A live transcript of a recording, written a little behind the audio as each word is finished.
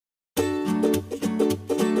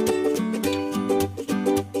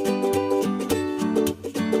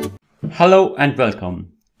Hello and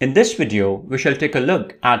welcome. In this video, we shall take a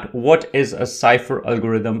look at what is a cipher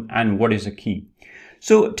algorithm and what is a key.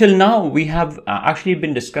 So till now, we have actually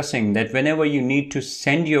been discussing that whenever you need to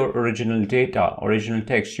send your original data, original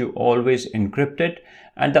text, you always encrypt it,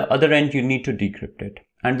 and the other end you need to decrypt it.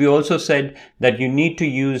 And we also said that you need to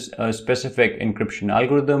use a specific encryption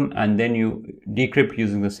algorithm and then you decrypt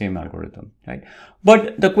using the same algorithm, right?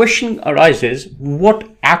 But the question arises, what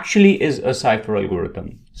actually is a cipher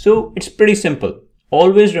algorithm? So it's pretty simple.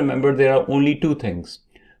 Always remember there are only two things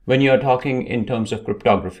when you are talking in terms of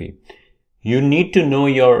cryptography. You need to know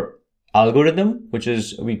your algorithm, which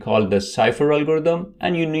is we call the cipher algorithm,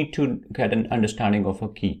 and you need to get an understanding of a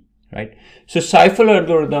key. Right. So cipher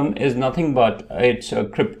algorithm is nothing but it's a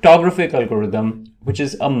cryptographic algorithm, which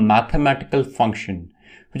is a mathematical function,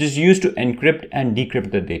 which is used to encrypt and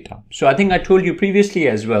decrypt the data. So I think I told you previously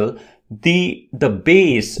as well, the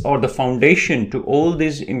base or the foundation to all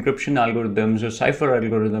these encryption algorithms or cipher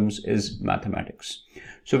algorithms is mathematics.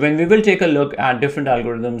 So when we will take a look at different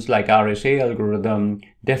algorithms like RSA algorithm,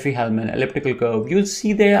 Diffie-Hellman, elliptical curve, you'll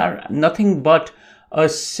see they are nothing but a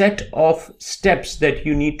set of steps that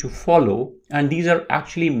you need to follow, and these are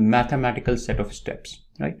actually mathematical set of steps,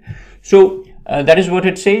 right? So that is what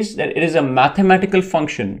it says, that it is a mathematical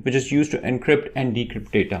function which is used to encrypt and decrypt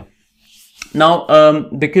data. Now,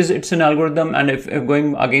 because it's an algorithm, and if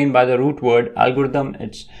going again by the root word algorithm,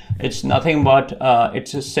 it's nothing but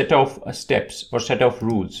it's a set of steps or set of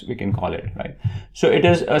rules, we can call it, right? So it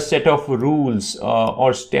is a set of rules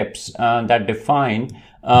or steps that define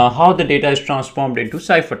how the data is transformed into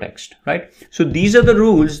ciphertext, right? So these are the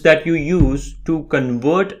rules that you use to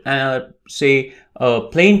convert, say,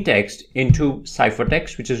 plain text into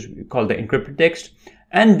ciphertext, which is called the encrypted text.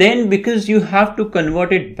 And then because you have to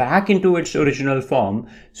convert it back into its original form,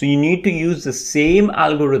 so you need to use the same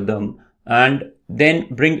algorithm and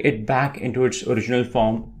then bring it back into its original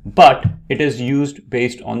form, but it is used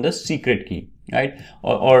based on the secret key, right?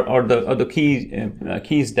 Or the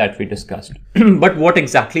keys that we discussed. But what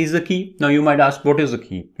exactly is the key? Now you might ask, what is a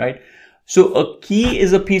key, right? So a key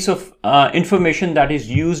is a piece of information that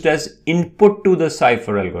is used as input to the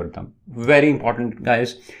cipher algorithm. Very important,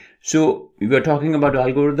 guys. So we are talking about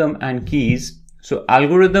algorithm and keys. So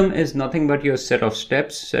algorithm is nothing but your set of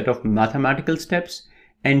steps, set of mathematical steps,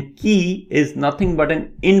 and key is nothing but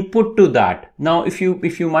an input to that. Now, if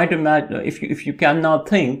you might imagine, if you can now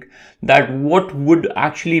think that what would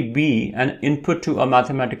actually be an input to a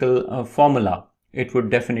mathematical formula, it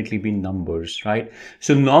would definitely be numbers, right?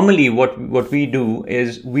 So normally what we do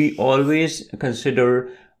is we always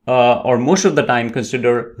consider or most of the time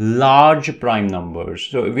consider large prime numbers.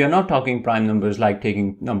 So we are not talking prime numbers like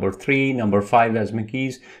taking number 3, number 5 as my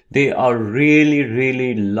keys. They are really,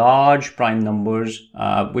 really large prime numbers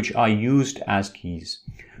which are used as keys,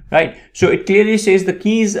 right? So it clearly says the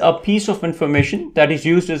key is a piece of information that is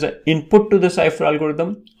used as an input to the cipher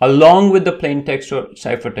algorithm along with the plain text or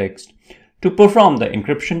ciphertext to perform the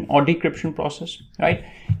encryption or decryption process, right?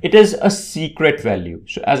 It is a secret value.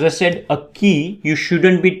 So as I said, a key, you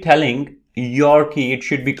shouldn't be telling your key, it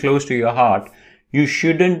should be close to your heart. You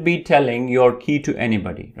shouldn't be telling your key to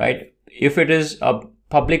anybody, right? If it is a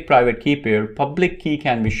public-private key pair, public key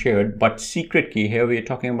can be shared, but secret key, here we are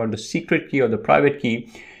talking about the secret key or the private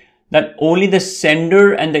key, that only the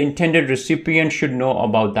sender and the intended recipient should know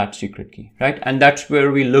about that secret key, right? And that's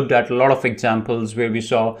where we looked at a lot of examples where we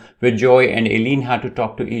saw where Joy and Aileen had to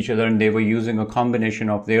talk to each other and they were using a combination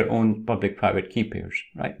of their own public-private key pairs,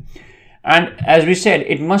 right? And as we said,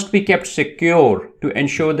 it must be kept secure to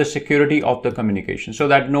ensure the security of the communication so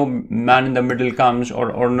that no man in the middle comes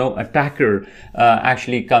or no attacker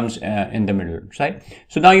actually comes in the middle, right?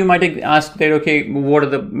 So now you might ask that, okay, what are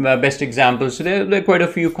the best examples? So there are quite a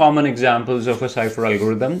few common examples of a cipher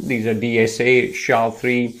algorithm. These are DSA,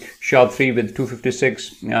 SHA-3 with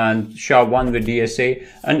 256 and SHA-1 with DSA.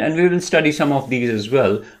 And we will study some of these as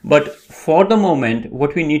well. But for the moment,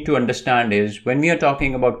 what we need to understand is when we are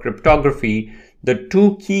talking about cryptography, the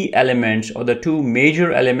two key elements or the two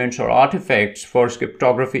major elements or artifacts for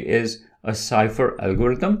cryptography is a cipher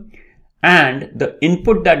algorithm, and the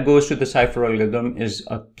input that goes to the cipher algorithm is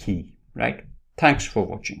a key, right? Thanks for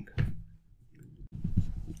watching.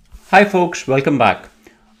 Hi folks, welcome back.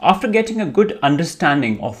 After getting a good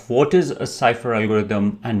understanding of what is a cipher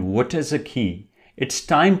algorithm and what is a key, it's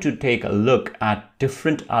time to take a look at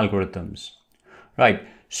different algorithms, right?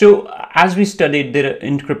 So as we studied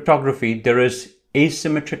in cryptography, there is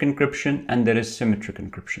asymmetric encryption and there is symmetric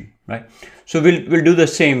encryption, right? So we'll do the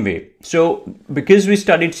same way. So because we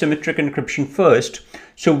studied symmetric encryption first,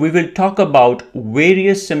 So we will talk about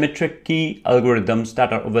various symmetric key algorithms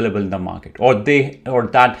that are available in the market, or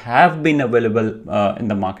that have been available in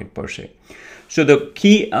the market per se. So the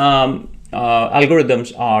key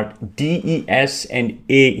algorithms are DES and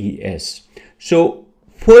AES. So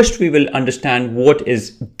first we will understand what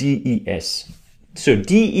is DES. So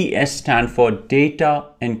DES stands for Data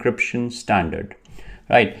Encryption Standard,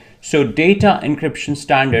 right? So Data Encryption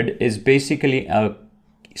Standard is basically a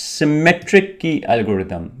symmetric key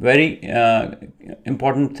algorithm. Very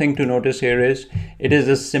important thing to notice here is it is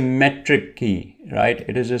a symmetric key, right?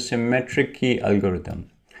 It is a symmetric key algorithm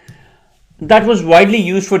that was widely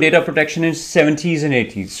used for data protection in 70s and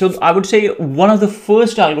 80s. So I would say one of the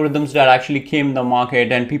first algorithms that actually came in the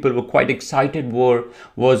market and people were quite excited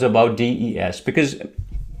was about DES, because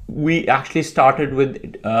we actually started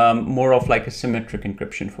with more of like a symmetric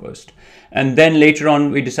encryption first. And then later on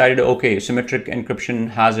we decided, okay, symmetric encryption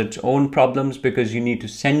has its own problems because you need to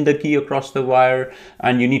send the key across the wire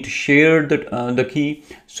and you need to share the key.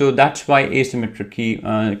 So that's why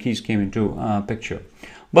asymmetric keys came into picture.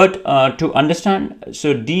 But to understand,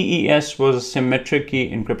 so DES was a symmetric key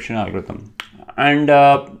encryption algorithm. And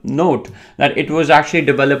note that it was actually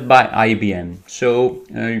developed by IBM. So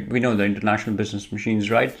we know the International Business Machines,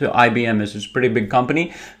 right? So IBM is a pretty big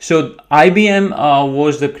company. So IBM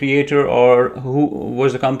was the creator, or who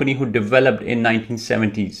was the company who developed in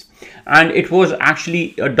 1970s. And it was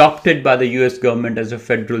actually adopted by the US government as a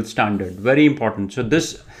federal standard. Very important. So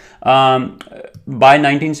this by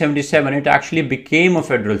 1977 it actually became a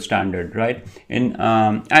federal standard, right? And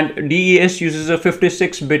DES uses a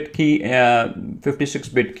 56-bit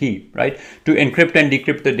key, right, to encrypt and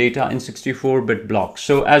decrypt the data in 64-bit blocks.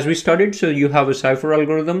 So as we studied, so you have a cipher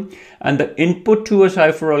algorithm, and the input to a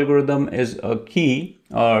cipher algorithm is a key,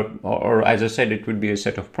 or as I said, it would be a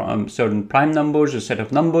set of certain prime numbers, a set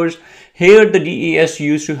of numbers. Here the DES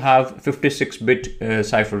used to have 56-bit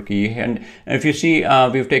cipher key, and if you see,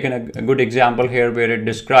 we've taken a good example here where it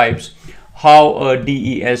describes how a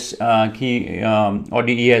DES key or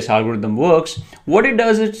DES algorithm works. What it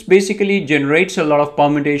does, it basically generates a lot of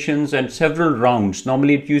permutations and several rounds.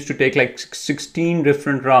 Normally it used to take like 16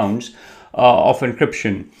 different rounds of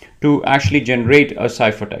encryption to actually generate a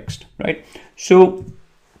ciphertext, right? So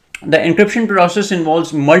the encryption process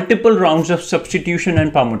involves multiple rounds of substitution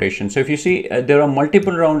and permutation. So if you see, there are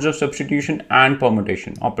multiple rounds of substitution and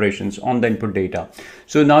permutation operations on the input data.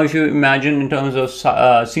 So now if you imagine in terms of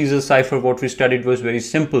Caesar cipher, what we studied was very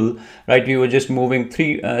simple, right? We were just moving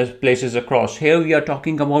three places across. Here we are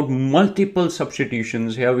talking about multiple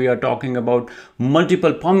substitutions. Here we are talking about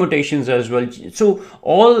multiple permutations as well. So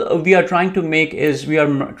all we are trying to make is we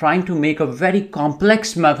are trying to make a very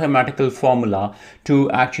complex mathematical formula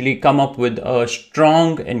to actually come up with a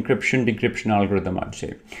strong encryption decryption algorithm, I'd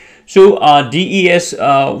say. So DES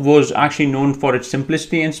was actually known for its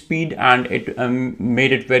simplicity and speed, and it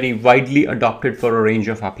made it very widely adopted for a range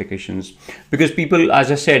of applications, because people,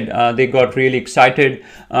 as I said, they got really excited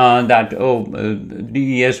that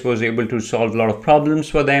DES was able to solve a lot of problems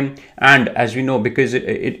for them. And as we know, because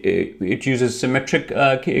it uses symmetric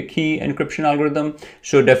key encryption algorithm,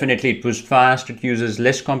 so definitely it was fast, it uses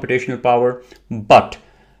less computational power. But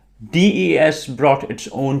DES brought its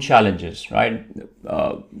own challenges, right?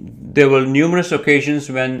 There were numerous occasions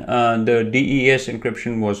when the DES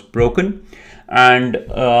encryption was broken, and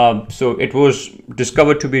so it was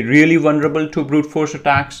discovered to be really vulnerable to brute force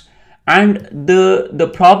attacks. And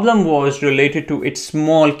the problem was related to its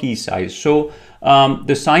small key size. So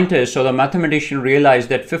the scientists or the mathematician realized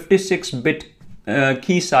that 56-bit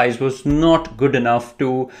key size was not good enough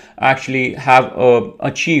to actually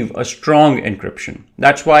achieve a strong encryption.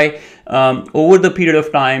 That's why over the period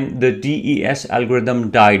of time, the DES algorithm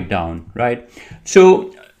died down, right?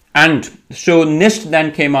 So NIST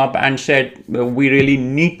then came up and said, we really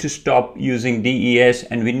need to stop using DES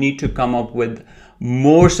and we need to come up with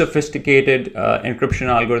more sophisticated encryption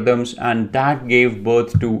algorithms, and that gave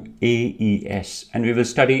birth to AES, and we will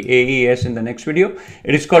study AES in the next video.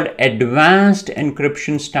 It is called Advanced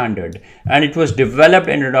Encryption Standard, and it was developed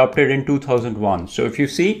and adopted in 2001. So if you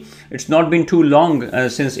see, it's not been too long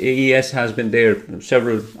since AES has been there.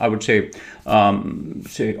 Several, I would say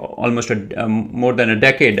almost more than a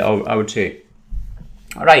decade, I would say.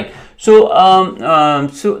 All right. So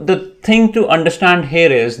so the thing to understand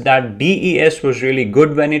here is that DES was really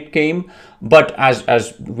good when it came, but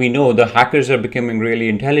as we know, the hackers are becoming really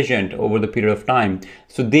intelligent over the period of time.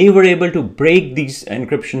 So they were able to break these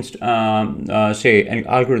encryptions,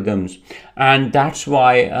 algorithms, and that's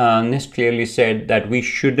why NIST clearly said that we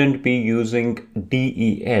shouldn't be using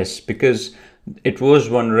DES, because it was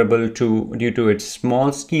vulnerable due to its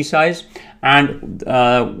small key size, and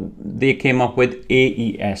they came up with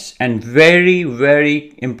AES. And very,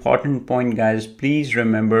 very important point, guys, please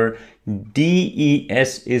remember,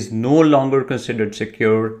 DES is no longer considered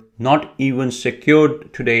secure, not even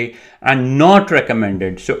secured today, and not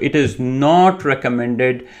recommended. So it is not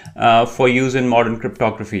recommended for use in modern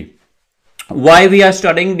cryptography. Why we are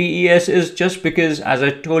studying DES is just because, as I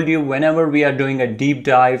told you, whenever we are doing a deep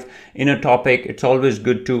dive in a topic, it's always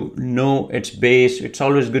good to know its base. It's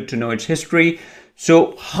always good to know its history.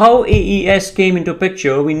 So how AES came into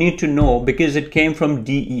picture, we need to know, because it came from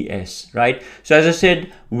DES, right? So as I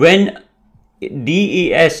said, when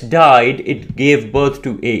DES died, it gave birth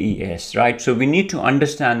to AES, right? So we need to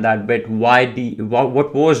understand that bit,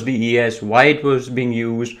 what was DES, why it was being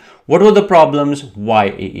used, what were the problems, why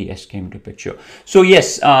AES came into picture. So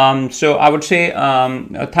yes, so I would say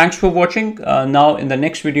thanks for watching. Now in the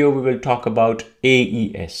next video, we will talk about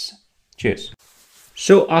AES. Cheers.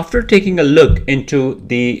 So after taking a look into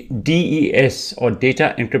the DES or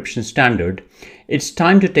data encryption standard, it's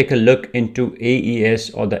time to take a look into AES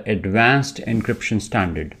or the advanced encryption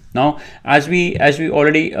standard. Now, as we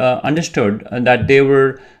already understood that there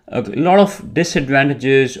were a lot of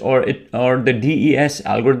disadvantages, or the DES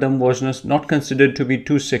algorithm was not considered to be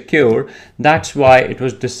too secure. That's why it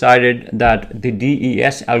was decided that the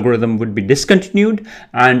DES algorithm would be discontinued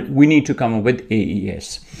and we need to come up with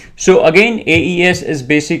AES. So again, AES is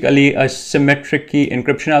basically a symmetric key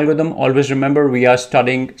encryption algorithm. Always remember, we are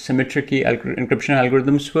studying symmetric key encryption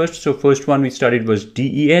algorithms first. So first one we studied was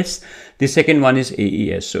DES. The second one is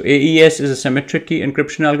AES. So AES is a symmetric key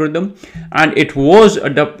encryption algorithm, and it was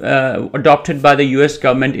adopted by the US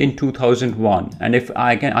government in 2001. And if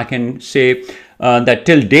I can say that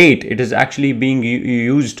till date, it is actually being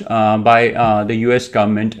used by the US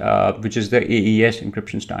government, which is the AES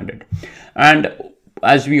encryption standard. And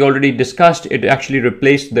as we already discussed, it actually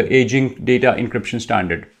replaced the aging data encryption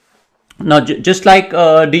standard. Now, just like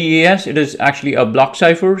DES, it is actually a block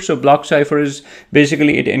cipher. So block cipher is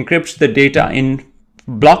basically, it encrypts the data in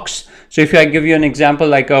blocks. So if I give you an example,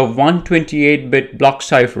 like a 128-bit block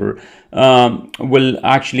cipher will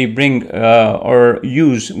actually bring or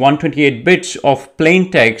use 128 bits of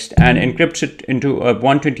plain text and encrypts it into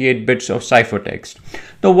 128 bits of ciphertext.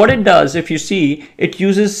 Now what it does, if you see, it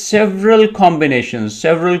uses several combinations,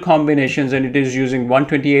 and it is using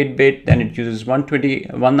 128-bit, then it uses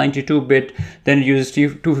 192-bit, then it uses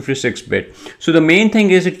 256-bit. So the main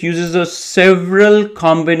thing is it uses several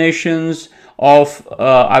combinations of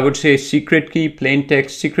I would say secret key plain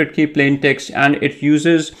text, and it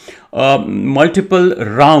uses multiple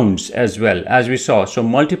rounds as well, as we saw. So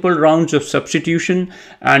multiple rounds of substitution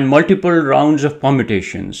and multiple rounds of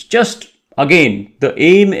permutations. Just again, the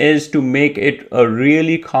aim is to make it a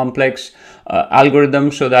really complex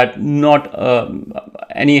algorithm, so that not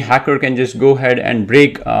any hacker can just go ahead and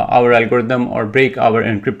break our algorithm or break our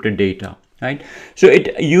encrypted data. Right? So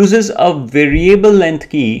it uses a variable length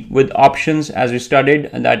key with options, as we studied,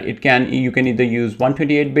 that you can either use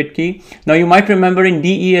 128-bit key. Now you might remember in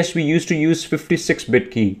DES we used to use 56-bit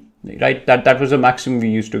key, right? That was the maximum we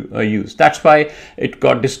used to use. That's why it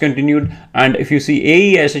got discontinued. And if you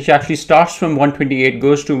see AES, it actually starts from 128,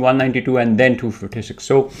 goes to 192, and then 256.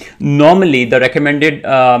 So normally the recommended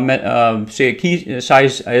say key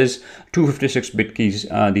size is 256-bit keys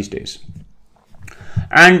these days.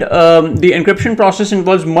 And the encryption process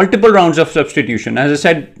involves multiple rounds of substitution. As I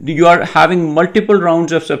said, you are having multiple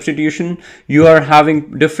rounds of substitution. You are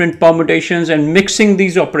having different permutations and mixing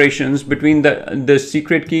these operations between the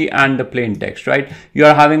secret key and the plain text, right? You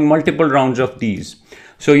are having multiple rounds of these.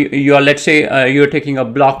 So you are, let's say, you're taking a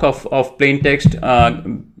block of plain text,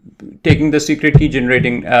 taking the secret key,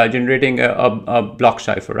 generating a block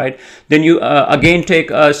cipher, right? Then you again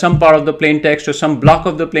take some part of the plain text or some block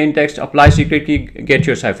of the plain text, apply secret key, get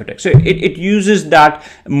your ciphertext. So it uses that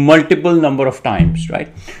multiple number of times,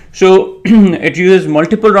 right? So it uses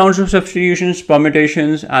multiple rounds of substitutions,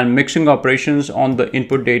 permutations, and mixing operations on the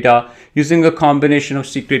input data using a combination of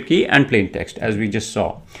secret key and plain text, as we just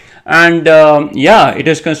saw. And yeah, it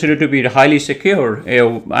is considered to be highly secure.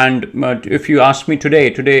 And if you ask me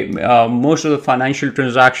today, most of the financial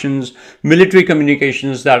transactions, military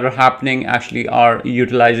communications that are happening actually are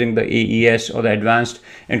utilizing the AES or the advanced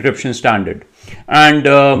encryption standard. And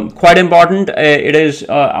quite important, it is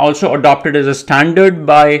also adopted as a standard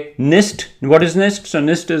by by NIST. What is NIST? So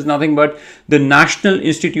NIST is nothing but the National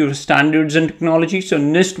Institute of Standards and Technology. So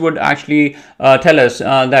NIST would actually tell us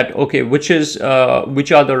that, okay, which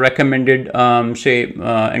are the recommended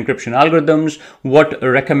encryption algorithms, what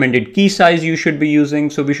recommended key size you should be using.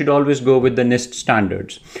 So we should always go with the NIST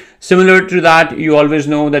standards. Similar to that, you always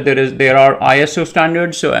know that there are ISO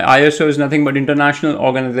standards. So ISO is nothing but International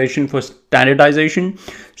Organization for Standardization.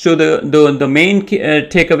 So the main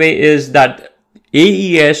takeaway is that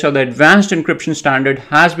AES, or the Advanced Encryption Standard,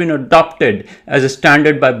 has been adopted as a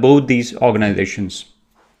standard by both these organizations.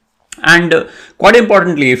 And quite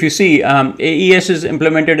importantly, if you see, AES is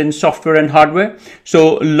implemented in software and hardware.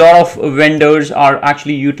 So a lot of vendors are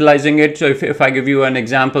actually utilizing it. So if I give you an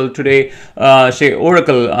example today, say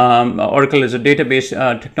Oracle. Oracle is a database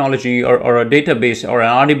technology or a database or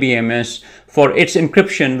an RDBMS for its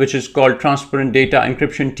encryption, which is called Transparent Data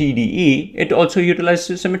Encryption, TDE. It also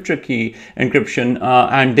utilizes symmetric key encryption,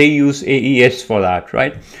 and they use AES for that,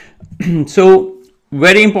 right? So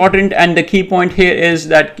very important, and the key point here is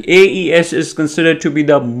that AES is considered to be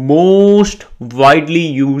the most widely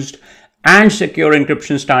used and secure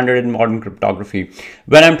encryption standard in modern cryptography.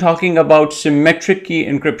 When I'm talking about symmetric key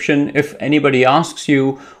encryption, if anybody asks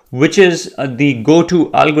you which is the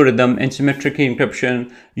go-to algorithm in symmetric key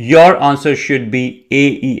encryption, your answer should be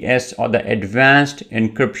AES, or the Advanced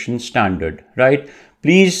Encryption Standard, right?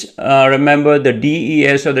 Please remember the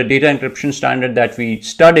DES, or the data encryption standard that we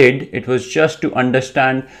studied. It was just to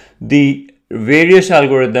understand the various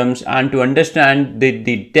algorithms and to understand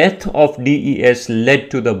the death of DES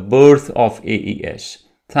led to the birth of AES.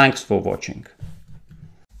 Thanks for watching.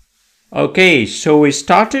 Okay, so we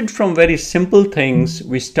started from very simple things.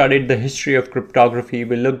 We studied the history of cryptography.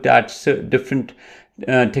 We looked at different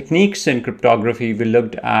techniques in cryptography. We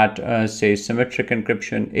looked at say symmetric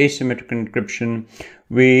encryption, asymmetric encryption.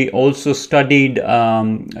 We also studied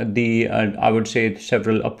I would say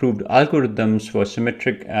several approved algorithms for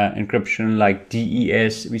symmetric encryption like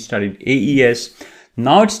DES. We studied AES.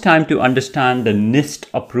 Now it's time to understand the NIST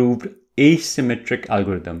approved asymmetric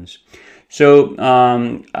algorithms. So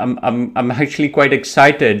I'm actually quite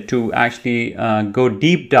excited to actually go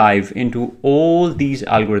deep dive into all these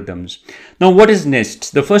algorithms. Now, what is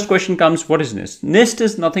NIST? The first question comes, what is NIST? NIST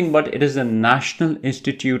is nothing but it is the National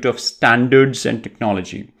Institute of Standards and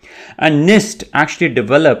Technology. And NIST actually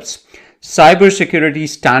develops cybersecurity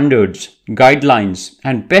standards, guidelines,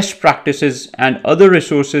 and best practices and other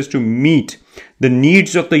resources to meet the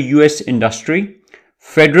needs of the US industry,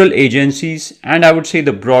 federal agencies, and I would say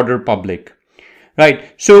the broader public, right?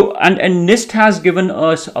 So, and NIST has given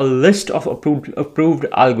us a list of approved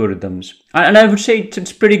algorithms, and I would say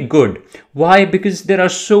it's pretty good. Why? Because there are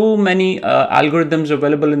so many algorithms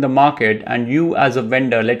available in the market, and you as a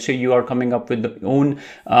vendor, let's say you are coming up with your own,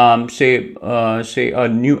 say a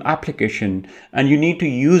new application, and you need to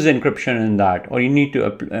use encryption in that, or you need to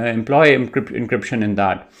employ encryption in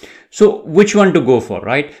that. So which one to go for,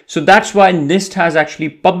 right? So that's why NIST has actually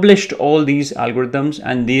published all these algorithms,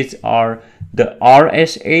 and these are the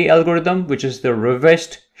RSA algorithm, which is the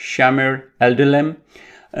Rivest, Shamir, Edelman,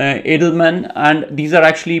 and these are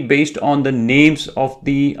actually based on the names of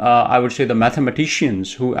the, I would say, the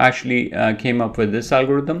mathematicians who actually came up with this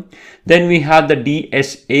algorithm. Then we have the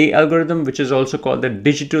DSA algorithm, which is also called the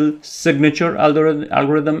digital signature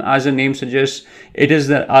algorithm. As the name suggests, it is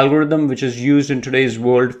the algorithm which is used in today's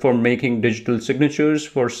world for making digital signatures,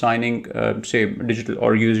 for signing, say, digital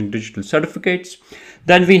or using digital certificates.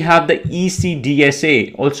 Then we have the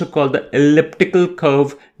ECDSA, also called the elliptical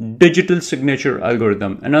curve digital signature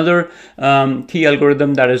algorithm. Another key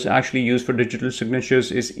algorithm that is actually used for digital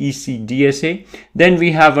signatures is ECDSA. Then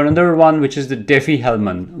we have another one, which is the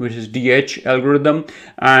Diffie-Hellman, which is DH algorithm.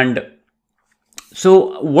 And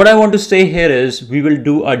so what I want to say here is we will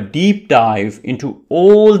do a deep dive into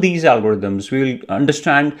all these algorithms. We will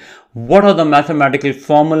understand what are the mathematical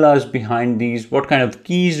formulas behind these, what kind of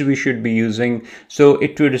keys we should be using. So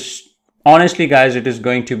it would, honestly guys, it is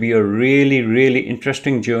going to be a really, really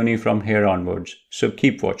interesting journey from here onwards. So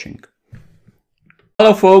keep watching.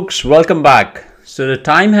 Hello folks, welcome back. So the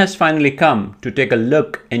time has finally come to take a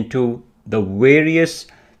look into the various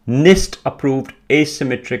NIST approved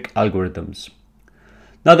asymmetric algorithms.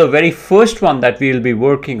 Now, the very first one that we will be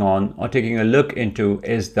working on or taking a look into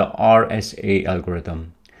is the RSA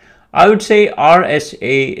algorithm. I would say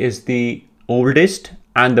RSA is the oldest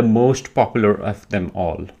and the most popular of them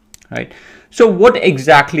all, right? So what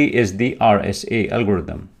exactly is the RSA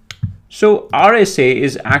algorithm? So RSA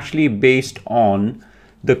is actually based on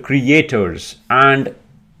the creators, and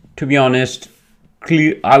to be honest,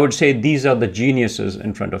 I would say these are the geniuses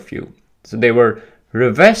in front of you. So they were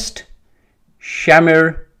Rivest,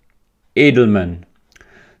 Shamir, Edelman.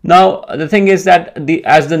 Now, the thing is that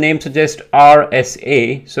as the name suggests,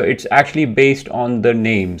 RSA, so it's actually based on the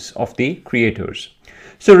names of the creators.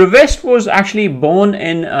 So Rivest was actually born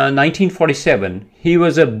in 1947. He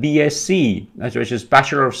was a BSc, which is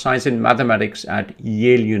Bachelor of Science in Mathematics at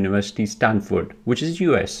Yale University, Stanford, which is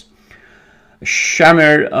US.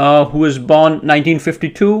 Shamir, who was born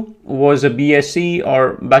 1952, was a BSc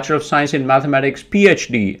or Bachelor of Science in Mathematics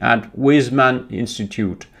PhD at Weizmann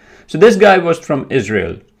Institute. So this guy was from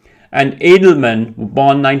Israel. And Edelman,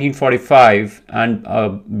 born 1945 and a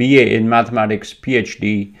BA in Mathematics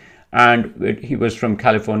PhD, and he was from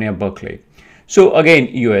California, Berkeley. So again,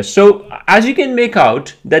 US. So as you can make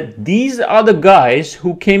out that these are the guys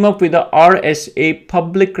who came up with the RSA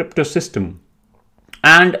public crypto system.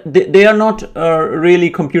 And they are not really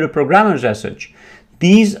computer programmers as such.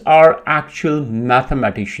 These are actual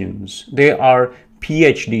mathematicians. They are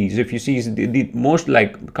PhDs. If you see the most,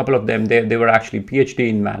 like a couple of them, they were actually PhD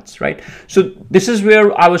in maths, right? So this is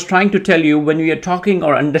where I was trying to tell you, when we are talking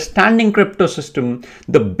or understanding crypto system,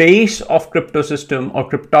 the base of crypto system or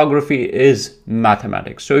cryptography is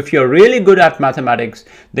mathematics. So if you're really good at mathematics,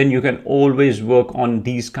 then you can always work on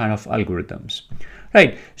these kind of algorithms.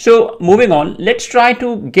 Right, so moving on, let's try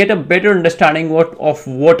to get a better understanding of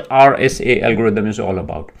what RSA algorithm is all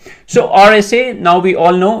about. So RSA, now we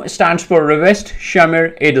all know, stands for Rivest,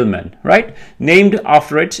 Shamir, Edelman, right? Named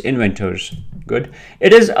after its inventors. Good.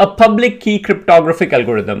 It is a public key cryptographic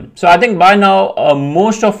algorithm. So I think by now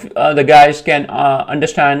most of the guys can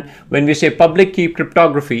understand when we say public key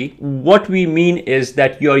cryptography, what we mean is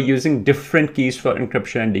that you are using different keys for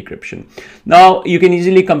encryption and decryption. Now you can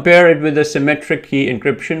easily compare it with the symmetric key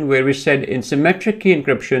encryption, where we said in symmetric key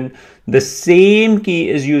encryption, the same key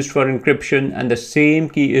is used for encryption and the same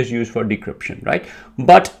key is used for decryption, right?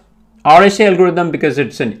 But RSA algorithm, because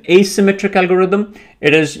it's an asymmetric algorithm,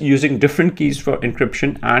 it is using different keys for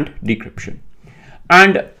encryption and decryption.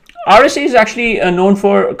 And RSA is actually known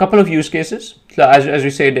for a couple of use cases. So as we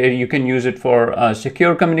said, you can use it for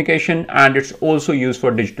secure communication, and it's also used for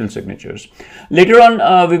digital signatures. Later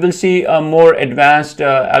on, we will see more advanced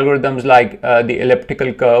algorithms like the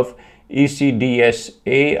elliptical curve,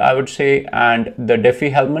 ECDSA, I would say, and the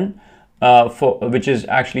Diffie-Hellman, which is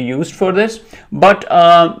actually used for this. But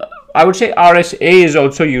I would say RSA is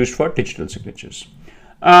also used for digital signatures.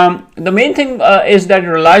 The main thing is that it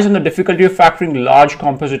relies on the difficulty of factoring large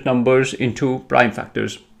composite numbers into prime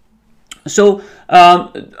factors. So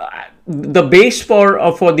the base for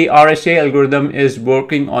the RSA algorithm is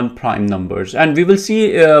working on prime numbers, and we will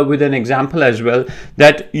see with an example as well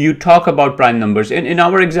that you talk about prime numbers. In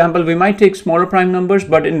our example, we might take smaller prime numbers,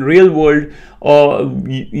 but in real world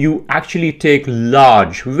you actually take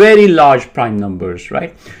large, very large prime numbers,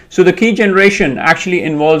 right? So the key generation actually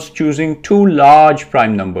involves choosing two large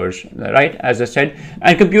prime numbers, right, as I said,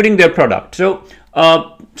 and computing their product.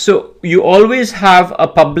 So you always have a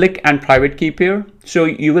public and private key pair. So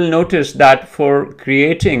you will notice that for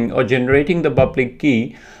creating or generating the public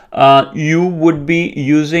key, you would be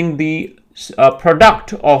using the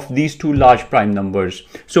product of these two large prime numbers.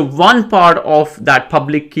 So one part of that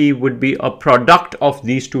public key would be a product of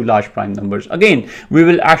these two large prime numbers. Again, we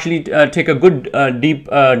will actually take a good deep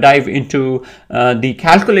dive into the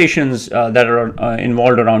calculations that are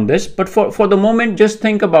involved around this. But for the moment, just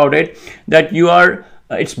think about it, that you are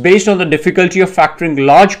it's based on the difficulty of factoring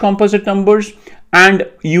large composite numbers, and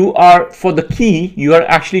you are, for the key, you are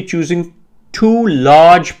actually choosing two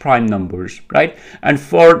large prime numbers, right? And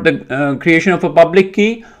for the creation of a public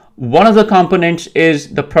key, one of the components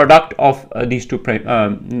is the product of these two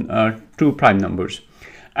prime numbers.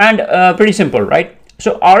 And pretty simple, right?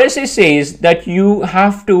 So RSA says that you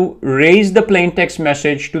have to raise the plain text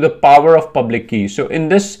message to the power of public key. So in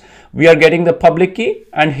this, we are getting the public key,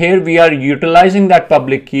 and here we are utilizing that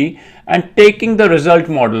public key and taking the result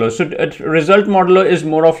modulo. So result modulo is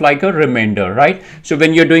more of like a remainder, right? So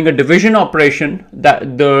when you're doing a division operation,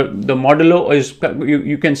 that the modulo is,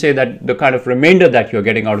 you can say that the kind of remainder that you're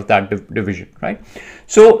getting out of that division, right?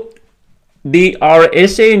 So the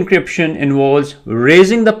RSA encryption involves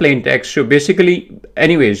raising the plain text. So basically,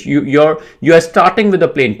 anyways, you are starting with the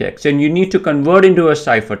plain text and you need to convert into a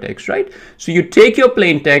ciphertext, right? So you take your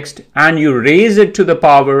plain text and you raise it to the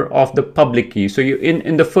power of the public key. So you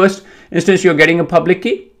in the first instance, you're getting a public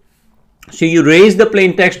key. So you raise the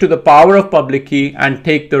plain text to the power of public key and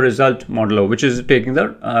take the result modulo, which is taking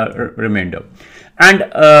the remainder. And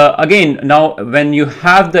again, now when you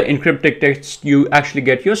have the encrypted text, you actually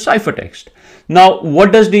get your ciphertext. Now,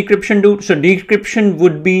 what does decryption do? So decryption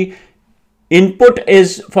would be input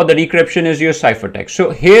is for the decryption is your ciphertext.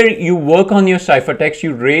 So here you work on your ciphertext,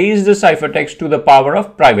 you raise the ciphertext to the power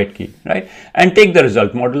of private key, right? And take the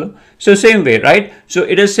result modulo. So same way, right? So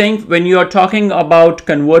it is saying when you are talking about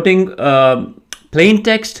converting plain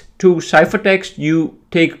text to ciphertext, you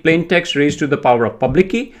take plain text raised to the power of public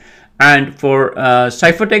key. And for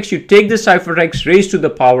ciphertext, you take the ciphertext raised to the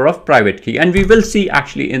power of private key. And we will see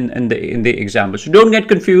actually in the example. So don't get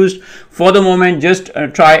confused for the moment. Just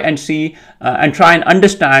try and see and try and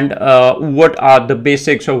understand what are the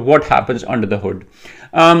basics of what happens under the hood.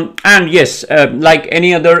 And yes, like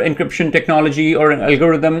any other encryption technology or an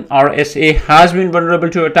algorithm, RSA has been vulnerable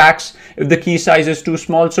to attacks if the key size is too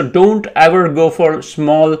small. So don't ever go for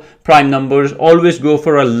small prime numbers, always go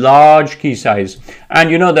for a large key size.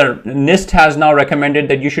 And you know, the NIST has now recommended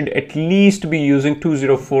that you should at least be using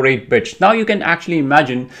 2048 bits. Now you can actually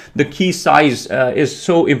imagine the key size is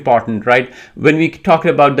so important, right? When we talked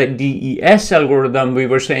about the DES algorithm, we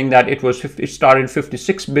were saying that it started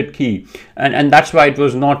 56-bit key, and that's why it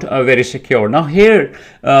was not very secure. Now here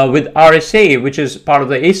with RSA, which is part of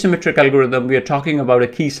the asymmetric algorithm, we are talking about a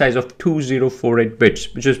key size of 2048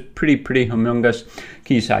 bits, which is pretty humongous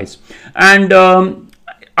key size. And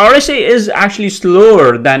RSA is actually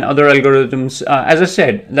slower than other algorithms. As I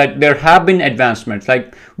said, that there have been advancements.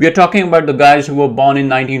 Like we are talking about the guys who were born in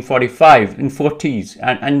 1945, in 40s,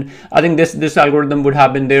 and I think this algorithm would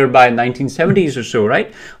have been there by 1970s or so,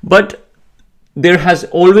 right? But there has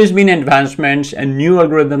always been advancements and new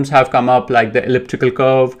algorithms have come up, like the elliptical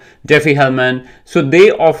curve, Diffie-Hellman. So they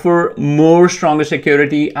offer more stronger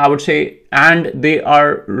security, I would say, and they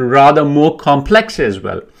are rather more complex as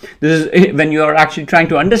well. This is when you are actually trying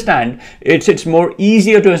to understand, it's more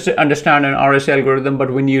easier to understand an RSA algorithm, but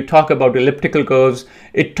when you talk about elliptical curves,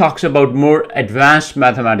 it talks about more advanced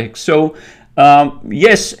mathematics. So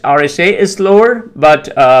yes, RSA is slower, but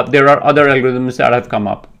there are other algorithms that have come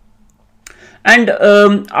up. And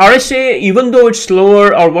RSA, even though it's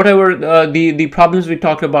slower or whatever the problems we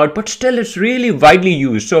talked about, but still it's really widely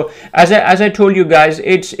used. So as I told you guys,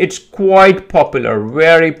 it's quite popular,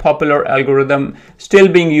 very popular algorithm, still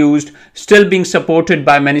being used, still being supported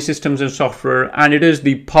by many systems and software, and it is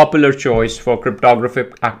the popular choice for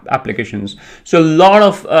cryptographic applications. So a lot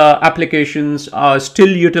of applications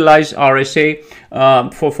still utilize RSA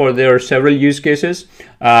for their several use cases.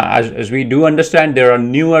 As we do understand, there are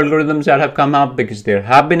new algorithms that have come up because there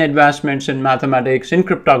have been advancements in mathematics, in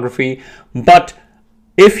cryptography. But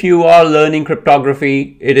if you are learning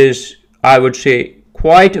cryptography, it is, I would say,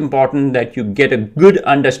 quite important that you get a good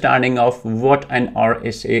understanding of what an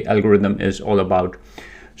RSA algorithm is all about.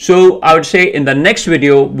 So I would say in the next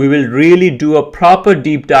video, we will really do a proper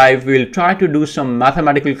deep dive. We'll try to do some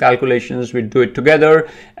mathematical calculations. We'll do it together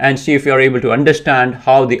and see if you are able to understand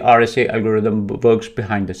how the RSA algorithm works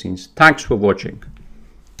behind the scenes. Thanks for watching.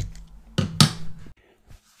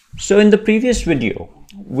 So in the previous video,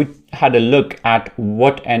 we had a look at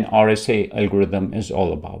what an RSA algorithm is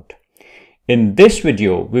all about. In this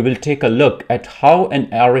video, we will take a look at how an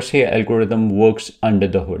RSA algorithm works under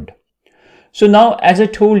the hood. So now, as I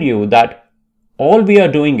told you, that all we are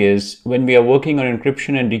doing is when we are working on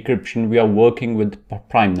encryption and decryption, we are working with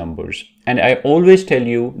prime numbers. And I always tell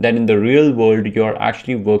you that in the real world, you are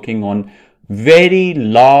actually working on very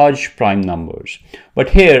large prime numbers. But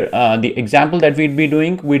here, the example that we'd be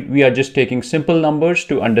doing, we are just taking simple numbers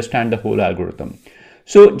to understand the whole algorithm.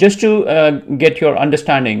 So just to get your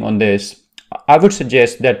understanding on this, I would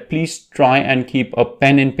suggest that please try and keep a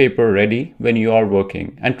pen and paper ready when you are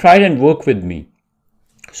working, and try and work with me.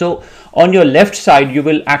 So on your left side, you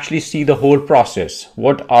will actually see the whole process,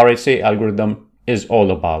 what RSA algorithm is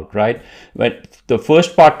all about, right? But the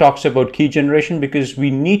first part talks about key generation, because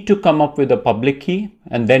we need to come up with a public key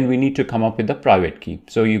and then we need to come up with a private key.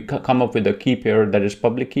 So you come up with a key pair that is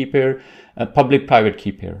public key pair, public private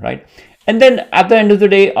key pair, right? And then at the end of the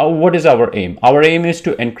day, what is our aim? Our aim is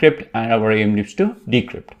to encrypt and our aim is to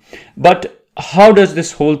decrypt. But how does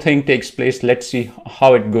this whole thing takes place? Let's see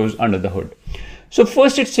how it goes under the hood. So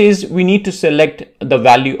first it says we need to select the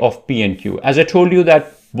value of P and Q. As I told you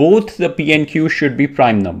that both the P and Q should be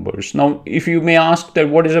prime numbers. Now, if you may ask that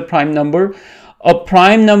what is a prime number? A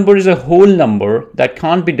prime number is a whole number that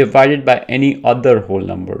can't be divided by any other whole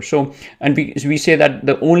number. So, and we say that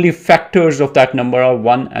the only factors of that number are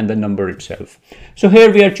 1 and the number itself. So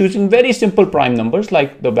here we are choosing very simple prime numbers,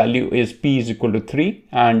 like the value is P is equal to 3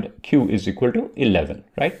 and Q is equal to 11,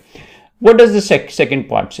 right? What does the second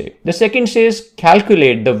part say? The second says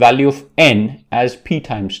calculate the value of n as P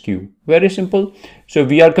times Q. Very simple. So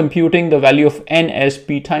we are computing the value of n as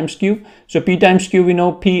P times Q. So P times Q, we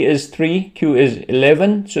know P is 3, Q is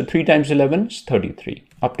 11. So 3 times 11 is 33.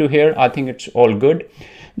 Up to here, I think it's all good.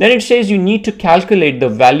 Then it says you need to calculate the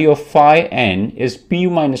value of phi n is p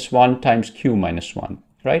minus 1 times q minus 1,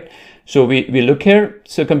 right? So we look here.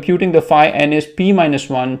 So computing the phi n is p minus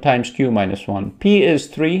 1 times q minus 1. P is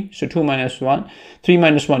 3, so 2 minus 1. 3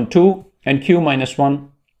 minus 1, 2, and q minus 1.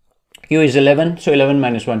 Q is 11, so 11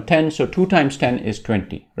 minus 1, 10. So 2 times 10 is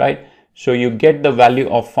 20, right? So you get the value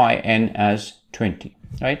of phi n as 20,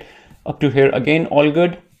 right? Up to here, again, all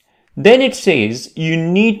good. Then it says you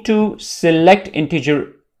need to select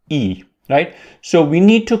integer e, right? So we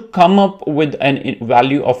need to come up with a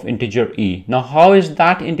value of integer e. Now, how is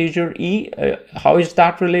that integer e? How is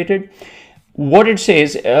that related? What it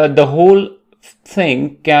says, the whole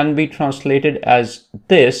thing can be translated as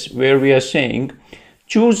this, where we are saying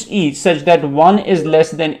choose e such that 1 is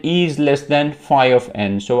less than e is less than phi of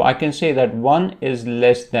n. So I can say that 1 is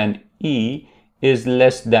less than e is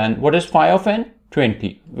less than, what is phi of n?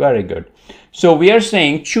 20. Very good. So we are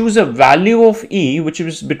saying choose a value of e which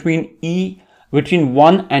is between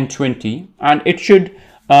 1 and 20, and it should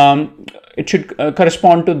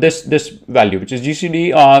correspond to this value, which is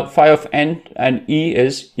GCD phi of n, and e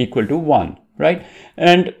is equal to 1, right?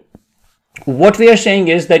 And what we are saying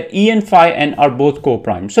is that e and phi n are both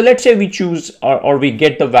co-prime. So let's say we choose or we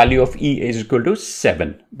get the value of e is equal to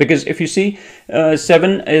 7, because if you see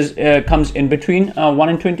 7 is comes in between 1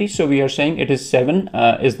 and 20. So we are saying it is 7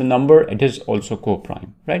 is the number. It is also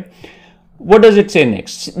co-prime, right? What does it say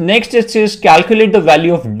next? Next it says calculate the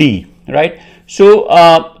value of d, right? So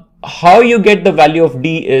how you get the value of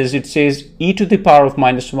d is, it says e to the power of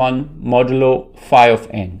minus 1 modulo phi of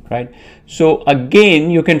n, right? So again,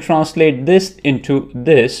 you can translate this into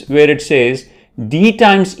this, where it says d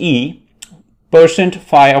times e percent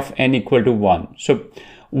phi of n equal to 1. So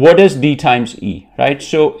what is d times e, right?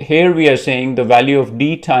 So here we are saying the value of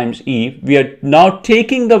d times e, we are now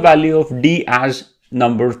taking the value of d as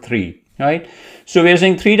number 3, right? So we are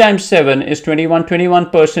saying 3 times 7 is 21,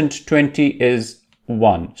 21% 20 is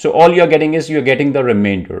 1. So all you're getting is you're getting the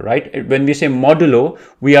remainder, right? When we say modulo,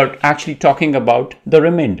 we are actually talking about the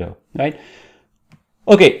remainder, right?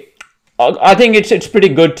 Okay, I think it's pretty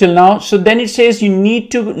good till now. So then it says you need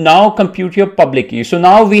to now compute your public key. So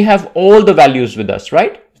now we have all the values with us,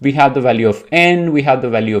 right? We have the value of n, we have the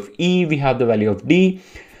value of e, we have the value of d.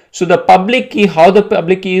 So the public key, how the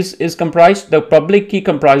public key is comprised? The public key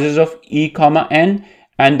comprises of e comma n,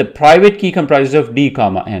 and the private key comprises of d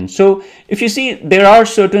comma n. So if you see, there are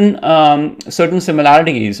certain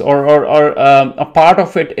similarities, or a part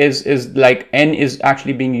of it is like n is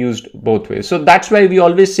actually being used both ways. So that's why we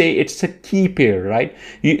always say it's a key pair, right?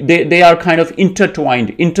 They are kind of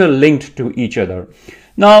intertwined, interlinked to each other.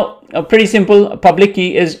 Now, pretty simple. Public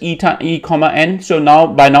key is e comma n. So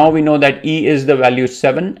by now we know that e is the value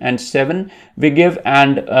 7, and 7 we give,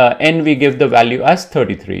 and n we give the value as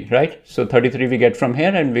 33, right? So 33 we get from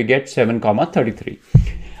here, and we get 7 comma 33.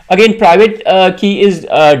 Again, private key is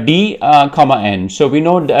d comma n. So we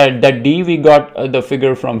know that d we got the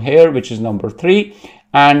figure from here, which is number 3.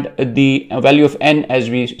 And the value of n, as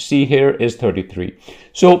we see here, is 33.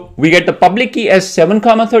 So we get the public key as 7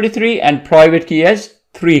 comma 33 and private key as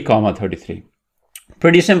 3 comma 33.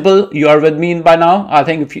 Pretty simple. You are with me by now. I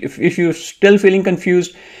think if you're still feeling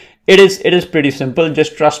confused, it is pretty simple.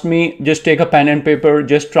 Just trust me. Just take a pen and paper.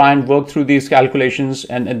 Just try and work through these calculations,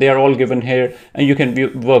 and they are all given here, and you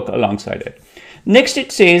can work alongside it. Next,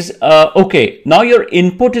 it says, okay, now your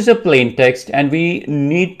input is a plain text, and we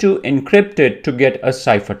need to encrypt it to get a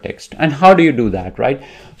ciphertext. And how do you do that, right?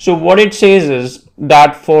 So what it says is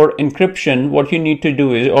that for encryption, what you need to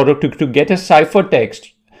do is, in order to get a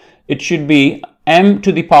ciphertext, it should be m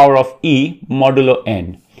to the power of e modulo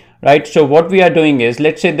n, right? So what we are doing is,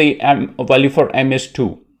 let's say the value for m is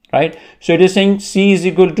 2, right? So it is saying c is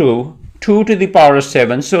equal to 2 to the power of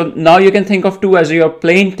 7. So now you can think of 2 as your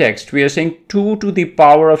plain text. We are saying 2 to the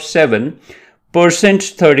power of 7 percent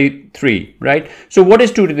 33, right? So what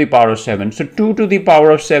is 2 to the power of 7? So 2 to the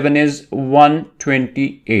power of 7 is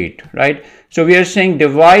 128, right? So we are saying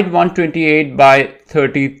divide 128 by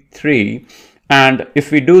 33. And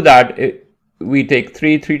if we do that, we take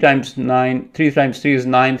 3 times 9, 3 times 3 is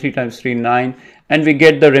 9, 3 times 3, 9. And we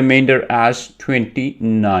get the remainder as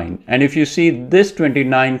 29. And if you see, this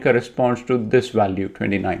 29 corresponds to this value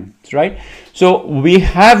 29, right? So we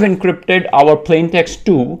have encrypted our plain text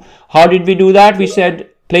 2. How did we do that? We said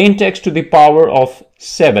plain text to the power of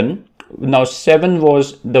 7. Now 7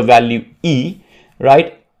 was the value e,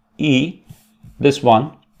 right? E, this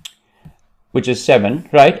one, which is 7,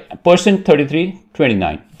 right? Percent 33,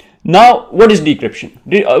 29. Now, what is decryption?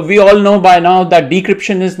 We all know by now that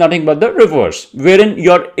decryption is nothing but the reverse, wherein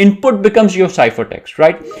your input becomes your ciphertext,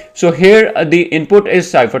 right? So here the input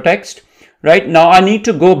is ciphertext, right? Now I need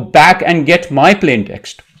to go back and get my plain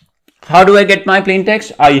text. How do I get my plain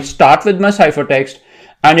text? I start with my ciphertext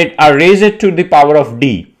and I raise it to the power of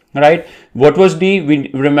D, right? What was D?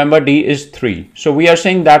 We remember D is 3. So we are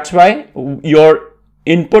saying that's why your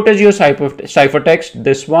input is your ciphertext,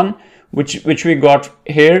 this one, which we got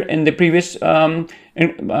here in the previous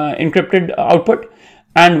encrypted output,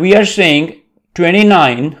 and we are saying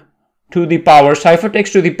 29 to the power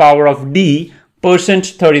ciphertext to the power of D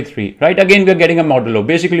 %33, right? Again, we're getting a modulo.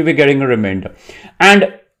 Basically, we're getting a remainder,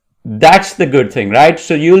 and that's the good thing, right?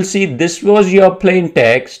 So you'll see this was your plain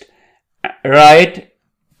text, right?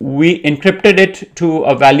 We encrypted it to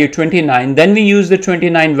a value 29. Then we use the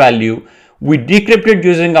 29 value. We decrypted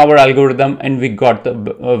using our algorithm and we got the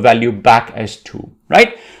value back as 2,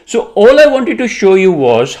 right? So all I wanted to show you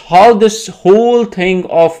was how this whole thing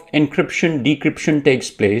of encryption, decryption takes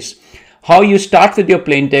place, how you start with your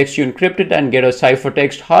plain text, you encrypt it and get a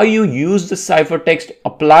ciphertext, how you use the ciphertext,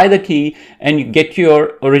 apply the key and you get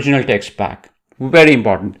your original text back. Very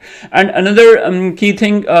important. And another key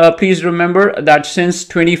thing, please remember that since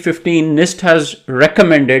 2015, NIST has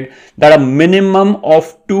recommended that a minimum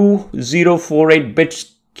of 2048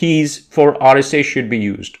 bits keys for RSA should be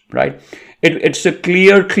used, right? It's a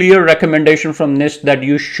clear recommendation from NIST that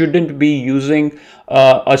you shouldn't be using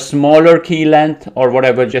a smaller key length or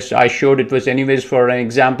whatever. Just I showed it was anyways for an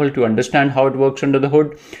example to understand how it works under the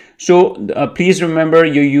hood. So please remember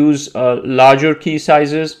you use larger key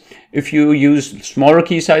sizes. If you use smaller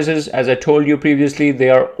key sizes, as I told you previously, they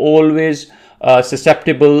are always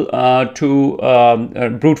susceptible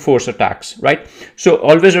to brute force attacks, right? So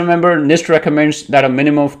always remember NIST recommends that a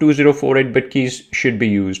minimum of 2048 bit keys should be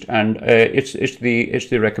used, and it's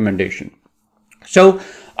the recommendation. So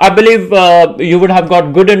I believe you would have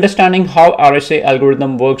got good understanding how RSA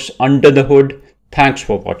algorithm works under the hood. Thanks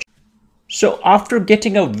for watching. So after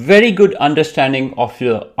getting a very good understanding of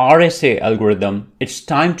your RSA algorithm, it's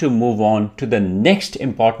time to move on to the next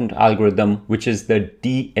important algorithm, which is the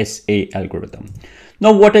DSA algorithm.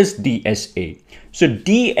 Now, what is DSA? So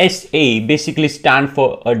DSA basically stands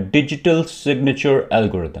for a digital signature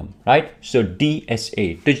algorithm, right? So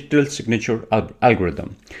DSA, digital signature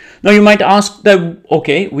algorithm. Now you might ask that,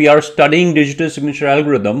 okay, we are studying digital signature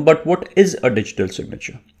algorithm, but what is a digital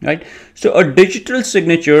signature, right? So a digital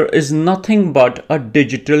signature is nothing but a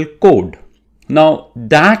digital code. Now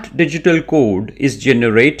that digital code is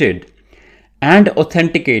generated and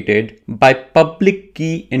authenticated by public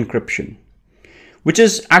key encryption, which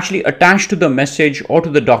is actually attached to the message or to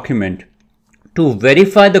the document to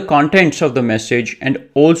verify the contents of the message and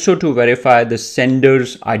also to verify the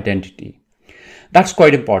sender's identity. That's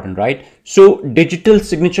quite important, right? So digital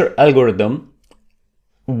signature algorithm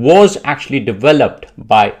was actually developed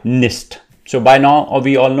by NIST. So by now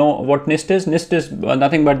we all know what NIST is. NIST is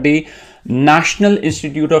nothing but the National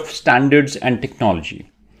Institute of Standards and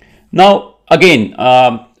Technology. Now again,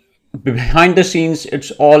 behind the scenes,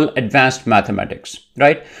 it's all advanced mathematics,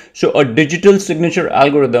 right? So a digital signature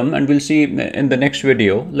algorithm, and we'll see in the next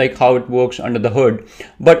video like how it works under the hood,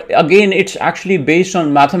 but again it's actually based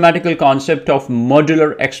on mathematical concept of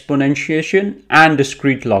modular exponentiation and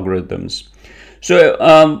discrete logarithms. So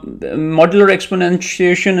modular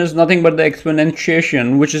exponentiation is nothing but the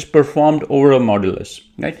exponentiation which is performed over a modulus,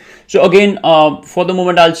 right? So again, for the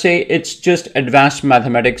moment I'll say it's just advanced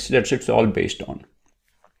mathematics that it's all based on.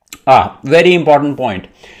 Very important point.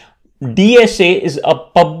 DSA is a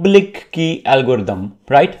public key algorithm,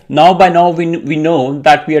 right? Now by now we know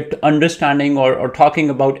that we are understanding or talking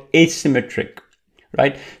about asymmetric,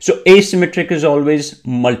 right? So asymmetric is always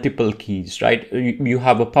multiple keys, right? You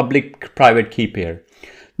have a public private key pair.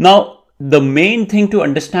 Now the main thing to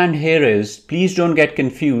understand here is, please don't get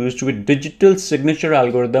confused with digital signature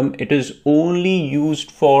algorithm. It is only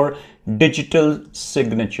used for digital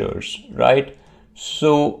signatures, right?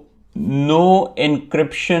 So no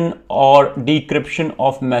encryption or decryption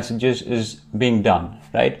of messages is being done,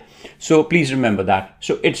 right? So please remember that.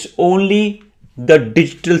 So it's only the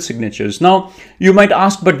digital signatures. Now you might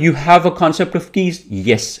ask, but you have a concept of keys?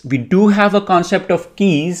 Yes, we do have a concept of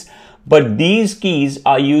keys, but these keys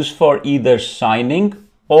are used for either signing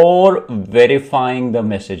or verifying the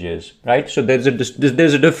messages, right? So there's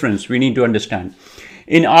a difference we need to understand.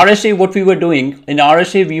 In RSA, what we were doing, in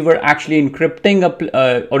RSA, we were actually encrypting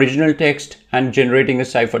original text and generating a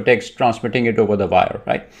ciphertext, transmitting it over the wire,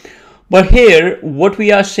 right? But here, what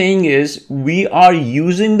we are saying is we are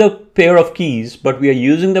using the pair of keys, but we are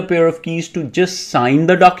using the pair of keys to just sign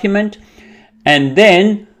the document. And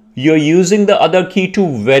then you're using the other key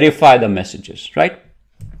to verify the messages, right?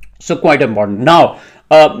 So quite important. Now,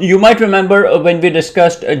 you might remember when we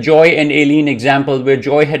discussed a Joy and Aileen example where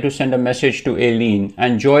Joy had to send a message to Aileen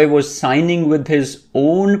and Joy was signing with his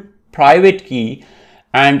own private key,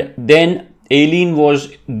 and then Aileen was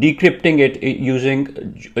decrypting it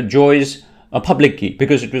using Joy's public key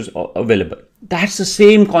because it was available. That's the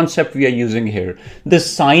same concept we are using here. The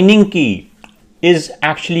signing key is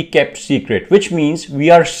actually kept secret, which means we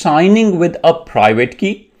are signing with a private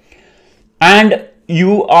key and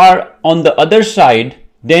you are on the other side,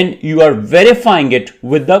 then you are verifying it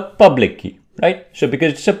with the public key, right? So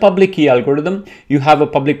because it's a public key algorithm, you have a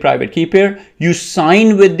public private key pair, you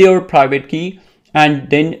sign with your private key, and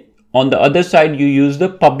then on the other side, you use the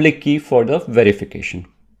public key for the verification.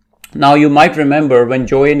 Now you might remember when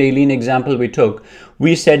Joy and Aileen example we took,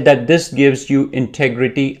 we said that this gives you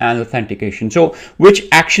integrity and authentication. So which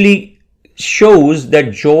actually shows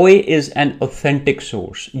that Joy is an authentic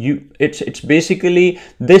source. It's basically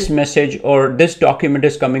this message or this document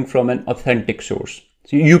is coming from an authentic source.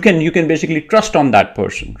 So you can basically trust on that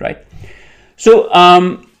person, right? So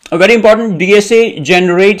a very important, DSA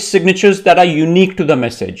generates signatures that are unique to the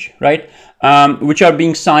message, right? Which are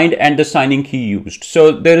being signed and the signing key used.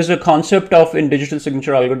 So there is a concept of, in digital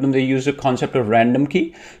signature algorithm, they use a concept of random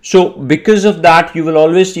key. So because of that, you will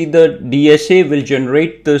always see the DSA will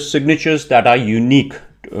generate the signatures that are unique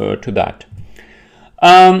to that.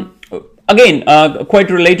 Again, quite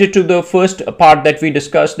related to the first part that we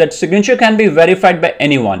discussed, that signature can be verified by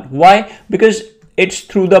anyone. Why? Because it's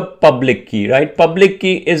through the public key, right? Public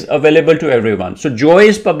key is available to everyone. So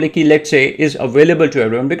Joy's public key, let's say, is available to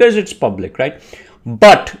everyone because it's public, right?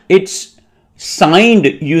 But it's signed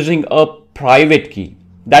using a private key.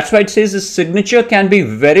 That's why it says the signature can be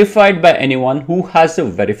verified by anyone who has the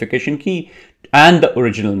verification key and the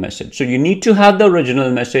original message. So you need to have the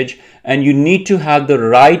original message and you need to have the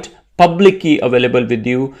right public key available with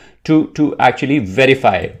you to actually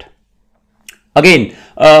verify it. Again,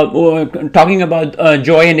 talking about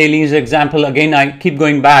Joy and Aileen's example, again, I keep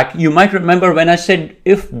going back. You might remember when I said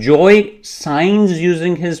if Joy signs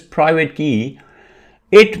using his private key,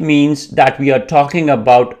 it means that we are talking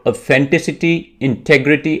about authenticity,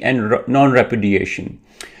 integrity, and non-repudiation.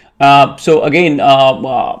 So again,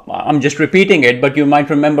 I'm just repeating it, but you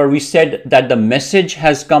might remember we said that the message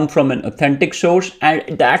has come from an authentic source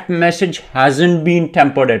and that message hasn't been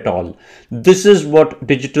tampered at all. This is what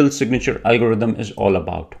digital signature algorithm is all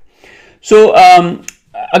about. So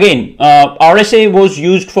again, RSA was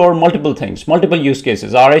used for multiple things, multiple use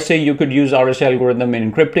cases. RSA, you could use RSA algorithm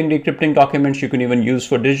in encrypting, decrypting documents. You can even use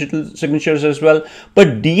for digital signatures as well.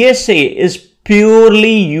 But DSA is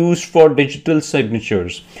purely used for digital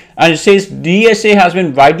signatures, and it says DSA has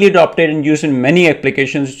been widely adopted and used in many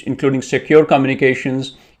applications including secure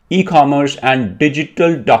communications, e-commerce, and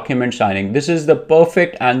digital document signing. This is the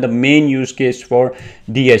perfect and the main use case for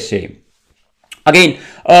DSA. Again,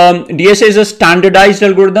 DSA is a standardized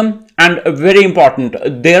algorithm and very important.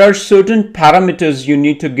 There are certain parameters you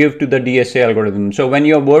need to give to the DSA algorithm. So when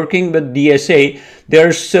you're working with DSA, there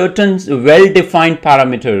are certain well-defined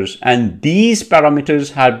parameters, and these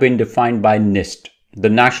parameters have been defined by NIST, the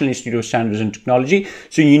National Institute of Standards and Technology.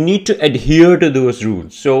 So you need to adhere to those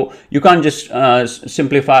rules. So you can't just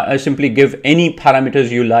simply give any parameters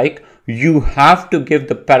you like. You have to give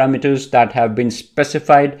the parameters that have been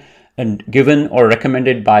specified and given or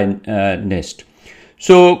recommended by NIST.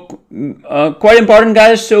 So quite important,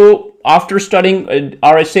 guys. So after studying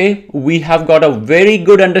RSA, we have got a very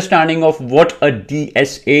good understanding of what a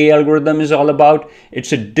DSA algorithm is all about.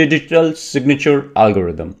 It's a digital signature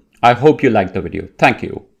algorithm. I hope you liked the video. Thank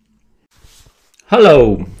you.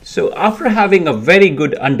 Hello. So after having a very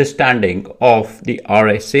good understanding of the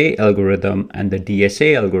RSA algorithm and the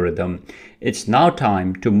DSA algorithm, it's now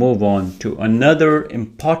time to move on to another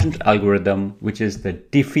important algorithm, which is the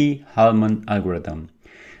Diffie-Hellman algorithm.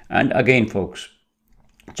 And again, folks,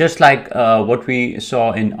 just like what we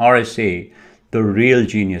saw in RSA, the real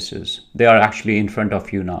geniuses, they are actually in front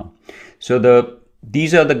of you now. So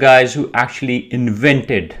these are the guys who actually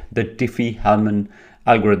invented the Diffie-Hellman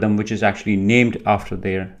algorithm, which is actually named after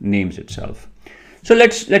their names itself. So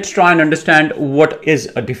let's try and understand what is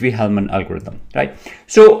a Diffie-Hellman algorithm, right?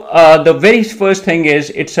 So the very first thing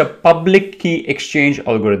is it's a public key exchange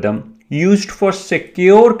algorithm used for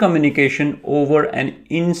secure communication over an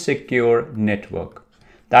insecure network.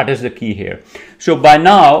 That is the key here. So by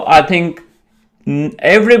now, I think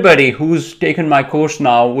everybody who's taken my course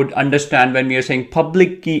now would understand when we are saying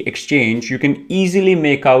public key exchange, you can easily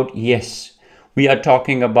make out, yes, we are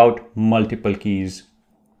talking about multiple keys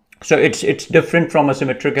So it's different from a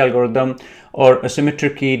symmetric algorithm or a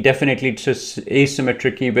symmetric key. Definitely it's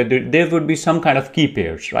asymmetric key where there would be some kind of key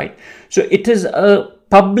pairs, right? So it is a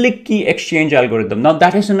public key exchange algorithm. Now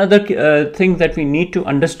that is another thing that we need to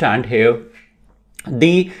understand here,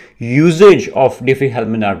 the usage of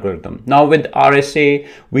Diffie-Hellman algorithm. Now with RSA,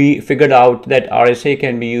 we figured out that RSA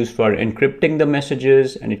can be used for encrypting the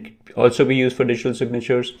messages, and it can also be used for digital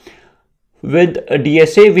signatures. With a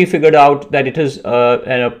DSA, we figured out that it is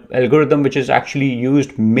an algorithm which is actually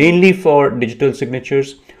used mainly for digital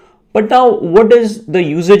signatures. But now, what is the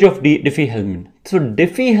usage of Diffie-Hellman? So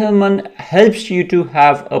Diffie-Hellman helps you to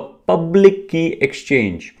have a public key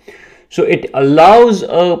exchange. So it allows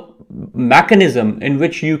a mechanism in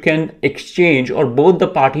which you can exchange, or both the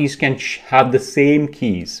parties can have the same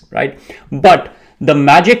keys, right? But the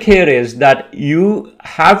magic here is that you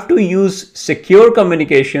have to use secure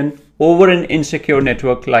communication over an insecure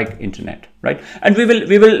network like internet, right? And we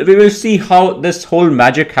will see how this whole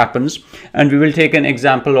magic happens, and we will take an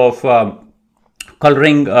example of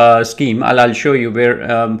coloring scheme. I'll show you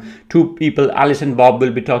where two people, Alice and Bob,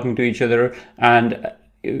 will be talking to each other, and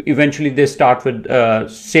eventually they start with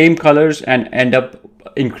same colors and end up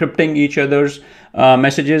encrypting each other's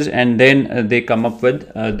messages, and then they come up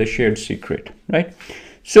with the shared secret, right?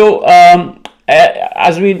 So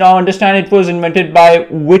as we now understand, it was invented by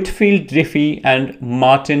Whitfield Diffie and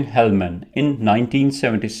Martin Hellman in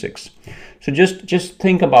 1976. So just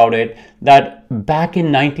think about it, that back in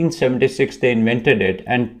 1976 they invented it,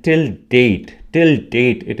 and till date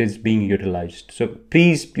it is being utilized. So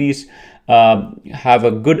please have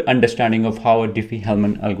a good understanding of how a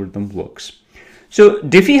Diffie-Hellman algorithm works. So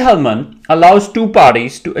Diffie-Hellman allows two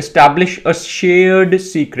parties to establish a shared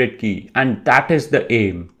secret key, and that is the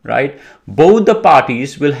aim, right? Both the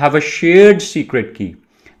parties will have a shared secret key.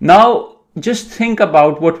 Now, just think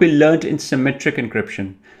about what we learned in symmetric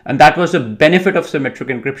encryption, and that was the benefit of symmetric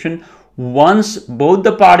encryption. Once both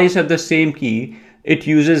the parties have the same key, it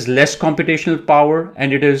uses less computational power,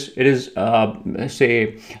 and it is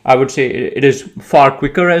I would say it is far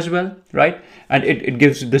quicker as well, right? And it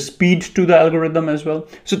gives the speed to the algorithm as well.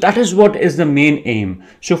 So that is what is the main aim.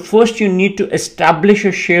 So first you need to establish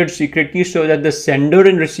a shared secret key so that the sender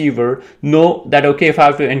and receiver know that, okay, if I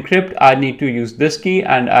have to encrypt, I need to use this key,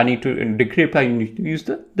 and I need to decrypt, I need to use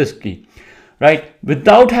this key, right?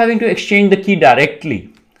 Without having to exchange the key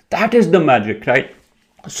directly. That is the magic, right?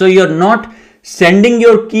 So you're not sending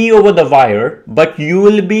your key over the wire, but you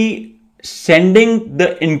will be sending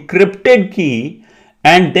the encrypted key,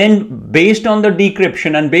 and then based on the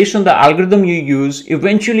decryption and based on the algorithm you use,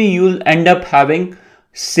 eventually you'll end up having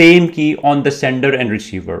same key on the sender and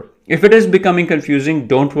receiver. If it is becoming confusing,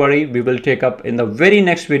 don't worry, we will take up in the very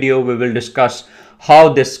next video, we will discuss how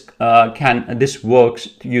this works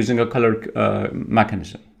using a color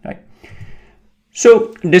mechanism, right? So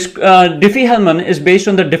Diffie-Hellman is based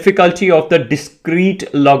on the difficulty of the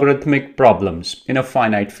discrete logarithmic problems in a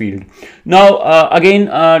finite field. Now, again,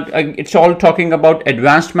 it's all talking about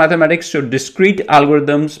advanced mathematics. So discrete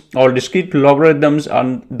algorithms or discrete logarithms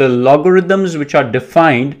are the logarithms which are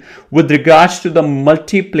defined with regards to the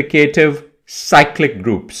multiplicative cyclic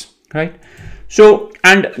groups, right? So,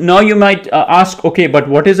 and now you might ask, okay, but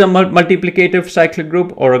what is a multiplicative cyclic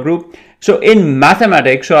group or a group? So in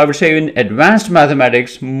mathematics, so I would say in advanced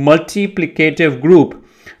mathematics, multiplicative group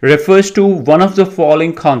refers to one of the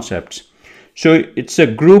following concepts. So it's a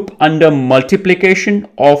group under multiplication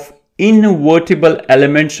of invertible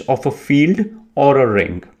elements of a field or a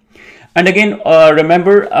ring. And again,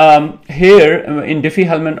 remember here in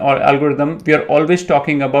Diffie-Hellman algorithm, we are always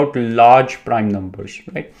talking about large prime numbers,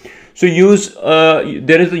 right? So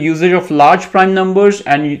there is a usage of large prime numbers,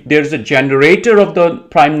 and there is a generator of the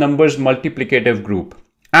prime numbers multiplicative group,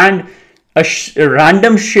 and a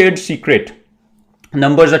random shared secret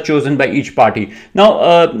numbers are chosen by each party.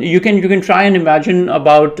 Now you can try and imagine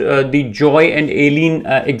about the Joy and Aileen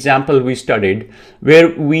example we studied, where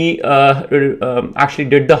we actually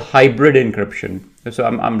did the hybrid encryption. So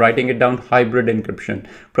I'm writing it down, hybrid encryption.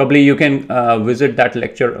 Probably you can visit that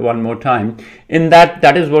lecture one more time. In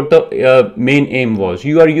that is what the main aim was.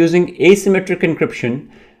 You are using asymmetric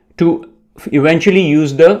encryption to eventually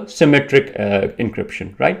use the symmetric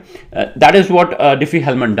encryption, right? That is what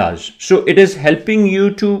Diffie-Hellman does. So it is helping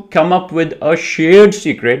you to come up with a shared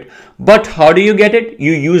secret. But how do you get it?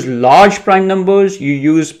 You use large prime numbers, you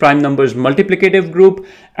use prime numbers multiplicative group,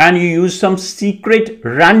 and you use some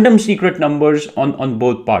random secret numbers on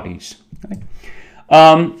both parties,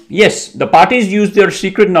 right? Yes, the parties use their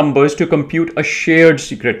secret numbers to compute a shared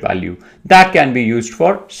secret value that can be used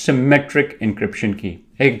for symmetric encryption key.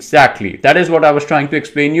 Exactly. That is what I was trying to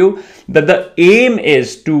explain you, that the aim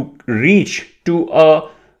is to reach to a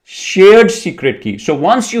shared secret key. So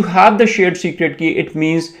once you have the shared secret key, it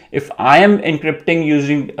means if I am encrypting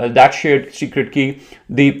using that shared secret key,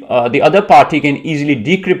 the other party can easily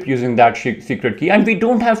decrypt using that secret key, and we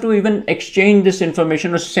don't have to even exchange this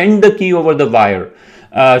information or send the key over the wire.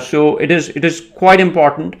 So it is quite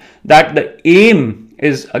important that the aim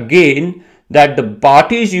is, again, that the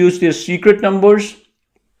parties use their secret numbers,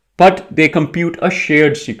 but they compute a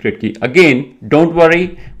shared secret key. Again, don't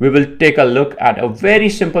worry, we will take a look at a very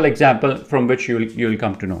simple example from which you will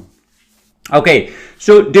come to know. Okay,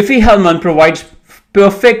 so Diffie-Hellman provides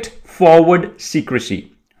perfect forward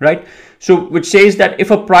secrecy, right? So which says that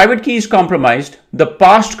if a private key is compromised, the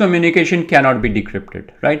past communication cannot be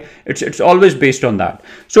decrypted, right? It's always based on that.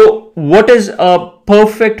 So what is a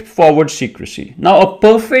perfect forward secrecy? Now, a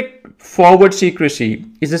perfect forward secrecy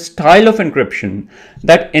is a style of encryption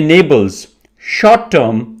that enables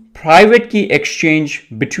short-term private key exchange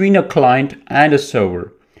between a client and a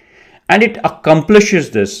server. And it accomplishes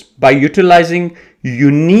this by utilizing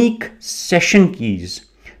unique session keys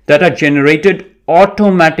that are generated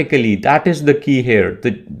automatically. That is the key here.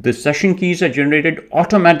 The session keys are generated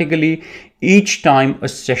automatically each time a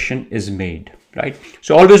session is made, right?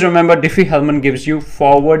 So always remember, Diffie-Hellman gives you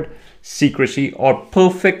forward secrecy or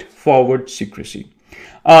perfect forward secrecy.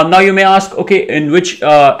 Now you may ask, okay, in which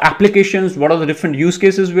applications, what are the different use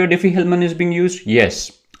cases where Diffie-Hellman is being used?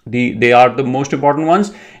 Yes, they are the most important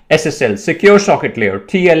ones. SSL, secure socket layer,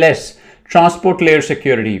 TLS, transport layer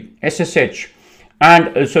security, SSH.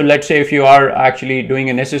 And so let's say if you are actually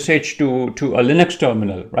doing an SSH to a Linux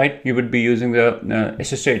terminal, right, you would be using the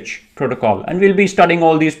SSH protocol, and we'll be studying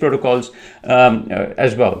all these protocols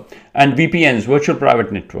as well. And VPNs, virtual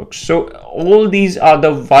private networks. So all these are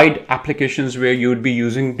the wide applications where you would be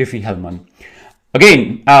using Diffie-Hellman.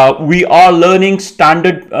 Again, we are learning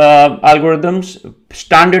standard algorithms,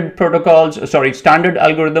 standard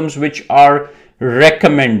algorithms which are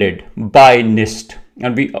recommended by NIST.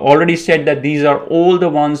 And we already said that these are all the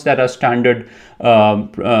ones that are standard,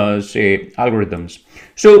 say, algorithms.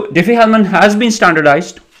 So Diffie-Hellman has been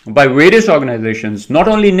standardized by various organizations, not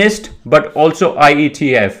only NIST, but also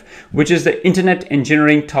IETF, which is the Internet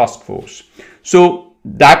Engineering Task Force. So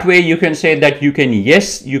that way you can say that you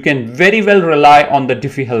can very well rely on the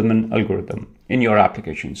Diffie-Hellman algorithm in your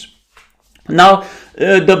applications. Now,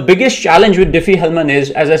 the biggest challenge with Diffie-Hellman is,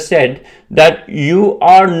 as I said, that you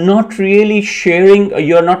are not really sharing,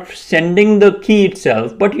 you're not sending the key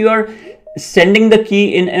itself, but you are sending the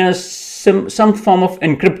key in some form of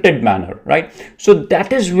encrypted manner, right? So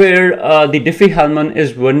that is where the Diffie-Hellman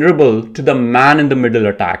is vulnerable to the man-in-the-middle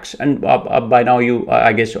attacks. And by now you,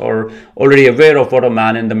 I guess, are already aware of what a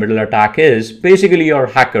man-in-the-middle attack is. Basically, you're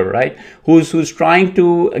a hacker, right? Who's trying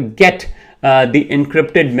to get the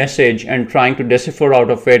encrypted message and trying to decipher out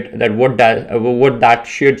of it that what that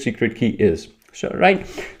shared secret key is. So right,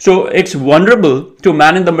 so it's vulnerable to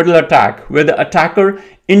man-in-the-middle attack, where the attacker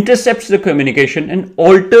intercepts the communication and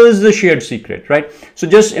alters the shared secret, right? So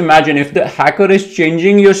just imagine if the hacker is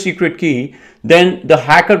changing your secret key, then the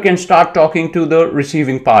hacker can start talking to the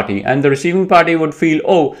receiving party, and the receiving party would feel,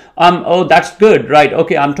 oh, that's good, right?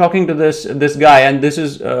 Okay, I'm talking to this guy, and this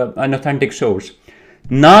is an authentic source.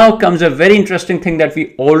 Now comes a very interesting thing that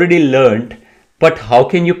we already learned, but how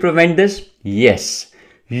can you prevent this? Yes,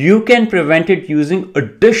 you can prevent it using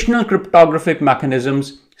additional cryptographic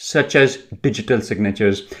mechanisms such as digital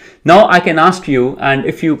signatures. Now I can ask you, and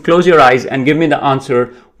if you close your eyes and give me the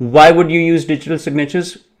answer, why would you use digital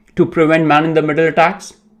signatures to prevent man-in-the-middle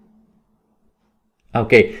attacks?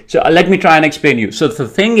 Okay, so let me try and explain you. So the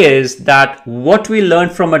thing is that what we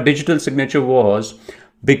learned from a digital signature was,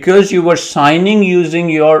 because you were signing using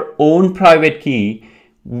your own private key,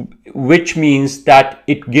 which means that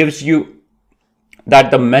it gives you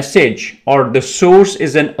that the message or the source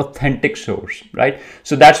is an authentic source, right?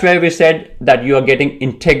 So that's where we said that you are getting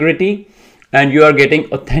integrity and you are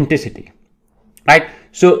getting authenticity, right?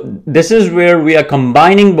 So this is where we are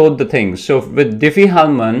combining both the things. So with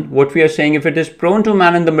Diffie-Hellman, what we are saying, if it is prone to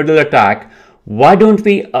man-in-the-middle attack, why don't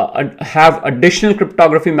we have additional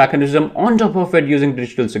cryptography mechanism on top of it using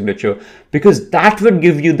digital signature? Because that would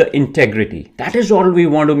give you the integrity. That is all we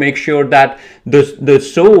want to make sure, that the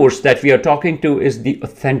source that we are talking to is the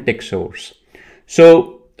authentic source.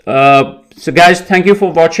 So guys, thank you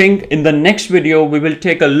for watching. In the next video, we will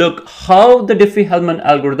take a look how the Diffie-Hellman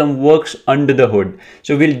algorithm works under the hood.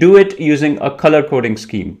 So we'll do it using a color coding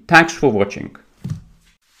scheme. Thanks for watching.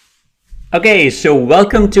 Okay, so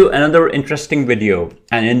welcome to another interesting video,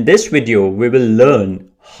 and in this video we will learn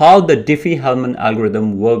how the Diffie-Hellman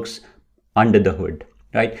algorithm works under the hood.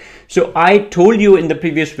 right? So I told you in the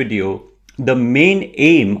previous video, the main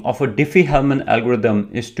aim of a Diffie-Hellman algorithm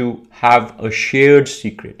is to have a shared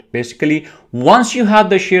secret. Basically, once you have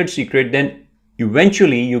the shared secret, then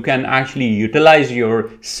eventually you can actually utilize your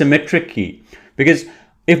symmetric key, because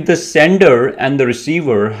if the sender and the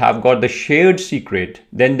receiver have got the shared secret,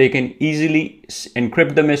 then they can easily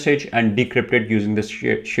encrypt the message and decrypt it using the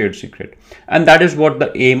shared secret. And that is what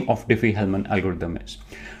the aim of Diffie-Hellman algorithm is.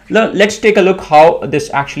 Now, let's take a look how this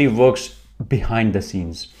actually works behind the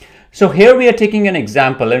scenes. So here we are taking an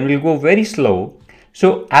example and we'll go very slow.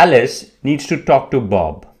 So Alice needs to talk to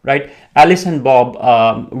Bob, right? Alice and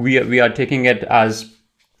Bob, we are taking it as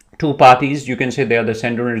two parties. You can say they are the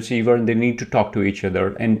sender and receiver, and they need to talk to each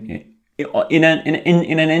other in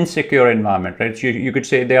an insecure environment, right? So you could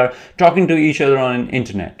say they are talking to each other on an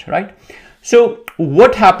internet, right? So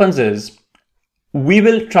what happens is we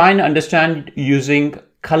will try and understand using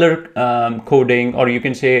color coding, or you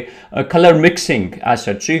can say color mixing as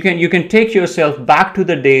such. So you can take yourself back to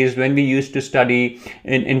the days when we used to study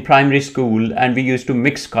in primary school and we used to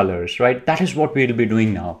mix colors, right? That is what we'll be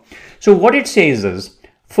doing now. So what it says is,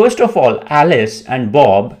 first of all, Alice and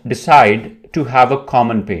Bob decide to have a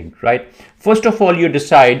common paint, right? First of all, you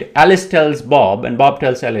decide, Alice tells Bob and Bob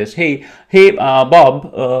tells Alice, hey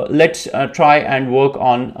Bob, let's try and work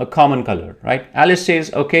on a common color, right? Alice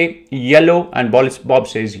says, okay, yellow, and Bob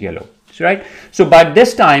says yellow, right? So by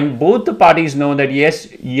this time, both the parties know that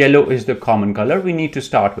yes, yellow is the common color. We need to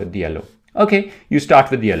start with yellow. Okay, you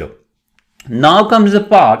start with yellow. Now comes the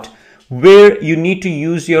part where you need to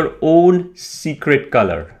use your own secret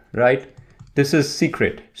color, right? This is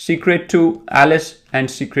secret to Alice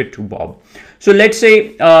and secret to Bob. So let's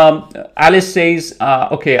say Alice says,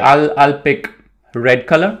 okay, I'll pick red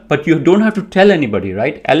color, but you don't have to tell anybody,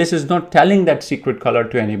 right? Alice is not telling that secret color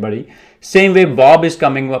to anybody. Same way, Bob is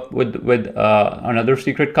coming up with another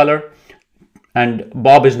secret color, and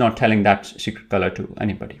Bob is not telling that secret color to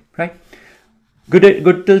anybody, right?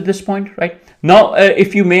 Good till this point, right? Now,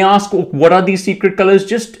 if you may ask, what are these secret colors?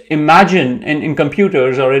 Just imagine in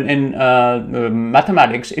computers or in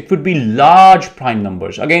mathematics, it would be large prime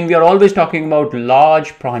numbers. Again, we are always talking about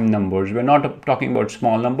large prime numbers. We're not talking about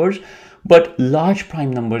small numbers, but large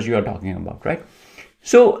prime numbers you are talking about, right?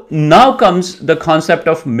 So now comes the concept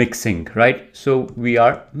of mixing, right? So we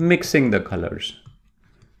are mixing the colors.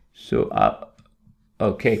 So,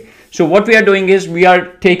 okay. So what we are doing is we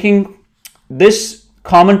are taking this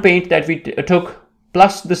common paint that we took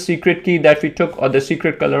plus the secret key that we took, or the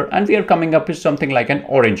secret color, and we are coming up with something like an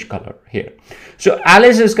orange color here. So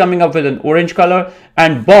Alice is coming up with an orange color,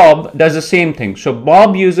 and Bob does the same thing. So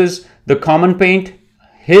Bob uses the common paint,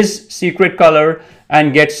 his secret color,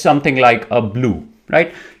 and gets something like a blue,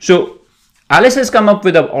 right? So Alice has come up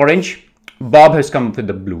with an orange, Bob has come up with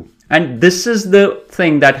the blue. And this is the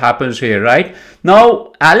thing that happens here, right?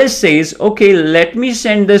 Now, Alice says, okay, let me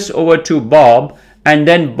send this over to Bob, and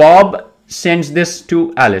then Bob sends this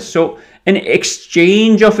to Alice. So an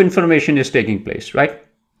exchange of information is taking place, right?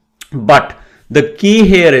 But the key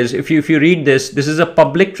here is, if you read this, this is a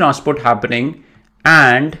public transport happening,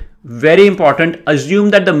 and very important,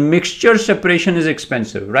 assume that the mixture separation is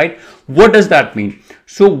expensive, right? What does that mean?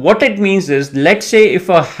 So what it means is, let's say if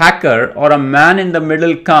a hacker or a man in the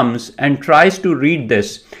middle comes and tries to read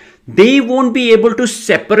this, they won't be able to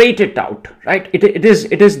separate it out, right? It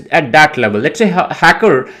is at that level. Let's say a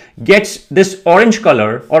hacker gets this orange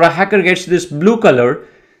color or a hacker gets this blue color.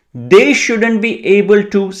 They shouldn't be able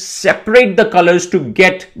to separate the colors to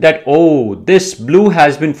get that, oh, this blue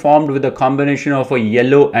has been formed with a combination of a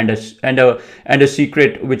yellow and a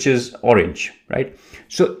secret, which is orange, right?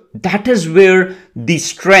 So that is where the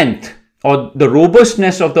strength or the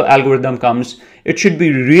robustness of the algorithm comes. It should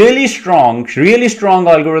be really strong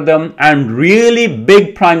algorithm and really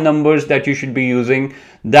big prime numbers that you should be using,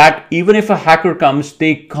 that even if a hacker comes,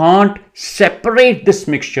 they can't separate this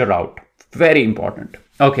mixture out. Very important.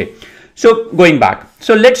 Okay, so going back.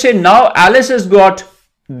 So let's say now Alice has got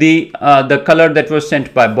the color that was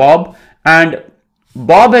sent by Bob, and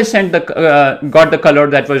Bob has sent got the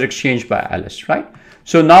color that was exchanged by Alice, right?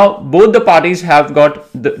 So now both the parties have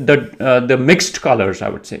got the mixed colors, I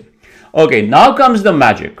would say. Okay, now comes the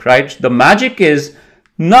magic, right? The magic is,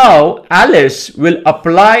 now Alice will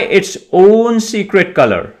apply its own secret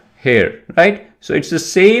color here, right? So it's the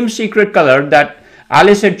same secret color that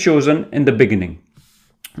Alice had chosen in the beginning.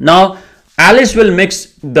 Now Alice will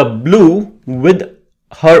mix the blue with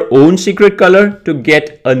her own secret color to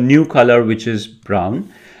get a new color, which is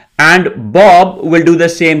brown. And Bob will do the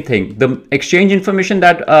same thing. The exchange information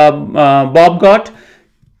that Bob got,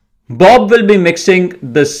 Bob will be mixing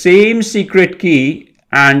the same secret key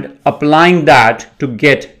and applying that to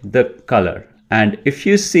get the color. And if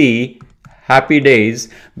you see, happy days,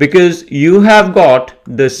 because you have got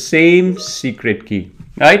the same secret key,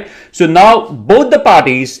 right? So now both the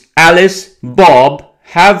parties, Alice, Bob,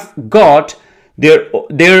 have got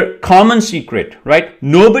their common secret, right?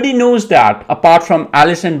 Nobody knows that apart from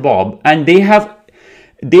Alice and Bob, and they have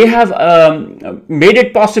made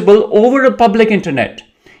it possible over a public internet.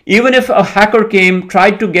 Even if a hacker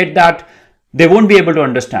tried to get that, they won't be able to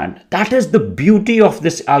understand. That is the beauty of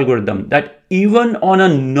this algorithm, that even on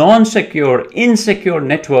a non-secure, insecure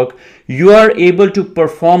network, you are able to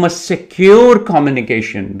perform a secure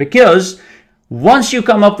communication, because once you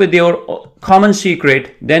come up with your common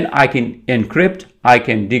secret, then I can encrypt, I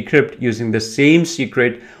can decrypt using the same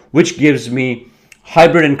secret, which gives me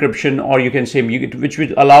hybrid encryption, or you can say which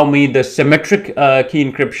would allow me the symmetric key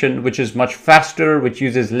encryption, which is much faster, which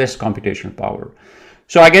uses less computational power.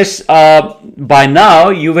 So I guess by now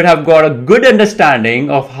you would have got a good understanding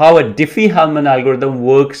of how a Diffie-Hellman algorithm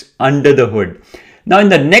works under the hood. Now in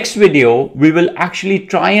the next video, we will actually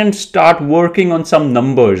try and start working on some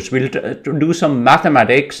numbers. We'll do some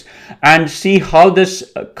mathematics and see how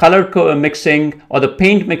this color mixing or the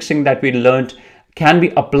paint mixing that we learned can be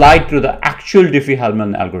applied to the actual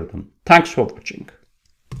Diffie-Hellman algorithm. Thanks for watching.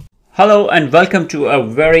 Hello and welcome to a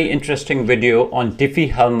very interesting video on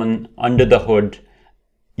Diffie-Hellman under the hood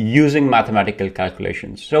using mathematical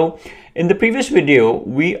calculations. So in the previous video,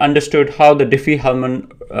 we understood how the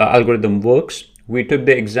Diffie-Hellman algorithm works. We took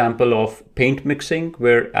the example of paint mixing,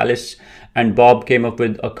 where Alice and Bob came up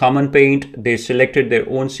with a common paint. They selected their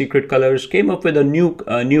own secret colors, came up with a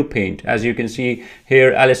new paint. As you can see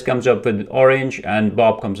here, Alice comes up with orange and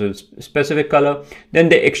Bob comes with specific color. Then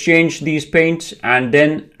they exchange these paints and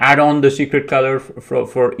then add on the secret color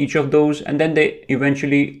for each of those. And then they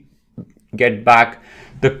eventually get back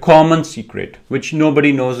the common secret, which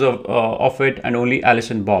nobody knows of it, and only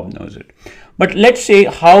Alice and Bob knows it. But let's say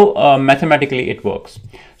how mathematically it works.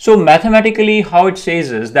 So mathematically, how it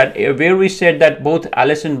says is that where we said that both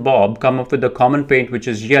Alice and Bob come up with a common paint, which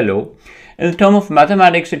is yellow. In terms of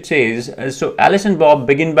mathematics, it says, so Alice and Bob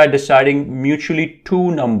begin by deciding mutually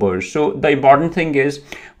two numbers. So the important thing is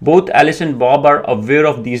both Alice and Bob are aware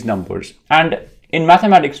of these numbers. And in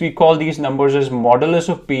mathematics, we call these numbers as modulus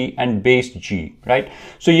of P and base G, right?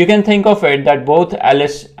 So you can think of it that both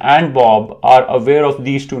Alice and Bob are aware of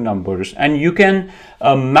these two numbers, and you can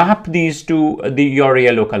map these to your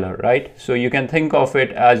yellow color, right? So you can think of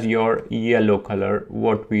it as your yellow color,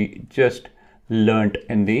 what we just learned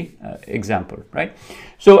in the example, right?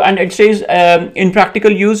 So, and it says in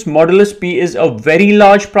practical use, modulus P is a very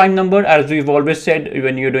large prime number. As we've always said,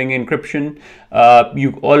 when you're doing encryption,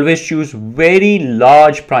 you always choose very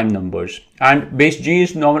large prime numbers, and base G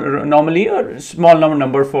is normally a small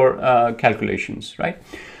number for calculations, right?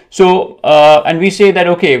 So, and we say that,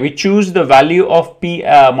 okay, we choose the value of P,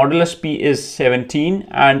 modulus P is 17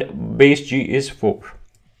 and base G is 4,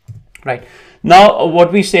 right? Now,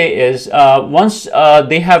 what we say is once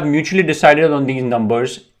they have mutually decided on these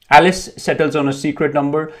numbers, Alice settles on a secret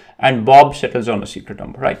number and Bob settles on a secret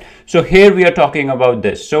number, right? So here we are talking about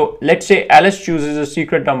this. So let's say Alice chooses a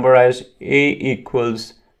secret number as A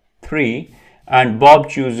equals 3 and Bob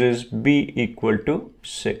chooses B equal to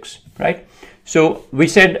 6, right? So we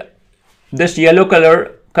said this yellow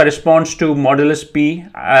color corresponds to modulus P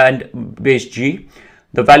and base G.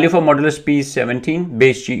 The value for modulus P is 17,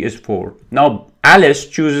 base G is 4. Now Alice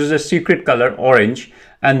chooses a secret color orange,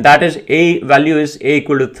 and that is value is A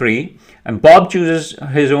equal to 3, and Bob chooses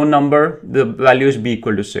his own number, the value is B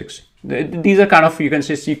equal to 6. These are kind of, you can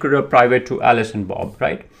say, secret or private to Alice and Bob,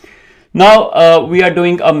 right? Now we are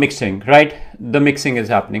doing a mixing, right? The mixing is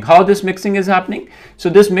happening. How this mixing is happening? So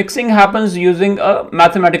this mixing happens using a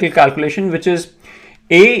mathematical calculation, which is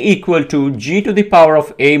A equal to G to the power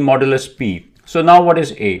of A modulus P. So now what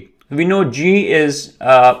is A? We know G is,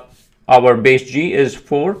 our base G is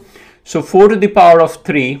 4. So 4 to the power of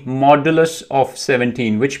 3 modulus of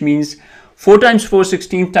 17, which means 4 times 4,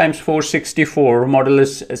 16 times 4, 64,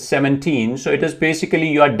 modulus 17. So it is basically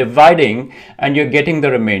you are dividing and you're getting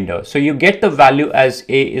the remainder. So you get the value as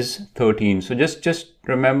A is 13. So just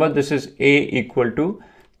remember, this is A equal to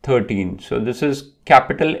 13. So this is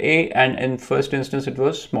capital A, and in first instance it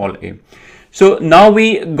was small a. So now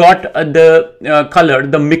we got the color,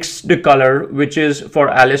 the mixed color, which is for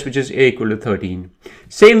Alice, which is A equal to 13.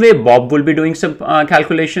 Same way Bob will be doing some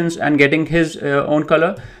calculations and getting his own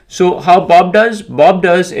color. So how Bob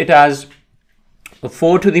does it as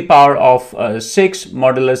 4 to the power of 6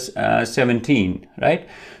 modulus 17, right?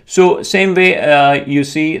 So same way you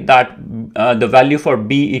see that the value for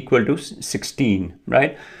B equal to 16,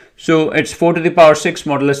 right? So it's 4 to the power 6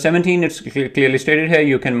 modulus 17. It's clearly stated here.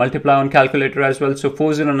 You can multiply on calculator as well. So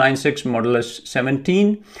 4096 modulus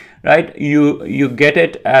 17, right? You get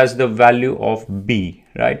it as the value of B,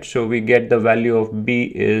 right? So we get the value of B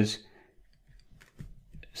is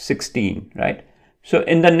 16, right? So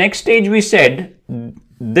in the next stage, we said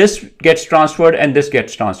this gets transferred and this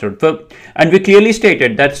gets transferred. And we clearly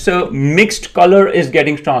stated that so mixed color is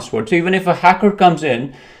getting transferred. So even if a hacker comes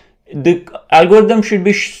in, the algorithm should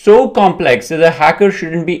be so complex that the hacker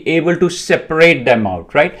shouldn't be able to separate them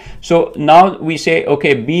out, right? So now we say,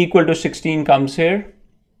 okay, B equal to 16 comes here,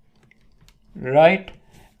 right?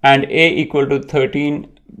 And A equal to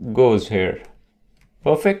 13 goes here.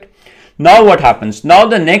 Perfect. Now what happens? Now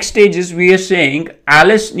the next stage is we are saying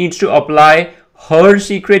Alice needs to apply her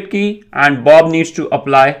secret key and Bob needs to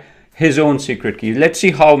apply his own secret key. Let's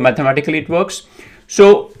see how mathematically it works.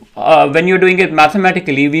 So when you're doing it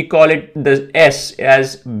mathematically, we call it the S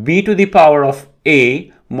as B to the power of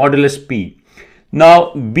A modulus P.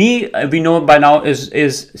 Now B we know by now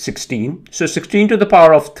is 16. So 16 to the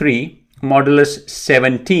power of 3 modulus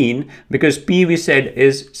 17, because P we said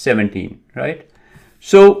is 17, right?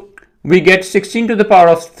 So we get 16 to the power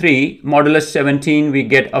of 3 modulus 17, we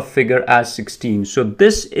get a figure as 16. So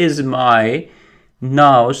this is my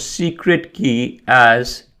now secret key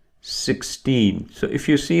as 16. So if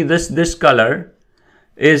you see this color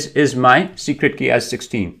is my secret key as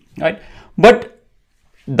 16, right? But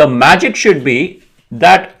the magic should be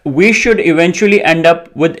that we should eventually end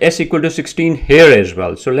up with S equal to 16 here as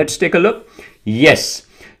well. So let's take a look. Yes.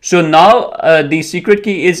 So now the secret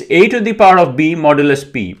key is A to the power of B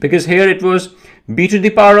modulus P, because here it was B to the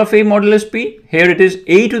power of A modulus P. Here it is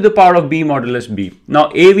A to the power of B modulus B.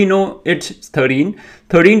 Now A we know it's 13.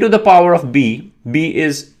 13 to the power of B. B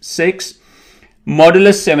is 6.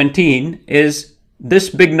 Modulus 17 is this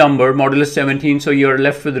big number, modulus 17. So you're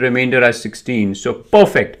left with the remainder as 16. So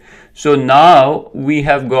perfect. So now we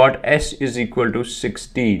have got S is equal to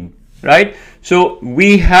 16, right? So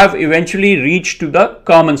we have eventually reached to the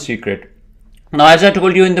common secret. Now, as I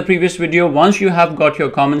told you in the previous video, once you have got your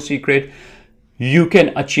common secret, you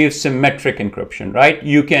can achieve symmetric encryption, right?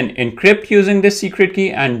 You can encrypt using this secret key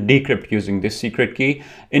and decrypt using this secret key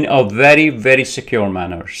in a very, very secure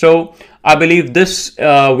manner. So I believe this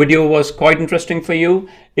video was quite interesting for you.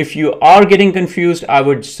 If you are getting confused, I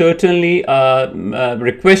would certainly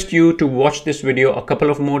request you to watch this video a couple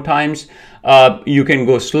of more times. You can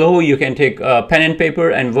go slow, you can take pen and paper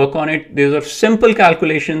and work on it. These are simple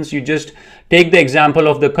calculations. You just take the example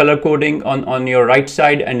of the color coding on your right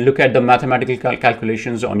side and look at the mathematical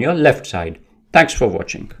calculations on your left side. Thanks for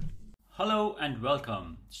watching. Hello and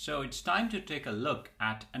welcome. So it's time to take a look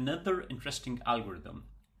at another interesting algorithm.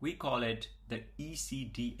 We call it the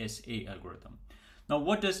ECDSA algorithm. Now,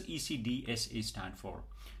 what does ECDSA stand for?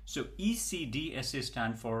 So ECDSA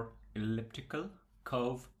stand for Elliptical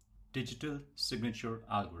Curve Digital Signature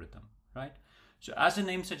Algorithm, right? So as the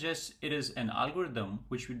name suggests, it is an algorithm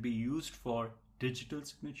which would be used for digital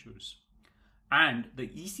signatures. And the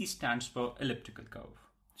EC stands for elliptical curve.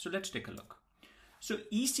 So let's take a look. So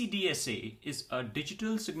ECDSA is a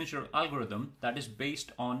digital signature algorithm that is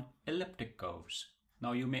based on elliptic curves.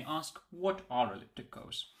 Now you may ask, what are elliptic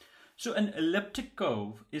curves? So an elliptic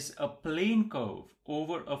curve is a plane curve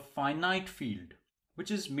over a finite field, which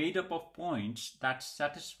is made up of points that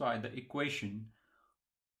satisfy the equation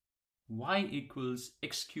y equals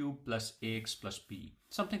x cubed plus ax plus b,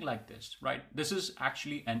 something like this, right? This is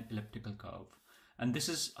actually an elliptical curve. And this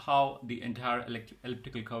is how the entire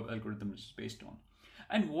elliptical curve algorithm is based on.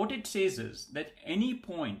 And what it says is that any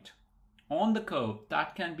point on the curve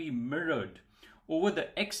that can be mirrored over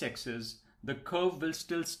the x-axis, the curve will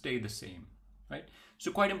still stay the same, right?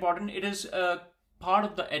 So quite important. It is part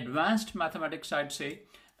of the advanced mathematics, I'd say,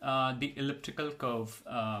 the elliptical curve,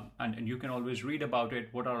 and you can always read about it,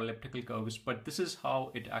 what are elliptical curves, but this is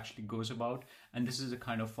how it actually goes about, and this is the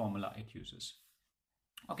kind of formula it uses.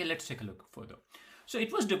 Okay, let's take a look further. So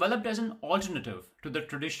it was developed as an alternative to the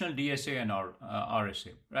traditional DSA and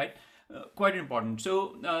RSA, right? Quite important.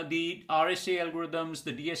 So the RSA algorithms,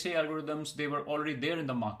 the DSA algorithms, they were already there in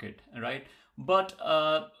the market, right? But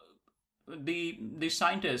the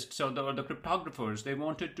scientists or the cryptographers, they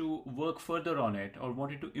wanted to work further on it or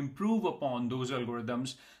wanted to improve upon those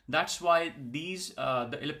algorithms. That's why these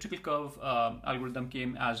the elliptical curve algorithm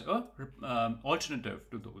came as a alternative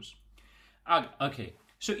to those. Okay,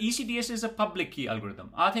 so ECDS is a public key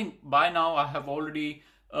algorithm. I think by now I have already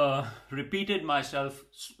repeated myself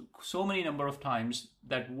so many number of times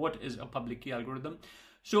that what is a public key algorithm.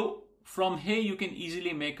 So from here you can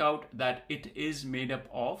easily make out that it is made up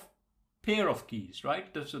of pair of keys, right?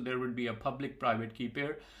 So there would be a public private key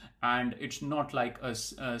pair, and it's not like a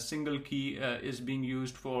single key is being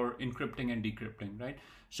used for encrypting and decrypting, right?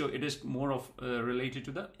 So it is more of related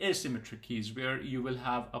to the asymmetric keys, where you will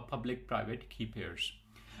have a public private key pairs.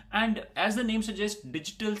 And as the name suggests,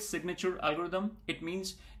 digital signature algorithm, it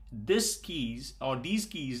means these keys are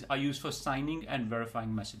used for signing and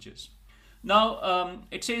verifying messages. Now,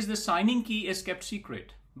 it says the signing key is kept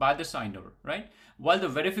secret by the signer, right? While the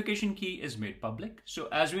verification key is made public. So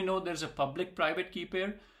as we know, there's a public private key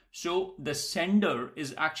pair. So the sender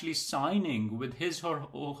is actually signing with his or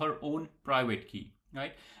her own private key,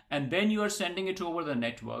 right? And then you are sending it over the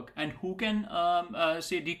network. And who can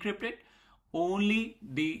say decrypt it? Only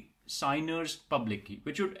the signer's public key,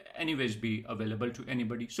 which would anyways be available to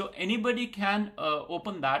anybody. So anybody can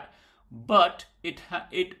open that, but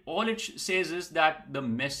all it says is that the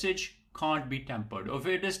message can't be tampered. Or if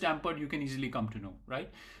it is tampered, you can easily come to know,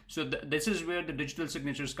 right? So this is where the digital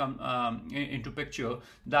signatures come into picture,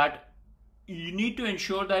 that you need to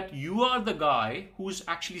ensure that you are the guy who's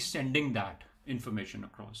actually sending that information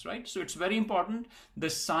across, right? So it's very important. The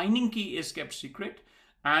signing key is kept secret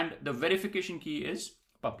and the verification key is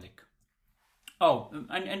public. Oh,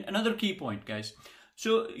 and another key point, guys.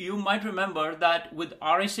 So you might remember that with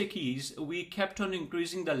RSA keys, we kept on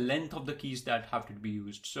increasing the length of the keys that have to be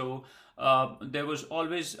used. So there was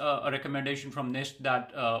always a recommendation from NIST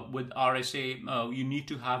that with RSA, you need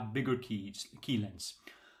to have bigger key lengths.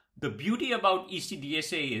 The beauty about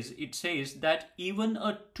ECDSA is it says that even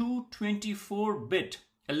a 224-bit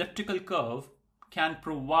elliptical curve can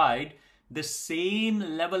provide the same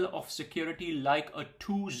level of security like a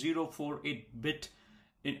 2048-bit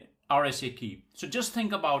RSA key. So just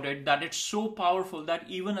think about it, that it's so powerful that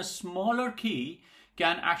even a smaller key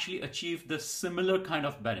can actually achieve the similar kind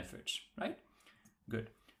of benefits, right?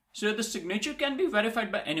 Good. So the signature can be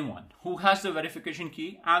verified by anyone who has the verification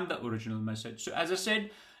key and the original message. So as I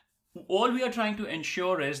said, all we are trying to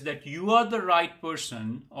ensure is that you are the right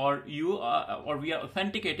person, or we are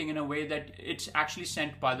authenticating in a way that it's actually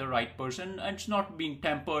sent by the right person and it's not being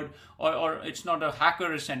tampered, or it's not a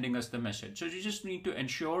hacker is sending us the message. So you just need to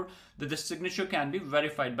ensure that the signature can be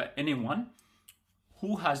verified by anyone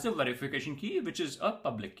who has the verification key, which is a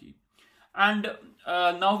public key. And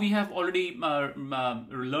now we have already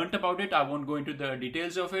learned about it. I won't go into the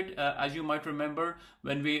details of it. As you might remember,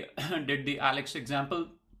 when we did the Alex example,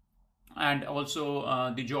 and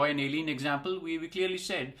also the Joy and Aileen example, we clearly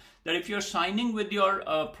said that if you're signing with your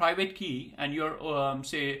private key and you're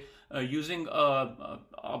using a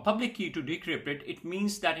public key to decrypt it, it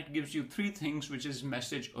means that it gives you three things, which is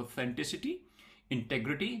message authenticity,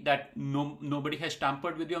 integrity, that nobody has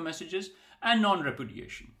tampered with your messages, and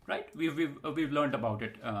non-repudiation, right? We've learned about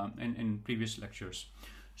it in previous lectures.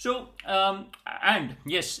 So, and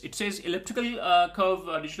yes, it says elliptical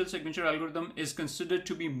curve digital signature algorithm is considered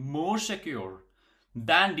to be more secure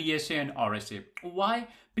than DSA and RSA. Why?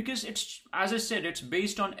 Because it's, as I said, it's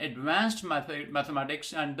based on advanced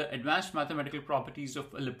mathematics and the advanced mathematical properties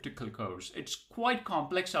of elliptical curves. It's quite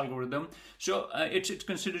complex algorithm. So it's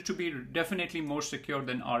considered to be definitely more secure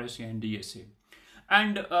than RSA and DSA.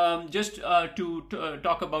 And just to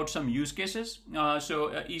talk about some use cases.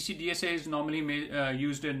 ECDSA is normally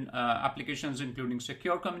used in applications including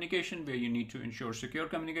secure communication, where you need to ensure secure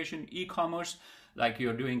communication, e-commerce, like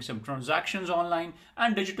you're doing some transactions online,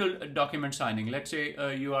 and digital document signing. Let's say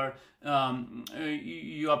you are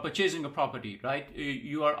purchasing a property, right?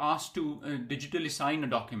 You are asked to digitally sign a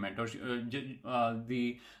document, or say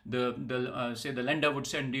the lender would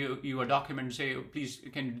send you a document and say, please,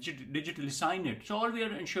 can you digitally sign it? So all we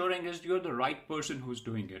are ensuring is you're the right person who's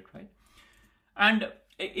doing it, right? And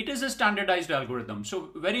it is a standardized algorithm. So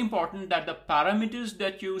very important that the parameters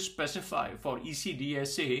that you specify for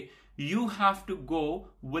ECDSA, you have to go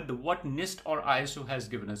with what NIST or ISO has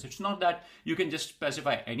given us. It's not that you can just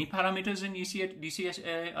specify any parameters in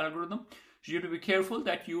ECDSA algorithm. So you have to be careful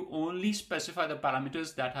that you only specify the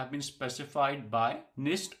parameters that have been specified by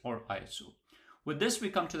NIST or ISO. With this, we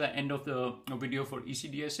come to the end of the video for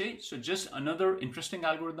ECDSA. So just another interesting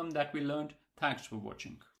algorithm that we learned. Thanks for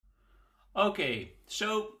watching. Okay,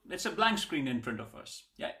 so it's a blank screen in front of us.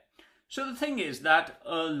 Yeah. So the thing is that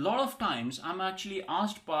a lot of times I'm actually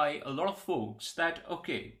asked by a lot of folks that,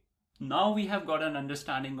 okay, now we have got an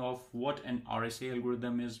understanding of what an RSA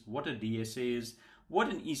algorithm is, what a DSA is, what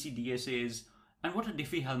an ECDSA is, and what a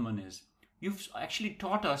Diffie-Hellman is. You've actually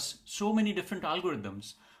taught us so many different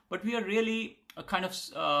algorithms, but we are really kind of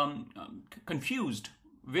confused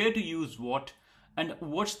where to use what and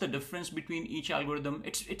what's the difference between each algorithm.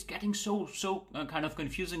 It's getting so kind of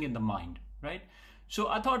confusing in the mind, right? So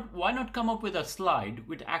I thought, why not come up with a slide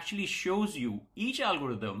which actually shows you each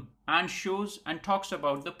algorithm and shows and talks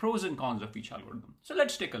about the pros and cons of each algorithm. So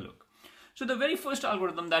let's take a look. So the very first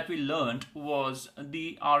algorithm that we learned was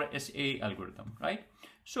the RSA algorithm, right?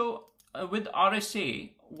 So with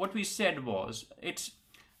RSA, what we said was it's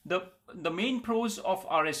the main pros of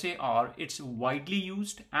RSA are it's widely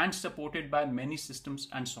used and supported by many systems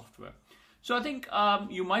and software. So I think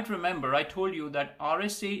you might remember I told you that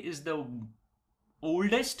RSA is the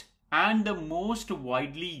oldest and the most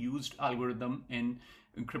widely used algorithm in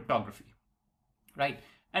cryptography, right?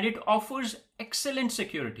 And it offers excellent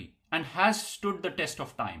security and has stood the test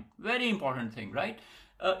of time. Very important thing, right?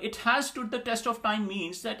 It has stood the test of time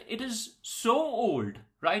means that it is so old,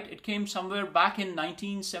 right? It came somewhere back in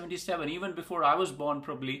 1977, even before I was born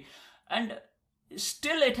probably. And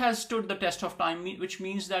still it has stood the test of time, which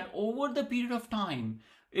means that over the period of time,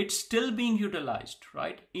 it's still being utilized,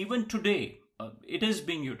 right? Even today, it is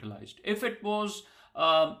being utilized. If it was,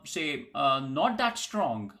 say, not that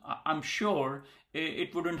strong, I'm sure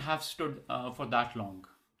it wouldn't have stood for that long,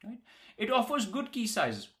 right? It offers good key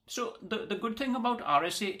sizes. So the good thing about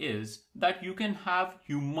RSA is that you can have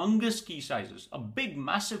humongous key sizes, a big,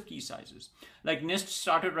 massive key sizes. Like NIST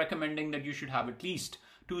started recommending that you should have at least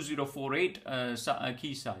 2048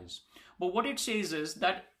 key size. But what it says is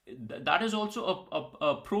that that is also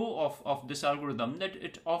a pro of this algorithm, that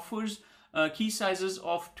it offers key sizes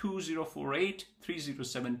of 2048,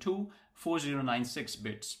 3072, 4096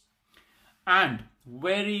 bits. And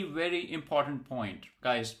very, very important point,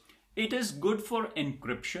 guys, it is good for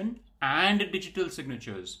encryption and digital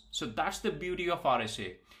signatures. So that's the beauty of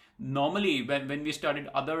RSA. Normally, when we studied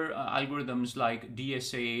other algorithms like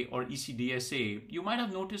DSA or ECDSA, you might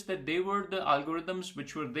have noticed that they were the algorithms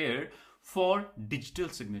which were there for digital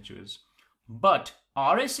signatures. But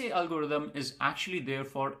RSA algorithm is actually there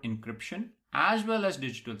for encryption as well as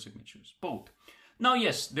digital signatures, both. Now,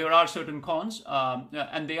 yes, there are certain cons,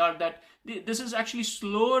 and they are that this is actually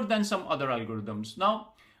slower than some other algorithms.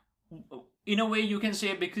 Now, in a way, you can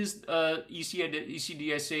say because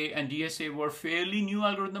ECDSA and DSA were fairly new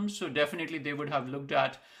algorithms, so definitely they would have looked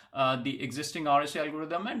at the existing RSA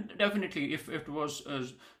algorithm, and definitely if it was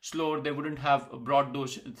slower, they wouldn't have brought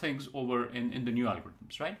those things over in the new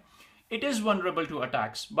algorithms, right? It is vulnerable to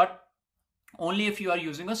attacks, but only if you are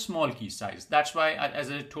using a small key size. That's why,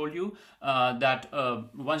 as I told you, that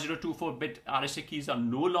 1024-bit RSA keys are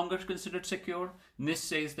no longer considered secure. NIST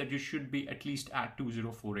says that you should be at least at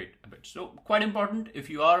 2048 bits. So quite important, if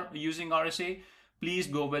you are using RSA, please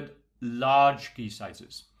go with large key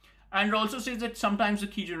sizes. And it also says that sometimes the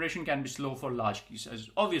key generation can be slow for large key sizes.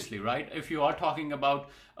 Obviously, right? If you are talking about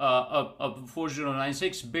a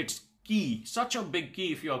 4096 bits key, such a big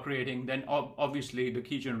key if you're creating, then obviously the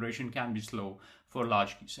key generation can be slow for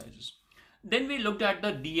large key sizes. Then we looked at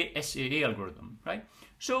the DSA algorithm, right?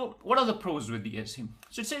 So what are the pros with DSA?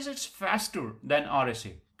 So it says it's faster than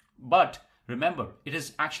RSA, but remember, it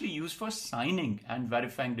is actually used for signing and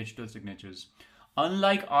verifying digital signatures,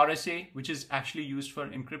 unlike RSA, which is actually used for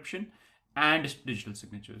encryption and digital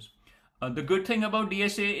signatures. The good thing about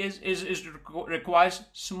DSA is it requires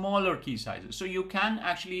smaller key sizes. So you can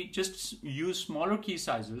actually just use smaller key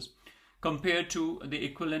sizes compared to the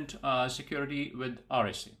equivalent security with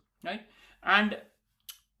RSA, right? And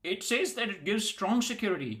it says that it gives strong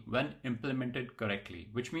security when implemented correctly,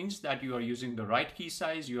 which means that you are using the right key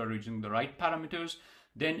size, you are using the right parameters,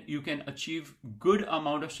 then you can achieve good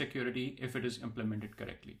amount of security if it is implemented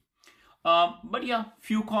correctly. But yeah,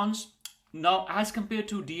 few cons. Now, as compared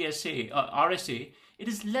to RSA, it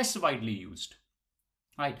is less widely used,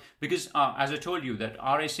 right? Because as I told you that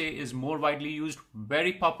RSA is more widely used,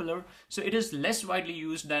 very popular. So it is less widely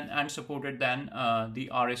used than and supported than the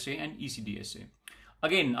RSA and ECDSA.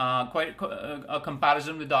 Again, quite a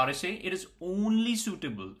comparison with RSA, it is only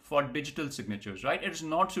suitable for digital signatures, right? It is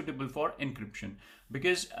not suitable for encryption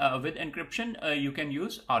because with encryption, you can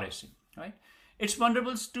use RSA, right? It's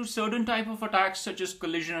vulnerable to certain type of attacks such as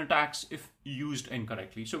collision attacks if used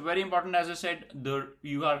incorrectly. So very important, as I said,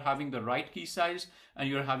 you are having the right key size and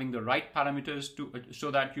you're having the right parameters so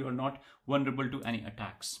that you are not vulnerable to any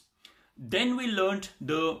attacks. Then we learned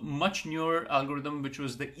the much newer algorithm, which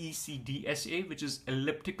was the ECDSA, which is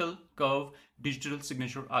elliptical curve digital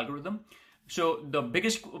signature algorithm. So the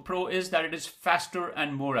biggest pro is that it is faster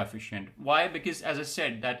and more efficient. Why? Because as I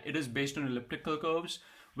said, that it is based on elliptical curves,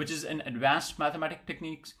 which is an advanced mathematical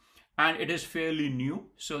techniques, and it is fairly new.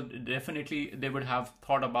 So definitely they would have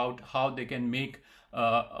thought about how they can make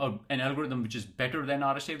an algorithm which is better than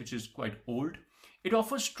RSA, which is quite old. It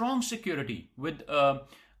offers strong security with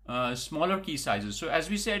smaller key sizes. So as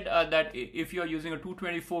we said that if you're using a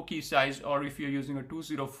 224 key size or if you're using a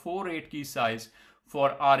 2048 key size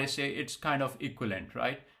for RSA, it's kind of equivalent,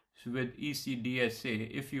 right? So with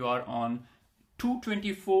ECDSA, if you are on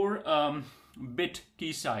 224 bit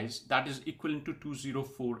key size, that is equivalent to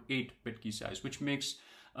 2048 bit key size, which makes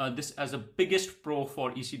this as a biggest pro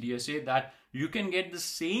for ECDSA, that you can get the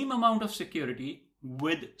same amount of security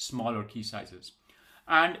with smaller key sizes.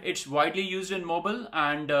 And it's widely used in mobile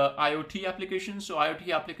and IoT applications. So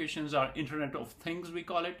IoT applications are Internet of Things, we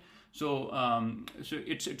call it. So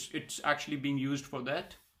it's actually being used for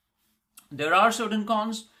that. There are certain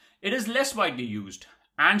cons. It is less widely used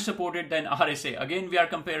and supported than RSA. Again, we are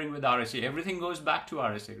comparing with RSA. Everything goes back to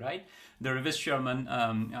RSA, right? The Revis-Sherman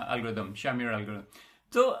algorithm, Shamir algorithm.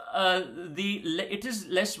 So it is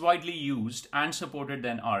less widely used and supported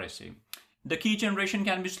than RSA. The key generation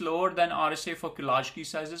can be slower than RSA for large key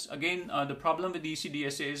sizes. Again, the problem with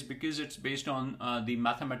ECDSA is because it's based on the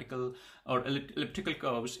mathematical or elliptical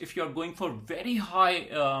curves. If you're going for very high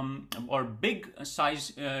or big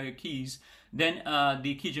size keys, then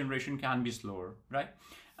the key generation can be slower, right?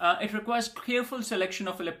 It requires careful selection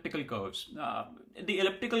of elliptical curves. The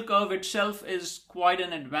elliptical curve itself is quite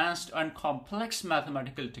an advanced and complex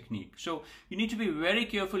mathematical technique. So you need to be very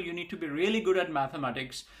careful. You need to be really good at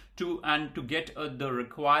mathematics to get the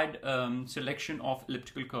required selection of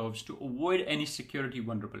elliptical curves to avoid any security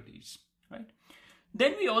vulnerabilities, right?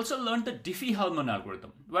 Then we also learned the Diffie-Hellman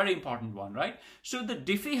algorithm, very important one, right? So the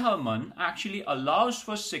Diffie-Hellman actually allows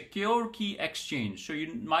for secure key exchange. So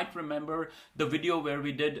you might remember the video where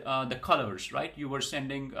we did the colors, right? You were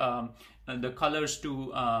sending the colors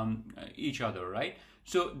to each other, right?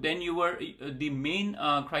 So then the main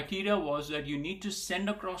criteria was that you need to send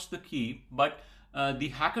across the key, but the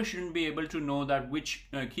hacker shouldn't be able to know that which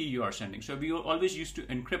key you are sending. So we always used to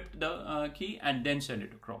encrypt the key and then send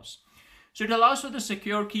it across. So it allows for the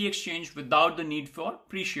secure key exchange without the need for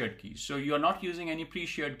pre-shared keys. So you're not using any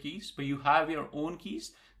pre-shared keys, but you have your own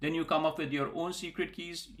keys. Then you come up with your own secret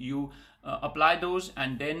keys. You apply those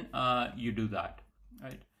and then you do that,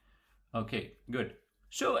 right? Okay, good.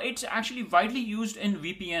 So it's actually widely used in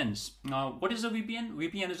VPNs. Now, what is a VPN?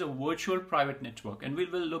 VPN is a virtual private network, and we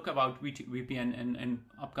will look about VPN in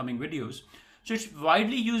upcoming videos. So it's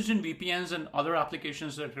widely used in VPNs and other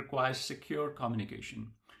applications that require secure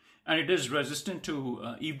communication. And it is resistant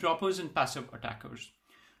to eavesdroppers and passive attackers.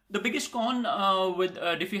 The biggest con with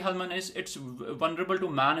Diffie-Hellman is it's vulnerable to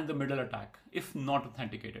man-in-the-middle attack if not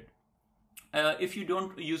authenticated. If you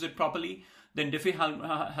don't use it properly, then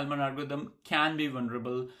Diffie-Hellman algorithm can be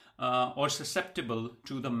vulnerable or susceptible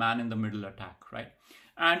to the man-in-the-middle attack, right?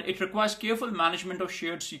 And it requires careful management of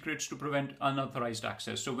shared secrets to prevent unauthorized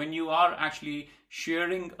access. So when you are actually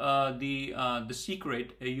sharing the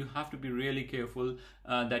secret, you have to be really careful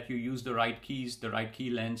that you use the right keys, the right key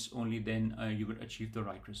lengths. Only then you would achieve the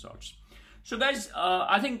right results. So guys,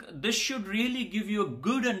 I think this should really give you a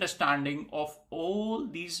good understanding of all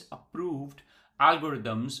these approved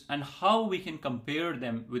algorithms and how we can compare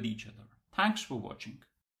them with each other. Thanks for watching.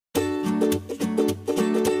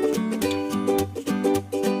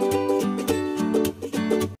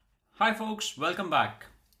 Hi folks, welcome back.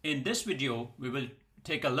 In this video, we will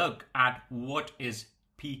take a look at what is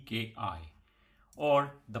PKI,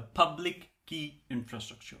 or the public key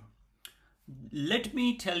infrastructure. Let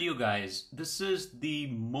me tell you guys, this is the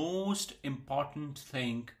most important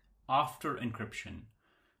thing after encryption.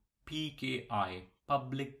 PKI,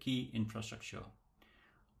 public key infrastructure.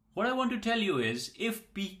 What I want to tell you is,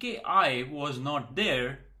 if PKI was not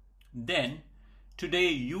there, then today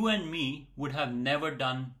you and me would have never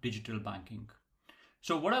done digital banking.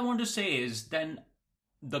 So what I want to say is, then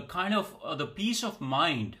the kind of the peace of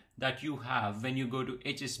mind that you have when you go to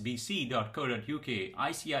hsbc.co.uk,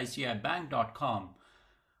 icicibank.com,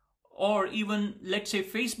 or even let's say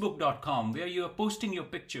facebook.com, where you are posting your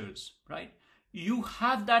pictures, right? You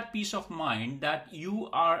have that peace of mind that you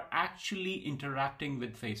are actually interacting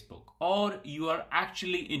with Facebook, or you are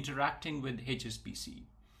actually interacting with HSBC.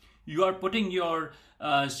 You are putting your,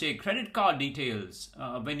 say, credit card details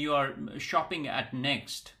when you are shopping at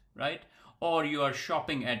Next, right? Or you are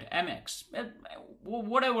shopping at MX,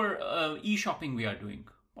 whatever e-shopping we are doing,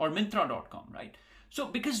 or Myntra.com, right? So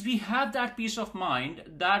because we have that peace of mind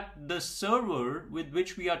that the server with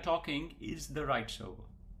which we are talking is the right server.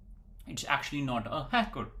 It's actually not a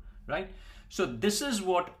hacker, right? So this is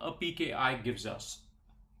what a PKI gives us.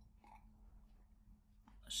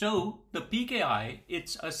 So the PKI,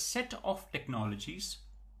 it's a set of technologies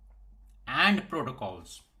and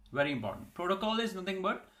protocols. Very important. Protocol is nothing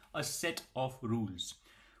but a set of rules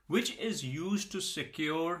which is used to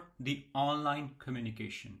secure the online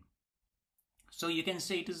communication. So you can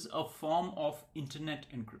say it is a form of internet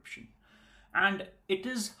encryption. And it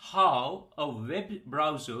is how a web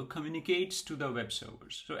browser communicates to the web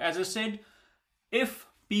servers. So as I said, if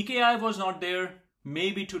PKI was not there,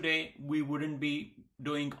 maybe today we wouldn't be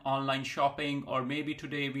doing online shopping, or maybe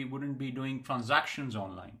today we wouldn't be doing transactions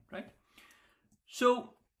online, right?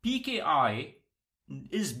 So PKI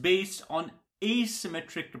is based on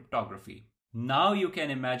asymmetric cryptography. Now you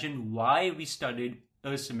can imagine why we studied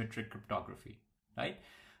asymmetric cryptography, right?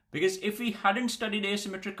 Because if we hadn't studied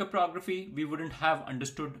asymmetric cryptography, we wouldn't have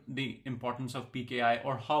understood the importance of PKI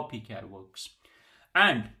or how PKI works.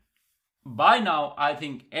 And by now, I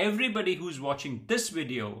think everybody who's watching this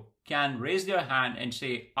video can raise their hand and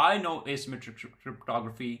say, I know asymmetric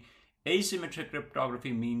cryptography. Asymmetric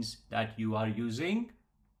cryptography means that you are using,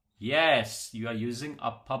 yes, you are using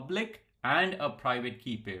a public and a private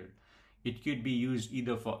key pair. It could be used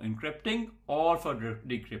either for encrypting or for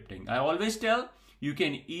decrypting. I always tell, you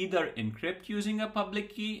can either encrypt using a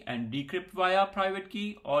public key and decrypt via private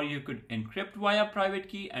key, or you could encrypt via private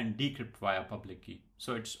key and decrypt via public key.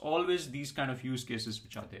 So it's always these kind of use cases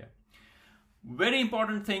which are there. Very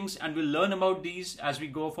important things, and we'll learn about these as we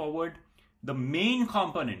go forward. The main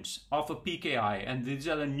components of a PKI, and these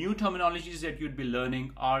are the new terminologies that you'd be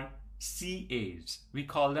learning, are CAs. We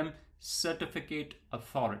call them certificate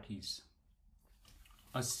authorities,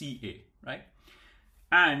 a CA, right?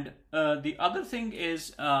 And the other thing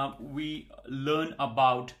is we learn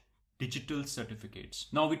about digital certificates.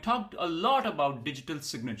 Now, we talked a lot about digital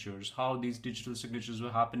signatures, how these digital signatures were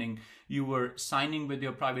happening. You were signing with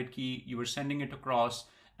your private key, you were sending it across,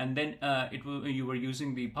 and then you were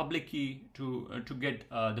using the public key to get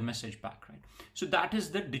the message back, right? So that is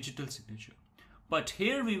the digital signature. But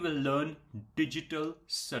here we will learn digital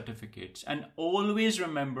certificates, and always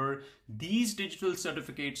remember these digital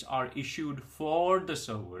certificates are issued for the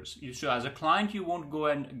servers. So as a client, you won't go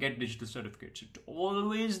and get digital certificates. It's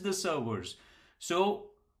always the servers. So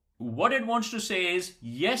what it wants to say is,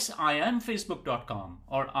 yes, I am Facebook.com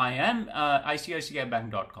or I am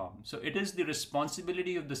ICICIbank.com. So it is the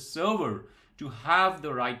responsibility of the server to have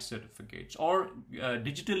the right certificates, or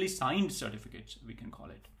digitally signed certificates, we can call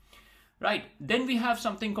it. Right, then we have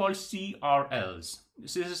something called CRLs.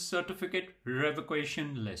 This is certificate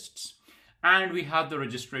revocation lists. And we have the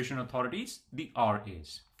registration authorities, the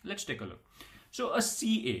RAs. Let's take a look. So a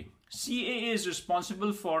CA. CA is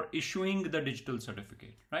responsible for issuing the digital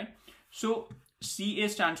certificate, right? So CA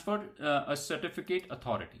stands for a certificate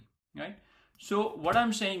authority, right? So what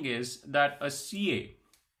I'm saying is that a CA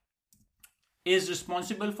is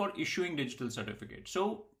responsible for issuing digital certificates.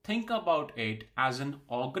 So think about it as an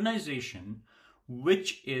organization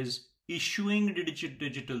which is issuing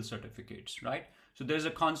digital certificates, right? So there's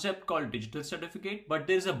a concept called digital certificate, but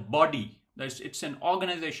there's a body. It's an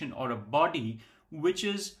organization or a body which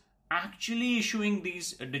is actually issuing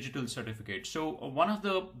these digital certificates. So one of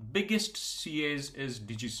the biggest CAs is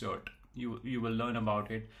DigiCert. You will learn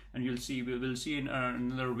about it, and you'll see, we will see in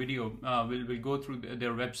another video. We'll go through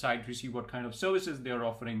their website to see what kind of services they are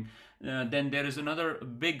offering. Then there is another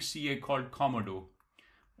big CA called Comodo,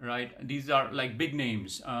 right? These are like big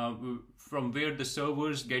names from where the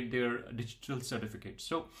servers get their digital certificates.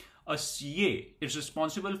 So a CA is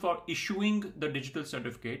responsible for issuing the digital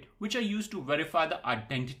certificate, which are used to verify the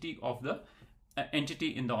identity of the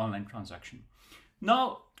entity in the online transaction.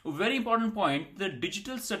 Now, a very important point, the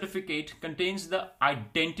digital certificate contains the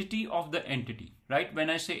identity of the entity, right? When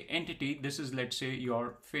I say entity, this is, let's say,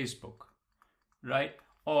 your Facebook, right?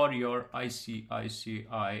 Or your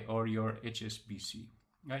ICICI or your HSBC,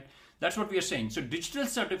 right? That's what we are saying. So digital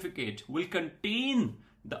certificate will contain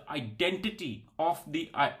the identity of the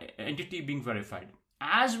entity being verified,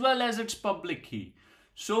 as well as its public key.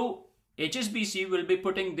 So HSBC will be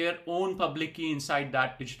putting their own public key inside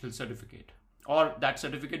that digital certificate, or that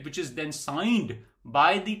certificate which is then signed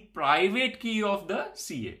by the private key of the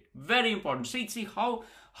CA. Very important. See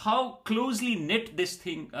how closely knit this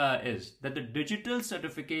thing is, that the digital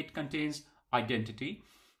certificate contains identity.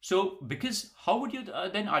 So because how would you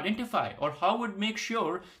then identify, or how would make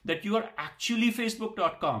sure that you are actually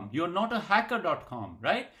Facebook.com? You're not a hacker.com,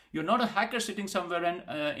 right? You're not a hacker sitting somewhere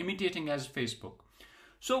and imitating as Facebook.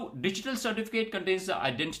 So digital certificate contains the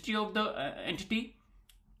identity of the entity.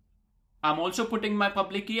 I'm also putting my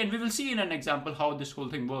public key, and we will see in an example how this whole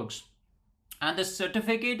thing works. And the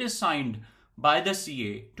certificate is signed by the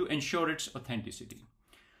CA to ensure its authenticity.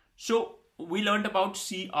 So we learned about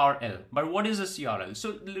CRL, but what is a CRL?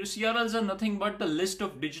 So CRLs are nothing but the list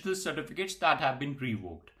of digital certificates that have been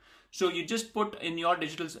revoked. So you just put in your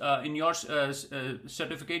digital,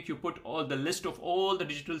 certificate, you put all the list of all the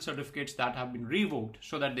digital certificates that have been revoked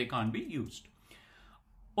so that they can't be used.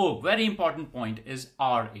 Oh, very important point is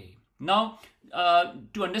RA. Now,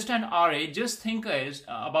 to understand RA, just think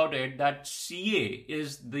about it that CA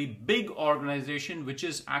is the big organization which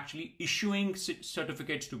is actually issuing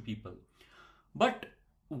certificates to people. But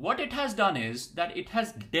what it has done is that it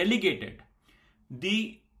has delegated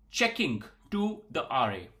the checking to the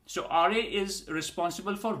RA. So RA is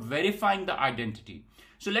responsible for verifying the identity.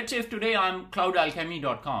 So let's say if today I'm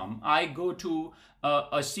cloudalchemy.com, I go to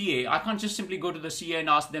a CA, I can't just simply go to the CA and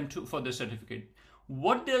ask them for the certificate.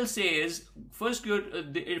 What they'll say is, first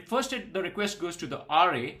the request goes to the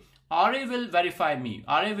RA. RA will verify me.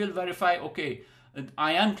 RA will verify, okay,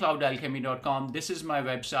 I am cloudalchemy.com, this is my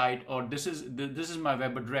website, or this is my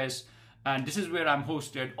web address, and this is where I'm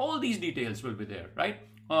hosted. All these details will be there, right?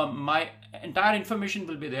 My entire information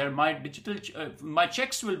will be there. My digital, my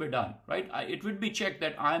checks will be done, right? It would be checked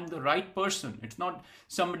that I'm the right person. It's not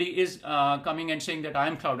somebody is coming and saying that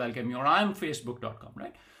I'm cloudalchemy or I'm facebook.com,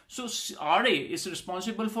 right? So RA is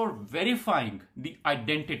responsible for verifying the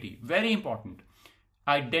identity. Very important.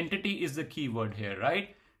 Identity is the key word here,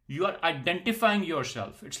 right? You are identifying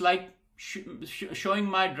yourself. It's like showing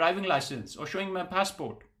my driving license or showing my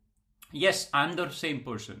passport. Yes, I'm the same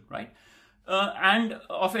person, right? And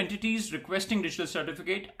of entities requesting digital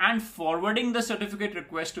certificate and forwarding the certificate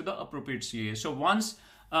request to the appropriate CA. So once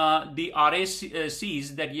the RA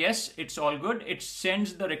sees that yes, it's all good, it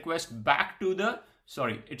sends the request back to the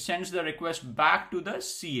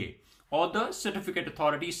CA or the certificate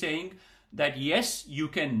authority saying that yes, you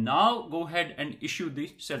can now go ahead and issue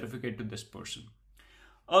the certificate to this person.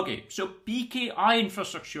 Okay, so PKI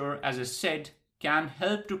infrastructure, as I said, can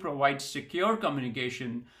help to provide secure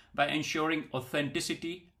communication by ensuring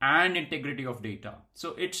authenticity and integrity of data.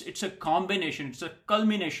 So it's a combination, it's a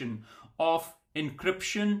culmination of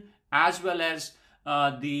encryption as well as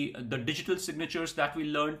the digital signatures that we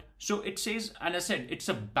learned. So it says, and I said, it's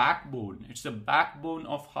a backbone. It's the backbone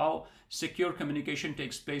of how secure communication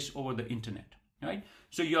takes place over the internet, right?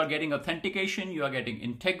 So you are getting authentication, you are getting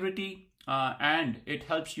integrity, and it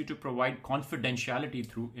helps you to provide confidentiality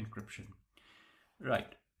through encryption,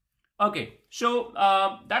 right? Okay, so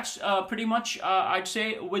that's pretty much, I'd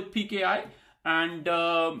say, with PKI. And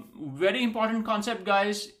very important concept,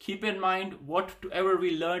 guys. Keep in mind, whatever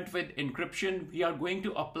we learned with encryption, we are going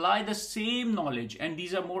to apply the same knowledge, and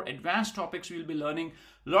these are more advanced topics we'll be learning.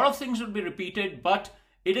 A lot of things will be repeated, but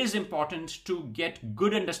it is important to get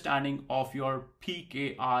good understanding of your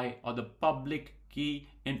PKI or the public key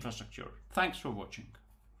infrastructure. Thanks for watching.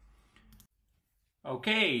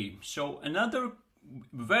 Okay, so another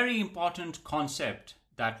very important concept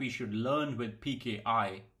that we should learn with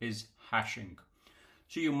PKI is hashing.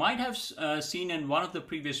 So you might have seen in one of the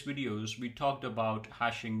previous videos, we talked about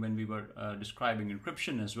hashing when we were describing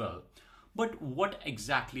encryption as well. But what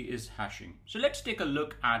exactly is hashing? So let's take a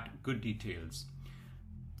look at good details.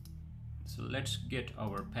 So let's get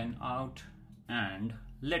our pen out and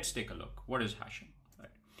let's take a look. What is hashing? Right.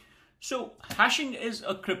 So hashing is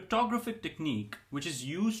a cryptographic technique which is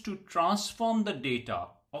used to transform the data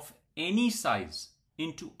of any size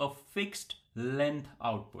into a fixed length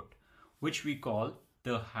output, which we call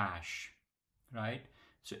the hash, right?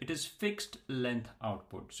 So it is fixed length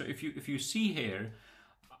output. So if you see here,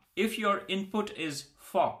 if your input is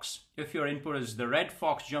fox, if your input is the red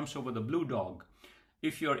fox jumps over the blue dog,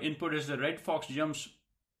 if your input is the red fox jumps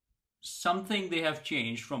something they have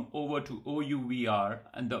changed from over to OUVR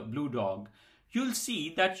and the blue dog, you'll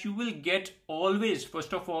see that you will get always,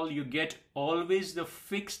 first of all, you get always the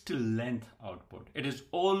fixed length output. It is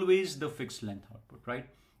always the fixed length output, right?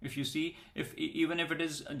 If you see, even if it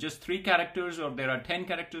is just 3 characters or there are 10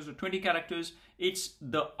 characters or 20 characters, it's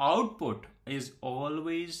the output is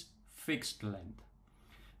always fixed length.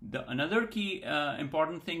 Another key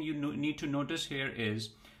important thing you need to notice here is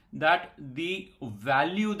that the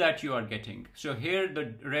value that you are getting. So here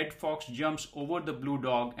the red fox jumps over the blue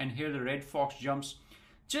dog, and here the red fox jumps,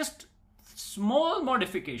 just small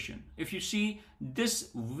modification. If you see, this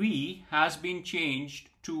V has been changed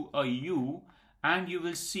to a U, and you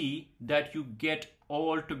will see that you get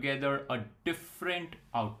altogether a different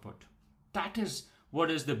output. That is what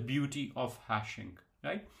is the beauty of hashing,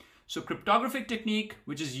 right? So cryptographic technique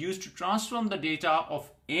which is used to transform the data of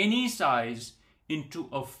any size into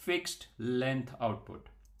a fixed length output.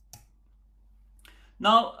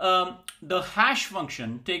 Now, the hash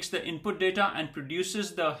function takes the input data and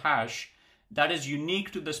produces the hash that is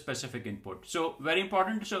unique to the specific input. So very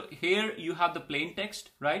important. So here you have the plain text,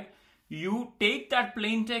 right? you take that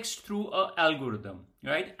plain text through an algorithm,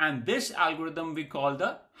 right? And this algorithm we call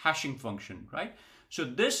the hashing function, right? So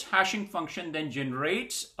this hashing function then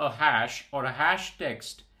generates a hash or a hash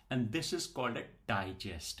text, and this is called a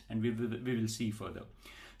digest, and we will see further.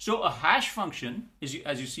 So a hash function is,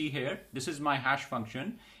 as you see here, this is my hash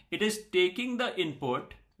function. It is taking the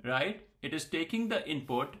input, right? It is taking the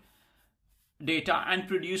input data and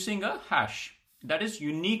producing a hash that is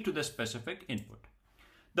unique to the specific input.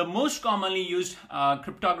 The most commonly used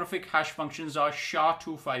cryptographic hash functions are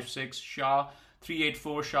SHA-256,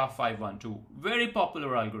 SHA-384, SHA-512. Very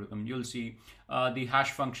popular algorithm. You'll see the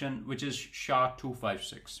hash function, which is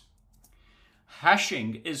SHA-256.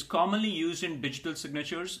 Hashing is commonly used in digital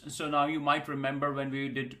signatures. So now you might remember when we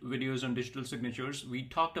did videos on digital signatures, we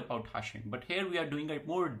talked about hashing, but here we are doing a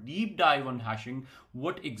more deep dive on hashing.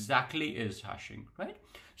 What exactly is hashing, right?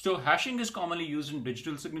 So hashing is commonly used in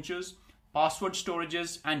digital signatures, password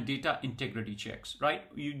storages, and data integrity checks, right?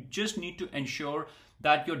 You just need to ensure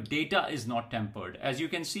that your data is not tampered. As you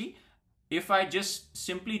can see, if I just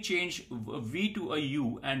simply change V to a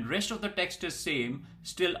U and rest of the text is same,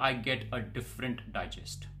 still I get a different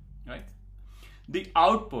digest, right? The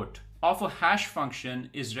output of a hash function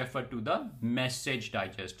is referred to the message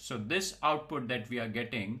digest. So this output that we are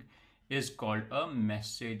getting is called a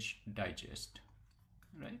message digest,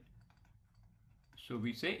 right? So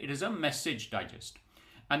we say it is a message digest.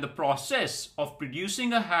 And the process of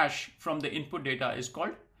producing a hash from the input data is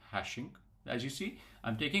called hashing. As you see,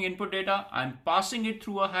 I'm taking input data, I'm passing it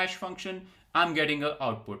through a hash function, I'm getting an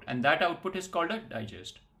output, and that output is called a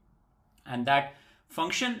digest. And that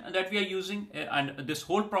function that we are using and this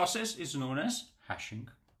whole process is known as hashing.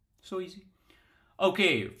 So easy.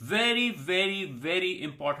 Okay, very, very, very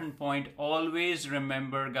important point. Always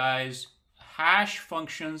remember, guys, hash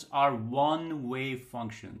functions are one-way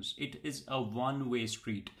functions. It is a one-way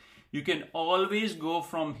street. You can always go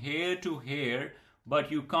from here to here,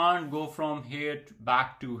 but you can't go from here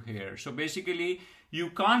back to here. So basically,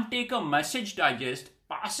 you can't take a message digest,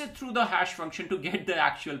 pass it through the hash function to get the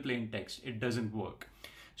actual plain text. It doesn't work.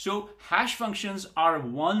 So hash functions are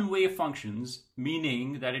one-way functions,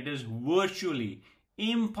 meaning that it is virtually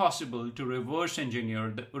impossible to reverse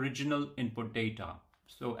engineer the original input data.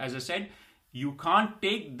 So as I said, you can't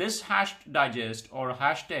take this hash digest or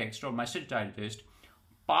hash text or message digest,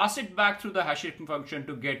 pass it back through the hashing function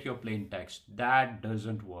to get your plain text. That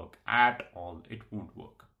doesn't work at all. It won't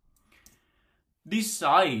work. The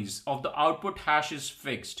size of the output hash is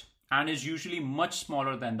fixed and is usually much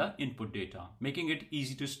smaller than the input data, making it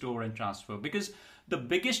easy to store and transfer, because the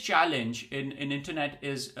biggest challenge in internet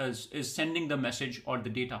is sending the message or the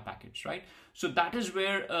data packets, right? So that is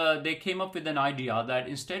where they came up with an idea that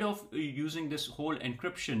instead of using this whole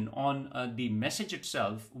encryption on the message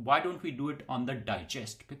itself, why don't we do it on the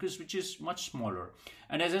digest, which is much smaller.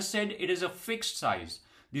 And as I said, it is a fixed size.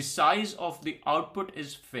 The size of the output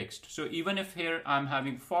is fixed. So even if here I'm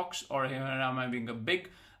having Fox or here I'm having a big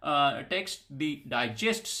text, the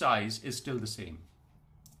digest size is still the same.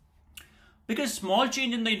 Because small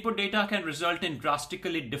change in the input data can result in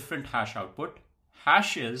drastically different hash output,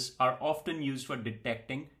 hashes are often used for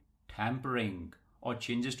detecting tampering or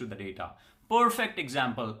changes to the data. Perfect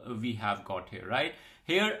example we have got here, right?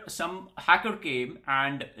 Here some hacker came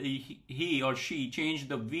and he or she changed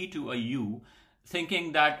the V to a U,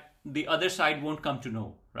 thinking that the other side won't come to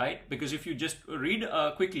know, right? Because if you just read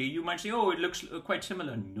quickly, you might say, oh, it looks quite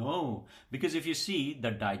similar. No, because if you see,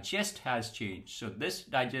 the digest has changed. So this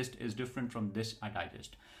digest is different from this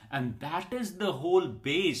digest. And that is the whole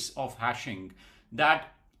base of hashing,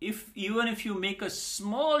 that even if you make a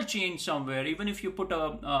small change somewhere, even if you put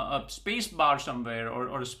a space bar somewhere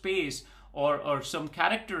or a space or some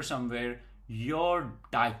character somewhere, your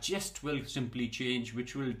digest will simply change,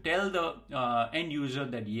 which will tell the end user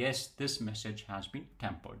that yes, this message has been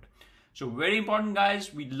tampered. So very important,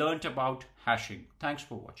 guys, we learned about hashing. Thanks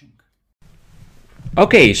for watching.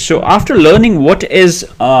 Okay, so after learning what is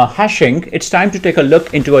hashing, it's time to take a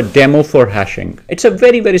look into a demo for hashing. It's a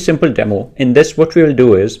very, very simple demo. In this, what we will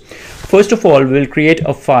do is, first of all, we'll create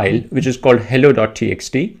a file which is called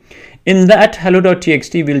hello.txt. In that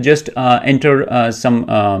hello.txt, we'll just enter some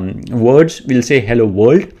words. We'll say hello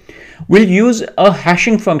world. We'll use a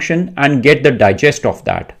hashing function and get the digest of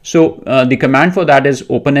that. So the command for that is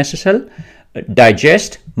OpenSSL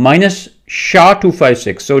digest minus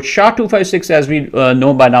SHA-256. So SHA-256, as we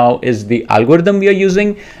know by now, is the algorithm we are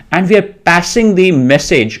using, and we are passing the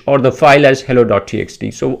message or the file as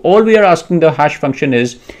hello.txt. So all we are asking the hash function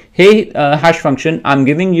is, hey, hash function, I'm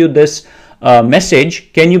giving you this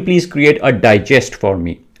message. Can you please create a digest for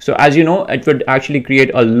me? So as you know, it would actually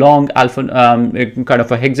create a long alpha, kind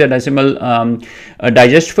of a hexadecimal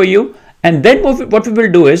digest for you. And then what we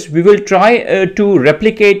will do is we will try to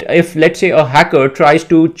replicate if, let's say, a hacker tries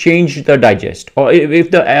to change the digest, or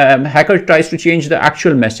if the hacker tries to change the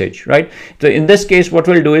actual message, right? So in this case, what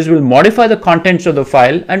we'll do is we'll modify the contents of the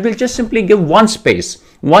file and we'll just simply give one space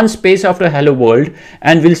after hello world,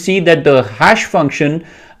 and we'll see that the hash function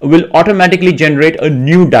will automatically generate a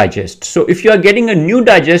new digest. So if you are getting a new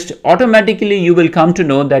digest, automatically you will come to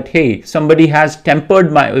know that, hey, somebody has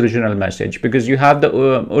tempered my original message, because you have the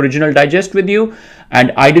original digest with you, and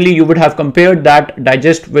ideally you would have compared that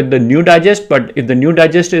digest with the new digest. But if the new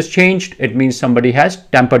digest is changed, it means somebody has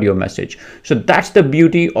tempered your message. So that's the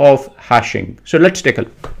beauty of hashing. So let's take a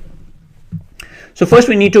look. So first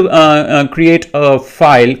we need to create a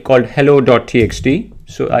file called hello.txt.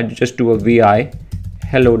 So I just do a vi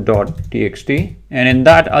hello.txt, and in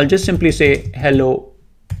that I'll just simply say hello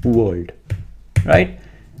world, right?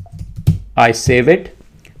 I save it,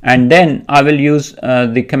 and then I will use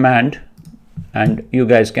the command, and you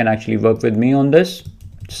guys can actually work with me on this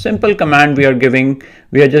simple command we are giving.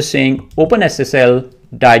 We are just saying OpenSSL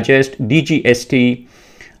digest dgst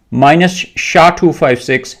minus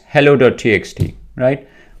SHA-256 hello.txt, right?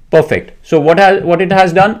 Perfect. So what it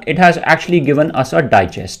has done, it has actually given us a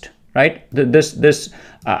digest, right? This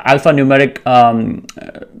alphanumeric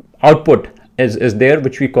output is there,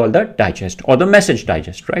 which we call the digest or the message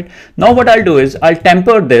digest, right? Now what I'll do is I'll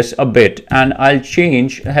temper this a bit, and I'll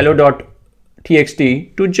change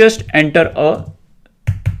hello.txt to just enter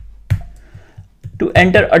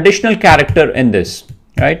additional character in this,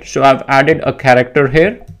 right? So I've added a character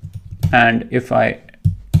here, and if I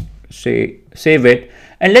say save it,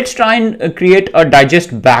 and let's try and create a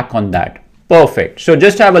digest back on that. Perfect. So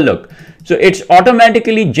just have a look. So it's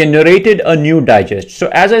automatically generated a new digest. So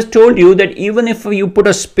as I told you that even if you put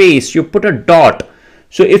a space, you put a dot,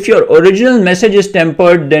 so if your original message is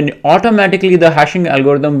tempered, then automatically the hashing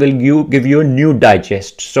algorithm will give you a new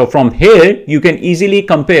digest. So from here, you can easily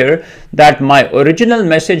compare that my original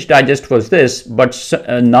message digest was this, but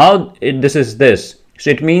now this is this. So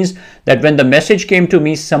it means that when the message came to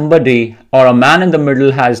me, somebody or a man in the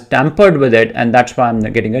middle has tampered with it, and that's why I'm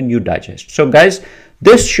getting a new digest. So guys,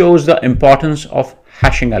 this shows the importance of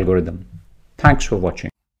hashing algorithm. Thanks for watching.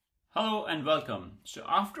 Hello and welcome. So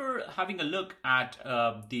after having a look at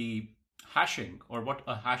the hashing, or what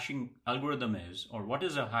a hashing algorithm is, or what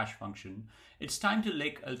is a hash function, it's time to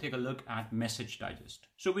take a look at message digest.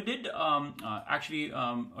 So we did actually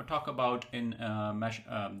talk about in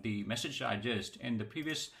the message digest in the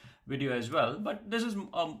previous video as well, but this is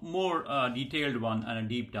a more detailed one and a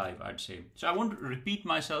deep dive, I'd say. So I won't repeat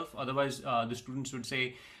myself, otherwise the students would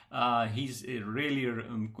say he's really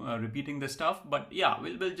repeating the stuff, but yeah,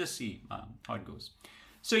 we'll just see how it goes.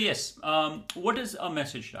 So yes, what is a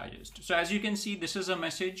message digest? So as you can see, this is a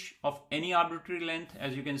message of any arbitrary length.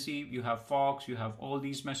 As you can see, you have Fox, you have all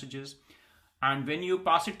these messages. And when you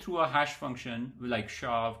pass it through a hash function like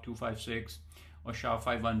SHA-256 or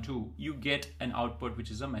SHA-512, you get an output,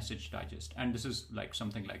 which is a message digest. And this is like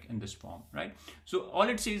something like in this form, right? So all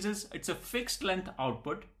it says is it's a fixed length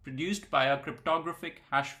output produced by a cryptographic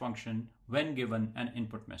hash function when given an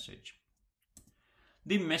input message.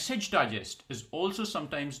 The message digest is also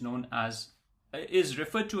sometimes known as, is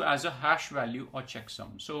referred to as a hash value or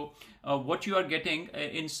checksum. So what you are getting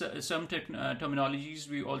in some terminologies,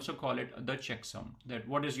 we also call it the checksum. That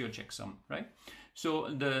what is your checksum, right? So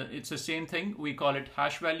it's the same thing. We call it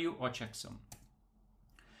hash value or checksum.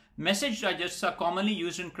 Message digests are commonly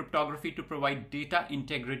used in cryptography to provide data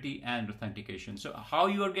integrity and authentication. So how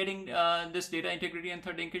you are getting this data integrity and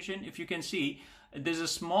authentication? If you can see, there's a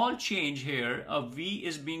small change here. A V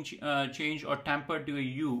is being changed or tampered to a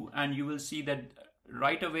U, and you will see that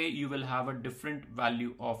right away you will have a different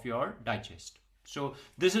value of your digest. So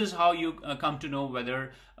this is how you come to know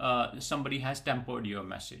whether somebody has tampered your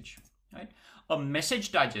message, right? A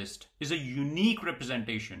message digest is a unique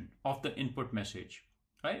representation of the input message.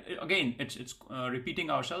 Right? Again, it's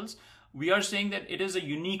repeating ourselves. We are saying that it is a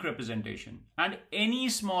unique representation, and any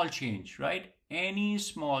small change, right? Any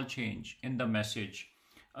small change in the message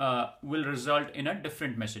will result in a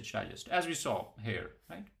different message digest, as we saw here,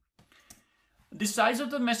 right? The size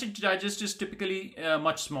of the message digest is typically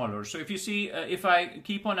much smaller. So if you see, if I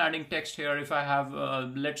keep on adding text here, if I have,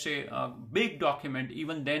 let's say, a big document,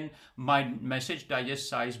 even then my message digest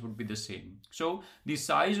size would be the same. So the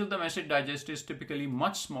size of the message digest is typically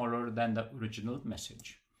much smaller than the original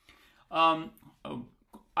message.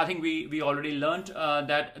 I think we already learned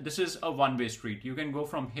that this is a one-way street. You can go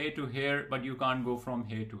from here to here, but you can't go from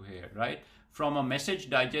here to here, right? from a message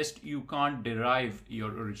digest, you can't derive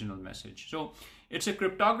your original message. So it's a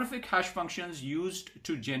cryptographic hash functions used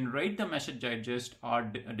to generate the message digest are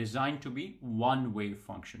designed to be one-way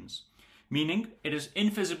functions, meaning it is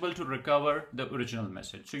infeasible to recover the original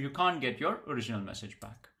message. So you can't get your original message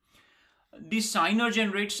back. The signer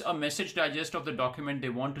generates a message digest of the document they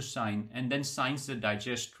want to sign and then signs the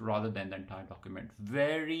digest rather than the entire document.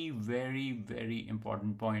 Very, very, very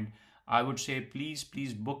important point. I would say please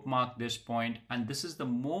bookmark this point, and this is the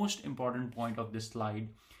most important point of this slide,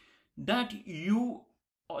 that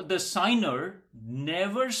the signer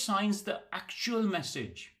never signs the actual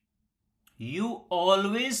message. You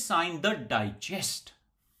always sign the digest,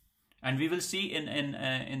 and we will see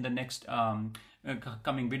in the next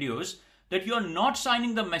coming videos that you are not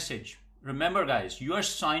signing the message. Remember guys, you are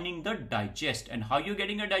signing the digest. And how you're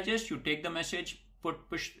getting a digest? You take the message,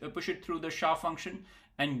 push it through the SHA function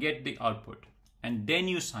and get the output, and then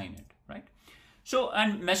you sign it, right? So,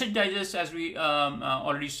 and message digests, as we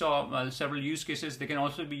already saw several use cases, they can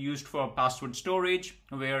also be used for password storage,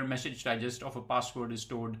 where message digest of a password is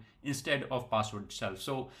stored instead of password itself.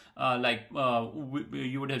 So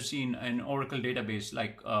you would have seen an Oracle database,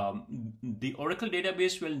 like the Oracle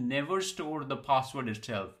database will never store the password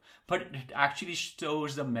itself, but it actually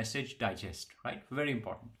stores the message digest, right? Very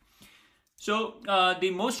important. So the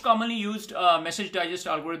most commonly used message digest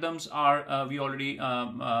algorithms are, we already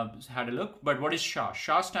had a look, but what is SHA?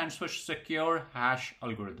 SHA stands for Secure Hash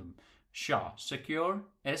Algorithm. SHA, Secure,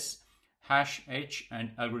 S, Hash, H, and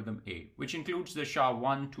Algorithm A, which includes the SHA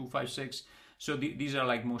 1, 2, 5, 6. So these are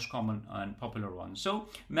like most common and popular ones. So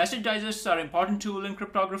message digests are an important tool in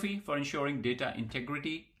cryptography for ensuring data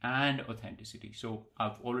integrity and authenticity. So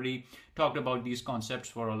I've already talked about these concepts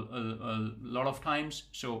for a lot of times.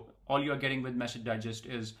 So all you're getting with message digest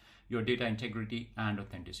is your data integrity and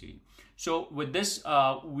authenticity. So with this,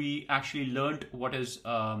 we actually learned what is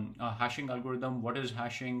a hashing algorithm, what is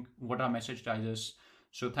hashing, what are message digests.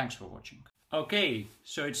 So thanks for watching. Okay,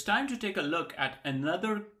 so it's time to take a look at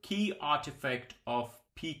another key artifact of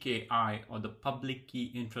PKI, or the public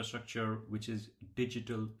key infrastructure, which is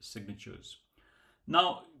digital signatures.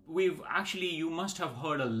 Now, you must have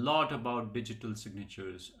heard a lot about digital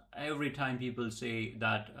signatures. Every time people say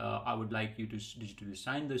that I would like you to digitally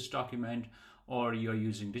sign this document, or you're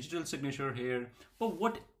using digital signature here. But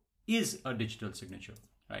what is a digital signature,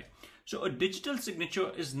 right? So a digital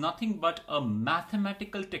signature is nothing but a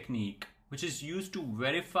mathematical technique which is used to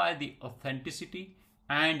verify the authenticity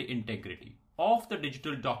and integrity of the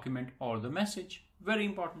digital document or the message. Very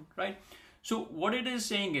important, right? So what it is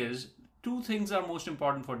saying is, two things are most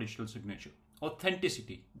important for digital signature.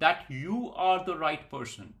 Authenticity, that you are the right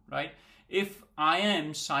person, right? If I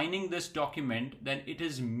am signing this document, then it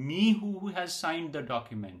is me who has signed the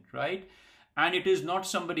document, right? And it is not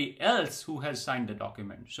somebody else who has signed the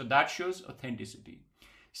document. So that shows authenticity.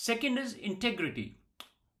 Second is integrity.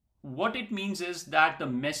 What it means is that the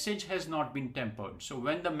message has not been tampered. So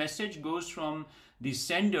when the message goes from the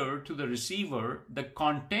sender to the receiver, the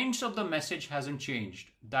contents of the message hasn't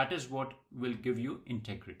changed. That is what will give you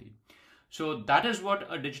integrity. So that is what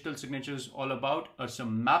a digital signature is all about. It's a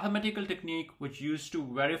mathematical technique which used to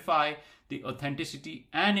verify the authenticity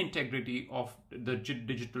and integrity of the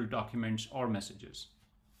digital documents or messages.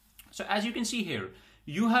 So as you can see here,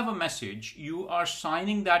 you have a message, you are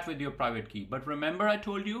signing that with your private key. But remember, I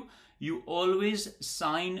told you, you always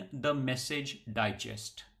sign the message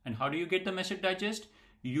digest. And how do you get the message digest?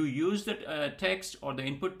 You use the text or the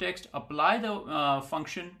input text, apply the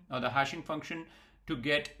function or the hashing function to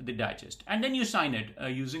get the digest. And then you sign it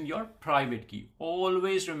using your private key.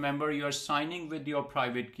 Always remember, you are signing with your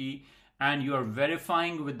private key and you are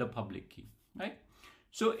verifying with the public key, right?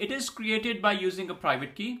 So it is created by using a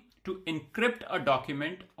private key to encrypt a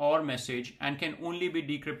document or message and can only be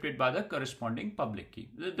decrypted by the corresponding public key.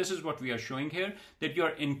 This is what we are showing here, that you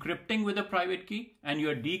are encrypting with a private key and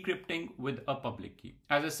you are decrypting with a public key.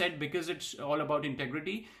 As I said, because it's all about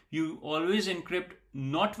integrity, you always encrypt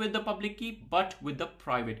not with the public key, but with the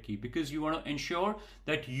private key, because you want to ensure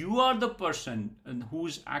that you are the person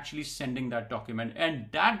who's actually sending that document and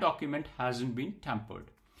that document hasn't been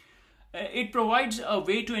tampered. It provides a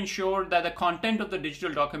way to ensure that the content of the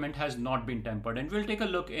digital document has not been tampered. And we'll take a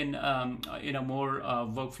look in a more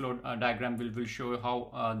workflow diagram. We'll show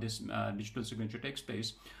how this digital signature takes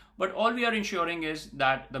place. But all we are ensuring is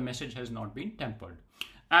that the message has not been tampered.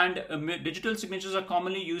 And digital signatures are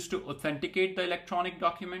commonly used to authenticate the electronic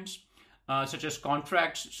documents, such as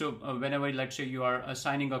contracts. So whenever, let's say, you are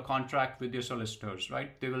signing a contract with your solicitors,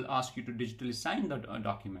 right? They will ask you to digitally sign the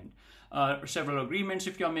document. several agreements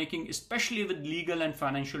if you're making, especially with legal and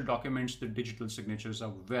financial documents, the digital signatures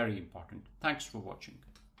are very important. Thanks for watching.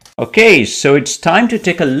 Okay, so it's time to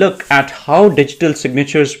take a look at how digital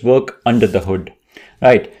signatures work under the hood,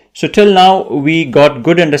 right? So till now, we got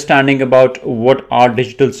good understanding about what are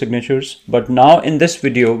digital signatures, but now in this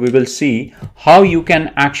video, we will see how you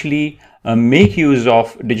can actually make use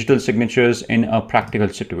of digital signatures in a practical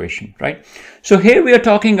situation, right? So here we are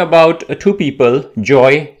talking about two people,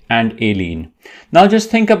 Joy and Aileen. Now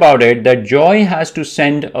just think about it, that Joy has to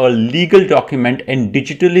send a legal document and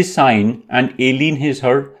digitally sign, and Aileen is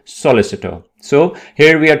her solicitor. So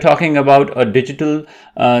here we are talking about a digital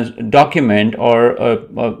document, or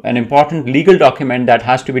an important legal document that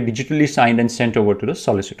has to be digitally signed and sent over to the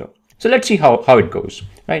solicitor. So let's see how it goes,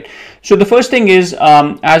 right? So the first thing is,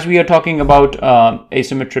 as we are talking about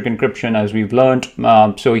asymmetric encryption, as we've learned,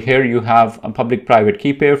 so here you have a public-private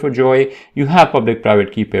key pair for Joy, you have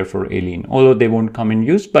public-private key pair for Aileen, although they won't come in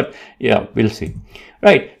use, but yeah, we'll see.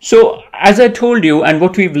 Right. So as I told you, and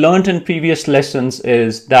what we've learned in previous lessons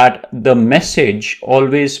is that the message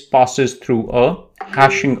always passes through a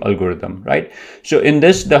hashing algorithm, right? So in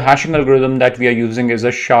this, the hashing algorithm that we are using is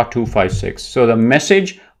a SHA-256. So the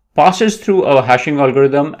message passes through a hashing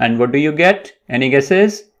algorithm, and what do you get? Any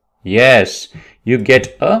guesses? Yes, you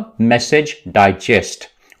get a message digest,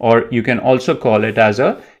 or you can also call it as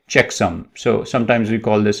a checksum. So sometimes we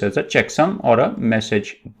call this as a checksum or a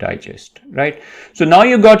message digest, right? So now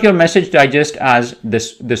you got your message digest as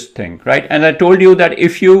this thing, right? And I told you that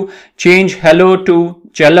if you change hello to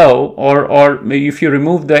cello, or if you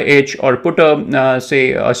remove the H or put a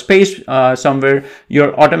say a space somewhere,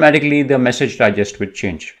 automatically the message digest would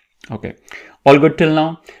change. Okay, all good till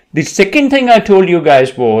now? The second thing I told you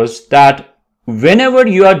guys was that whenever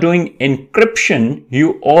you are doing encryption,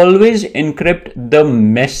 you always encrypt the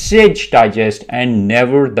message digest and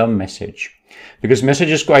never the message, because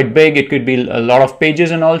message is quite big. It could be a lot of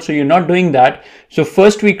pages and all, so you're not doing that. So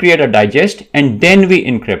first we create a digest and then we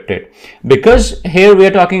encrypt it, because here we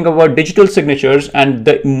are talking about digital signatures, and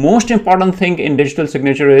the most important thing in digital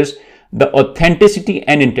signature is the authenticity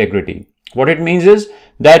and integrity. What it means is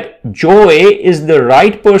that Joy is the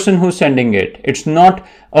right person who's sending it. It's not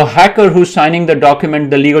a hacker who's signing the document,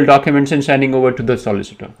 the legal documents, and sending over to the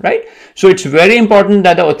solicitor, right? So it's very important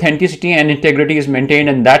that the authenticity and integrity is maintained,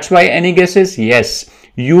 and that's why, any guesses? Yes,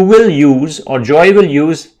 you will use, or Joy will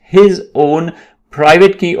use, his own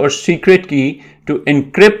private key or secret key to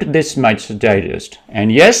encrypt this message digest.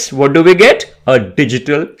 And yes, what do we get? A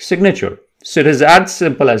digital signature. So it is as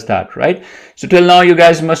simple as that, right? So till now, you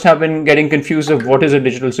guys must have been getting confused of what is a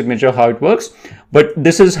digital signature, how it works, but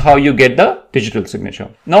this is how you get the digital signature.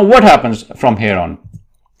 Now, what happens from here on?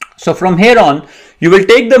 So from here on, you will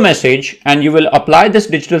take the message and you will apply this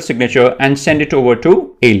digital signature and send it over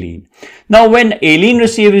to Aileen. Now, when Aileen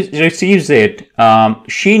receives it,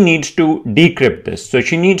 she needs to decrypt this. So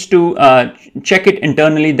she needs to check it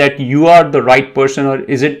internally that you are the right person, or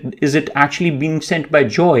is it actually being sent by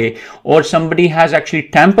Joy, or somebody has actually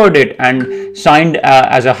tampered it and signed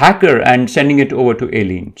as a hacker and sending it over to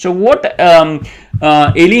Aileen. So what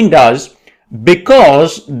Aileen does,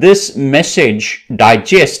 because this message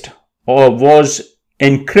digest was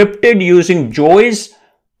encrypted using Joy's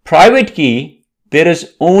private key, there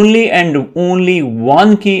is only and only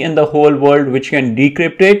one key in the whole world which can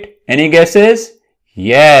decrypt it. Any guesses?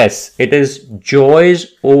 Yes, it is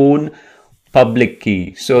Joy's own public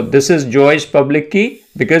key. So this is Joy's public key.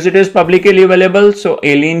 Because it is publicly available, so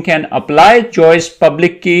Aileen can apply Joy's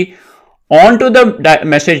public key onto the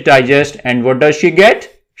message digest, and what does she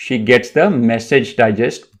get? She gets the message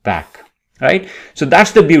digest back, right? So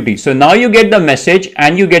that's the beauty. So now you get the message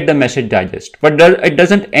and you get the message digest, but it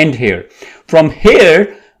doesn't end here. From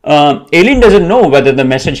here, Aileen doesn't know whether the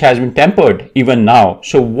message has been tampered even now.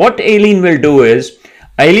 So what Aileen will do is,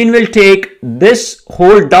 Aileen will take this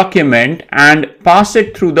whole document and pass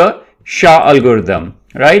it through the SHA algorithm,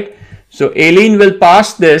 right? So Aileen will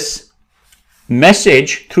pass this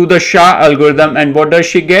message through the SHA algorithm, and what does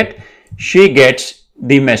she get? She gets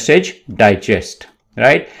the message digest,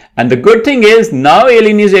 right? And the good thing is, now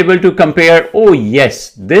Aileen is able to compare, oh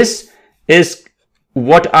yes, this is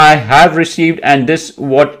what I have received, and this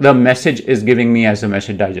what the message is giving me as a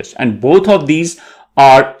message digest, and both of these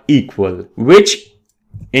are equal, which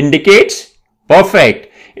indicates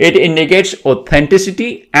perfect. It indicates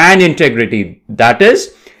authenticity and integrity. That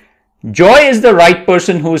is, Joy is the right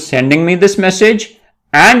person who is sending me this message,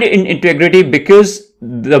 and in integrity, because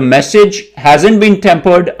the message hasn't been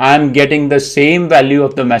tampered, I'm getting the same value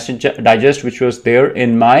of the message digest which was there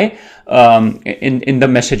in my in the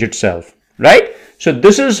message itself, right? So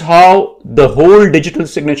this is how the whole digital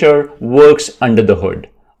signature works under the hood.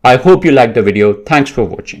 I hope you liked the video. Thanks for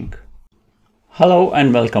watching. Hello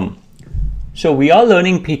and welcome. So we are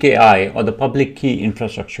learning PKI, or the public key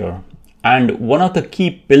infrastructure. And one of the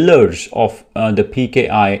key pillars of the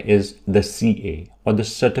PKI is the CA, or the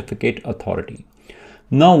certificate authority.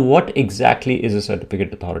 Now, what exactly is a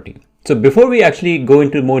certificate authority? So before we actually go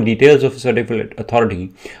into more details of certificate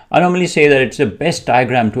authority, I normally say that it's the best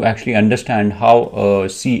diagram to actually understand how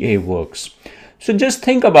CA works. So just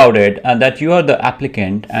think about it, that you are the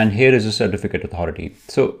applicant and here is a certificate authority.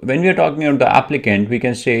 So when we are talking about the applicant, we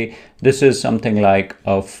can say this is something like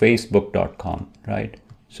a facebook.com, right?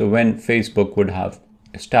 So when Facebook would have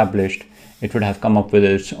established, it would have come up with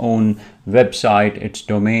its own website, its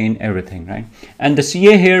domain, everything, right? And the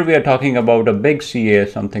CA here, we are talking about a big CA,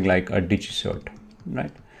 something like a DigiCert,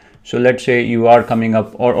 right? So let's say you are coming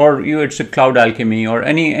up, or it's a Cloud Alchemy or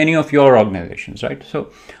any of your organizations, right?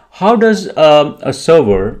 So how does a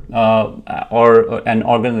server or an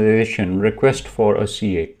organization request for a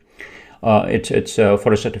CA? It's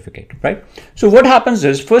for a certificate, right? So what happens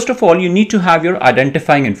is, first of all, you need to have your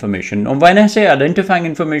identifying information. Now, when I say identifying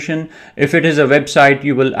information, if it is a website,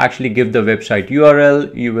 you will actually give the website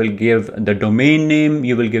URL, you will give the domain name,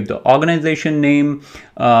 you will give the organization name,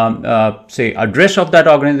 say address of that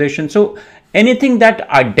organization. So anything that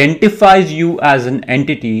identifies you as an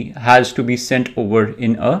entity has to be sent over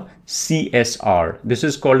in a CSR. This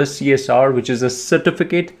is called a CSR, which is a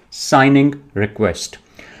certificate signing request.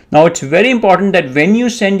 Now, it's very important that when you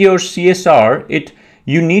send your CSR,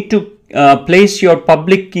 you need to place your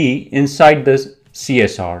public key inside this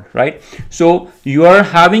CSR, right? So you are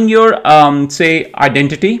having your, say,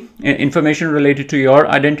 identity, information related to your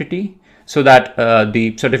identity, so that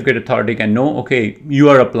the certificate authority can know, okay, you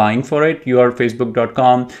are applying for it, you are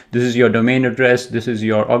facebook.com, this is your domain address, this is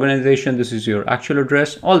your organization, this is your actual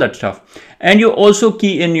address, all that stuff. And you also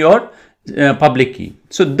key in your public key.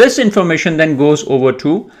 So this information then goes over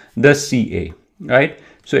to the CA, right?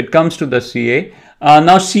 So it comes to the CA.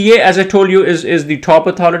 Now CA, as I told you, is the top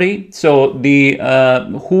authority. So the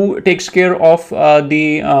who takes care of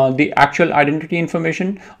the actual identity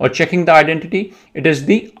information or checking the identity? It is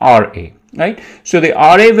the RA, right? So the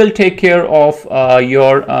RA will take care of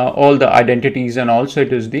your all the identities, and also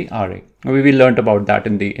it is the RA. We learned about that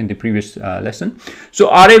in the previous lesson.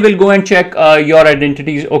 So RA will go and check your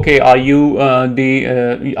identities. Okay, are you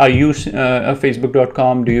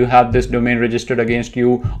facebook.com? Do you have this domain registered against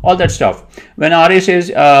you? All that stuff. When RA says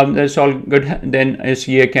that's all good, then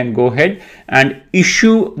CA can go ahead and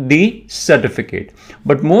issue the certificate.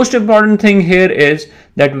 But most important thing here is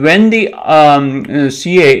that when the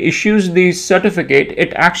CA issues the certificate,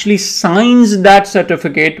 it actually signs that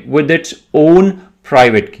certificate with its own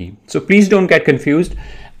private key. So please don't get confused.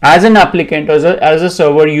 As an applicant, as a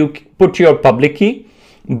server, you put your public key,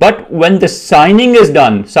 but when the signing is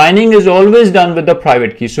done, signing is always done with the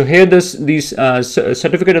private key. So here this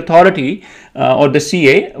certificate authority or the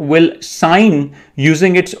CA will sign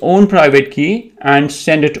using its own private key and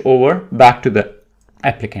send it over back to the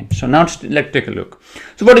applicant. So now let's take a look.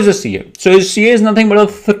 So what is a CA? So a CA is nothing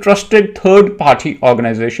but a trusted third-party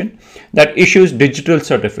organization that issues digital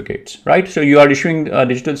certificates, right? So you are issuing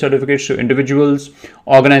digital certificates to individuals,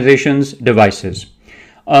 organizations, devices.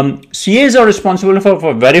 CAs are responsible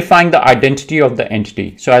for verifying the identity of the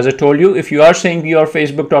entity. So as I told you, if you are saying you are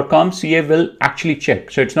facebook.com, CA will actually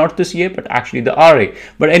check. So it's not the CA, but actually the RA.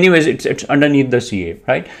 But anyways, it's underneath the CA,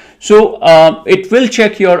 right? So it will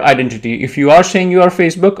check your identity. If you are saying you are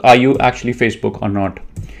Facebook, are you actually Facebook or not?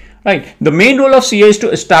 Right. The main role of CA is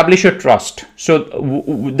to establish a trust. So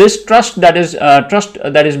this trust that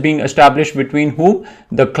is being established between whom?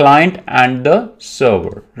 The client and the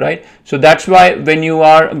server, right? So that's why when you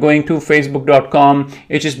are going to facebook.com,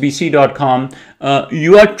 hsbc.com,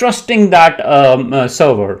 you are trusting that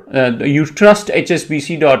server. You trust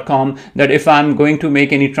hsbc.com that if I'm going to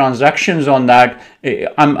make any transactions on that,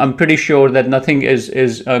 I'm pretty sure that nothing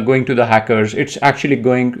is going to the hackers. It's actually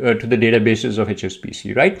going to the databases of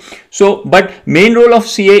HSBC, right? So, but main role of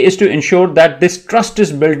CA is to ensure that this trust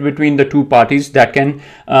is built between the two parties that can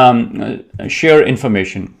share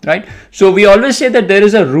information, right? So we always say that there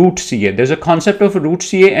is a root CA. There's a concept of a root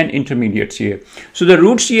CA and intermediate CA. So the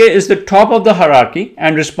root CA is the top of the hierarchy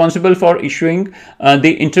and responsible for issuing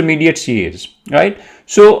the intermediate CAs, right?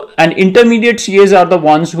 So, and intermediate CAs are the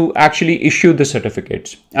ones who actually issue the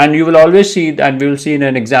certificates. And you will always see that, we will see in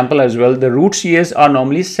an example as well, the root CAs are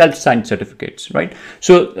normally self-signed certificates, right?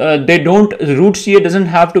 So root CA doesn't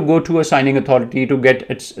have to go to a signing authority to get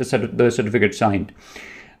the certificate signed.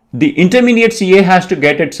 the intermediate CA has to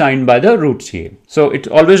get it signed by the root CA. So it's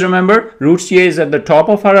always remember, root CA is at the top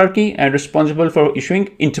of hierarchy and responsible for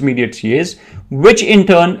issuing intermediate CAs, which in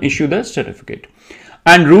turn issue the certificate.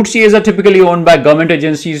 And root CAs are typically owned by government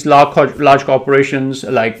agencies, large corporations,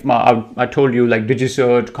 like I told you, like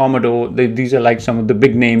DigiCert, Commodore. These are like some of the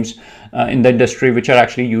big names in the industry which are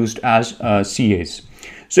actually used as CAs.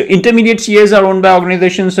 So intermediate CAs are owned by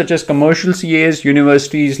organizations such as commercial CAs,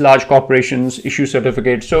 universities, large corporations issue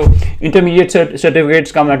certificates. So intermediate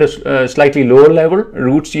certificates come at a slightly lower level.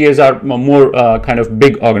 Root CAs are more kind of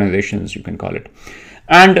big organizations, you can call it.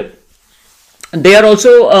 And they are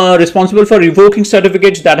also responsible for revoking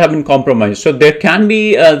certificates that have been compromised. So there can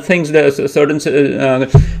be things that certain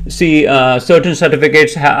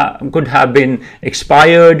certificates could have been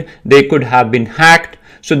expired, they could have been hacked.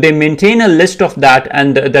 So they maintain a list of that,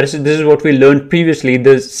 and this is what we learned previously,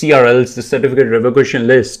 the CRLs, the certificate revocation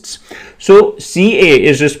lists. So CA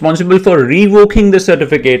is responsible for revoking the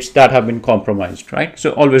certificates that have been compromised, right?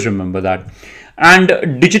 So always remember that.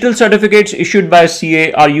 And digital certificates issued by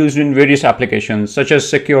CA are used in various applications, such as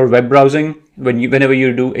secure web browsing. Whenever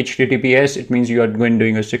you do HTTPS, it means you are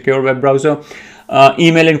doing a secure web browser.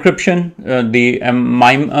 Email encryption, the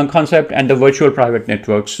MIME concept, and the virtual private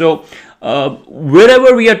networks. So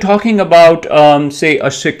wherever we are talking about, say,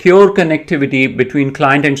 a secure connectivity between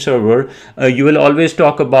client and server, you will always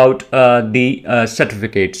talk about the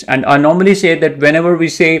certificates. And I normally say that whenever we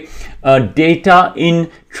say data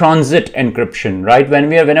in transit encryption, right?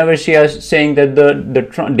 Whenever we are saying that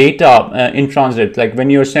the data in transit, like when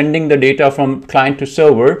you're sending the data from client to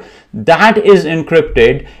server, that is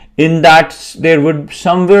encrypted. In that there would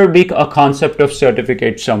somewhere be a concept of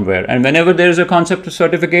certificate somewhere. And whenever there is a concept of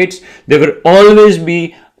certificates, there will always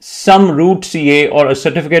be some root CA or a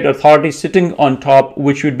certificate authority sitting on top,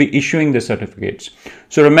 which would be issuing the certificates.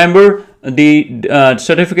 So remember, the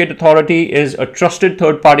certificate authority is a trusted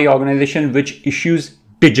third-party organization which issues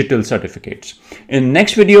digital certificates. In the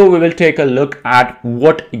next video, we will take a look at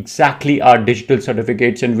what exactly are digital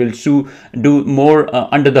certificates, and we'll do more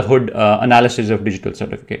under the hood analysis of digital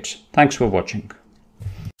certificates. Thanks for watching.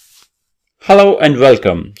 Hello and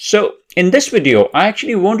welcome. So in this video, I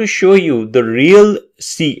actually want to show you the real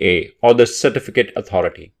CA, or the certificate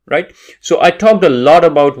authority, right? So I talked a lot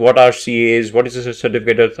about what are CAs, what is a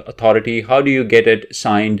certificate authority, how do you get it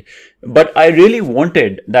signed, but I really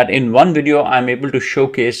wanted that in one video I'm able to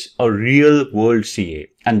showcase a real world CA,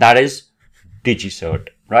 and that is DigiCert,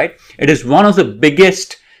 right? It is one of the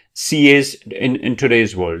biggest CAs in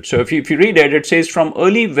today's world. So if you read it, it says from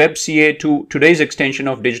early web CA to today's extension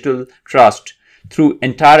of digital trust, through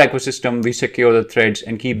entire ecosystem, we secure the threads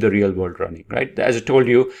and keep the real world running, right? As I told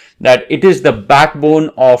you, that it is the backbone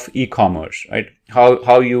of e-commerce, right?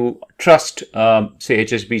 How you trust, say,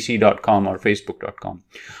 hsbc.com or facebook.com.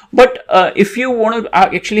 But if you want to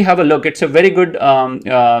actually have a look, it's a very good,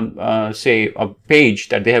 say, a page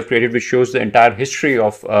that they have created which shows the entire history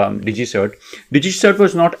of DigiCert. DigiCert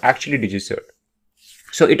was not actually DigiCert.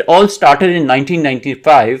 So it all started in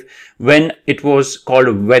 1995 when it was called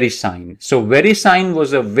VeriSign. So VeriSign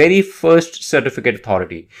was the very first certificate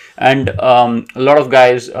authority. And a lot of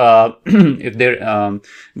guys, if they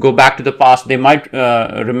go back to the past, they might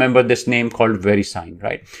remember this name called VeriSign,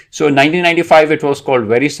 right? So in 1995, it was called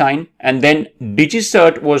VeriSign. And then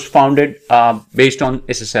DigiCert was founded based on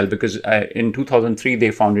SSL, because in 2003,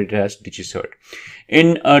 they founded it as DigiCert.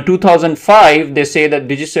 In 2005, they say that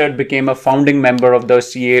DigiCert became a founding member of the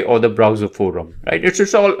CA or the browser forum, right?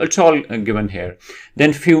 It's all given here.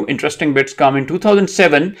 Then few interesting bits come. In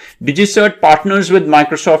 2007, DigiCert partners with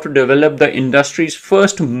Microsoft to develop the industry's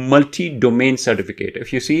first multi-domain certificate.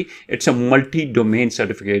 If you see, it's a multi-domain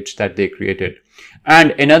certificate that they created.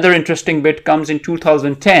 And another interesting bit comes in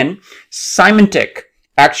 2010, Symmetric.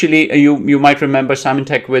 Actually, you might remember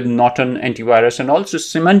Symmetric with Norton antivirus, and also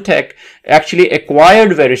Symmetric actually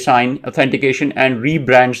acquired VeriSign authentication and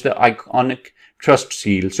rebrands the iconic trust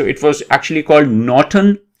seal. So it was actually called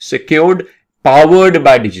Norton Secured, powered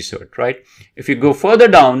by DigiCert, right? If you go further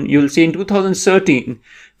down, you'll see in 2013,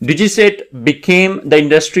 DigiCert became the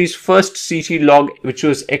industry's first CT log, which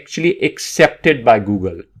was actually accepted by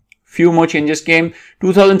Google. Few more changes came.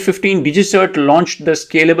 2015, DigiCert launched the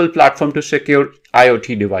scalable platform to secure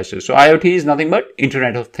IoT devices. So IoT is nothing but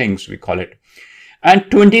Internet of Things, we call it. And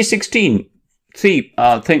 2016, see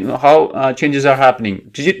how changes are happening.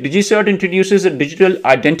 DigiCert introduces a digital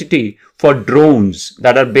identity for drones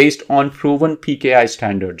that are based on proven PKI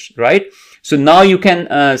standards, right? So now you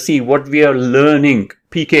can see what we are learning,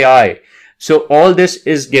 PKI. So all this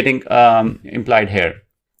is getting implied here.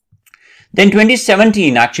 Then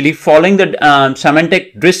 2017, actually, following the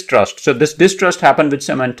Symmetric distrust. So this distrust happened with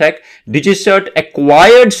Symmetric. DigiCert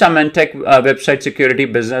acquired Symmetric website security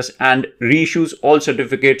business and reissues all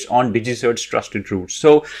certificates on DigiCert's trusted routes.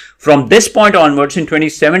 So from this point onwards, in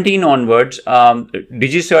 2017 onwards,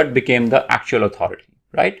 DigiCert became the actual authority.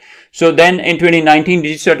 Right. So then in 2019,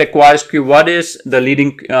 DigiCert acquires Qvadis, the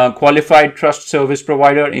leading qualified trust service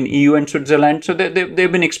provider in EU and Switzerland. So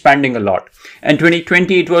they've been expanding a lot. And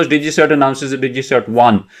 2020, it was DigiCert announces the DigiCert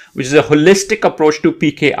 1, which is a holistic approach to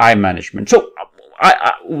PKI management. So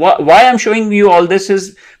why I'm showing you all this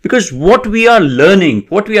is because what we are learning,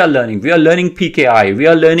 we are learning PKI, we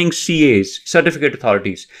are learning CAs, certificate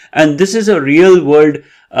authorities. And this is a real world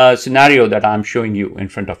scenario that I'm showing you in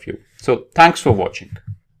front of you. So thanks for watching.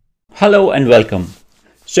 Hello and welcome.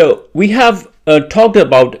 So we have talked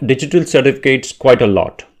about digital certificates quite a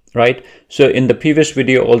lot, right? So in the previous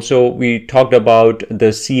video also, we talked about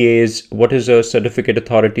the CAs, what is a certificate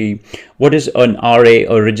authority, what is an RA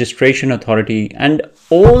or registration authority, and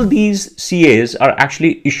all these CAs are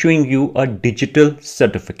actually issuing you a digital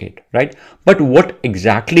certificate, right? But what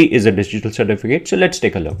exactly is a digital certificate? So let's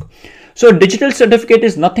take a look. So a digital certificate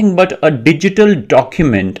is nothing but a digital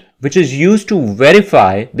document which is used to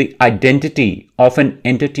verify the identity of an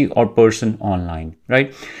entity or person online,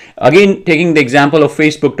 right? Again, taking the example of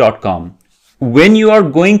Facebook.com. When you are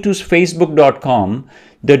going to Facebook.com,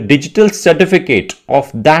 the digital certificate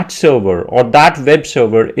of that server or that web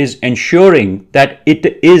server is ensuring that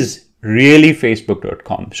it is really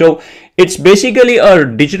Facebook.com. So it's basically a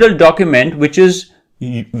digital document which is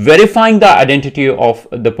verifying the identity of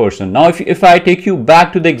the person. Now, if I take you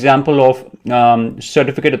back to the example of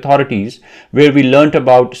certificate authorities where we learned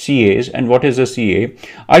about CAs and what is a CA,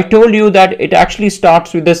 I told you that it actually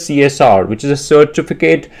starts with the CSR, which is a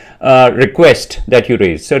certificate request that you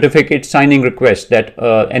raise, certificate signing request that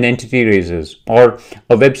an entity raises or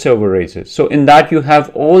a web server raises. So in that you have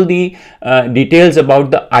all the details about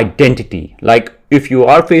the identity, like if you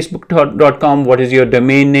are Facebook.com, what is your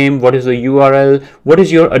domain name, what is the URL, what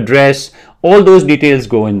is your address, all those details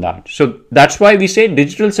go in that. So that's why we say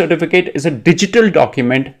digital certificate is a digital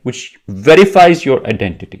document which verifies your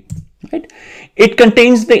identity, right? It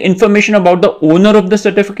contains the information about the owner of the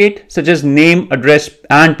certificate, such as name, address,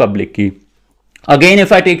 and public key. Again,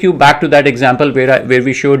 if I take you back to that example where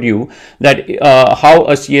we showed you that how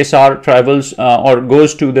a CSR travels or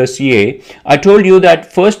goes to the CA, I told you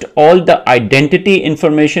that first all the identity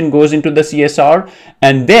information goes into the CSR,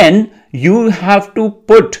 and then you have to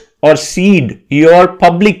put or seed your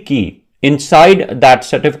public key inside that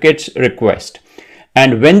certificate's request.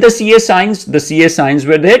 And when the CA signs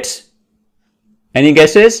with its, any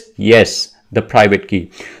guesses? Yes, the private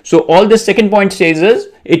key. So all the second point says is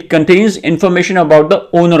it contains information about the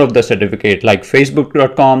owner of the certificate, like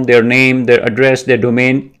Facebook.com, their name, their address, their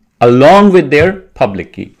domain, along with their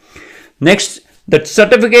public key. Next, the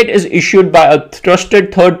certificate is issued by a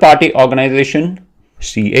trusted third-party organization,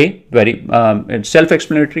 CA, very it's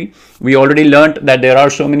self-explanatory. We already learned that there are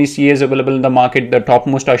so many CAs available in the market. The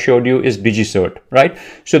topmost I showed you is DigiCert, right?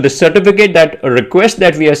 So the certificate, that request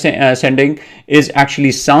that we are sending is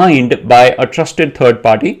actually signed by a trusted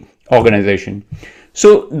third-party organization.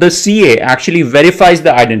 So the CA actually verifies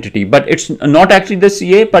the identity, but it's not actually the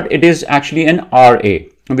CA, but it is actually an RA,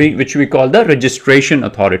 which we call the registration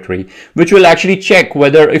authority, which will actually check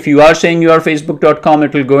whether if you are saying you are Facebook.com,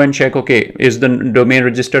 it will go and check, okay, is the domain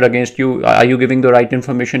registered against you? Are you giving the right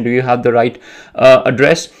information? Do you have the right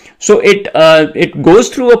address? So it goes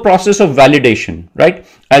through a process of validation, right?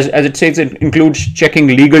 As it says, it includes checking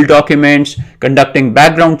legal documents, conducting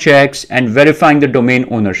background checks, and verifying the domain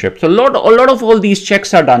ownership. So a lot of all these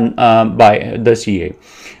checks are done by the CA.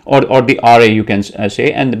 Or the RA, you can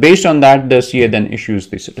say, and based on that, the CA then issues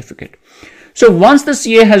the certificate. So once the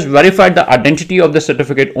CA has verified the identity of the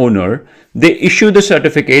certificate owner, they issue the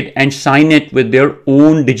certificate and sign it with their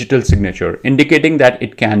own digital signature, indicating that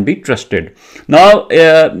it can be trusted. Now,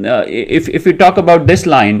 if we talk about this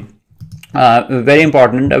line, very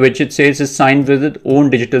important, which it says is signed with its own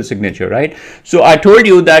digital signature, right? So I told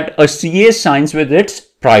you that a CA signs with its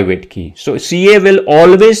private key. So CA will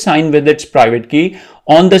always sign with its private key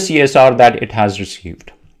on the CSR that it has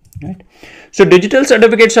received, right? So digital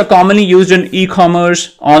certificates are commonly used in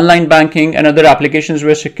e-commerce, online banking, and other applications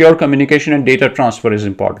where secure communication and data transfer is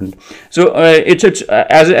important. So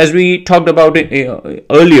as we talked about it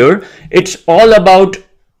earlier, it's all about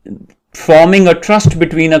forming a trust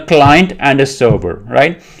between a client and a server,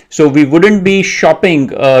 right? So we wouldn't be shopping,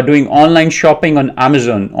 doing online shopping on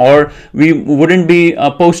Amazon, or we wouldn't be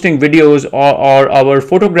posting videos or our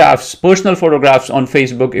photographs, personal photographs on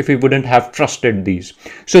Facebook if we wouldn't have trusted these.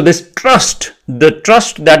 So this trust, the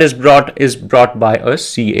trust that is brought by a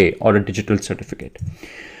CA or a digital certificate.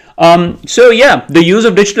 So yeah, the use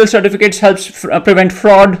of digital certificates helps prevent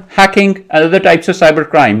fraud, hacking, and other types of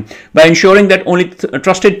cybercrime by ensuring that only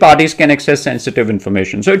trusted parties can access sensitive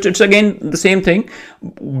information. So it's again the same thing.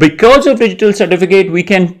 Because of digital certificate, we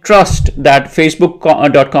can trust that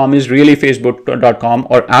Facebook.com is really Facebook.com,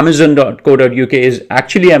 or Amazon.co.uk is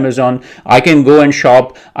actually Amazon. I can go and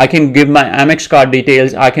shop. I can give my Amex card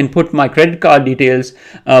details. I can put my credit card details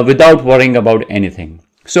without worrying about anything.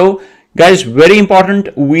 So guys, very important.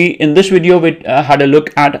 In this video, we had a look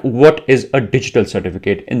at what is a digital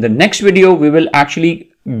certificate. In the next video, we will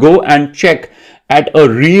actually go and check at a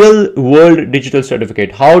real world digital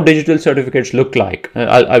certificate, how digital certificates look like.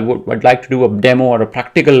 I'd like to do a demo or a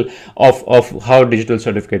practical of how digital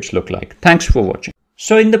certificates look like. Thanks for watching.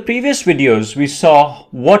 So in the previous videos, we saw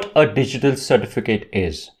what a digital certificate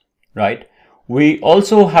is, right? We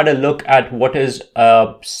also had a look at what is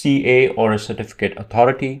a CA or a certificate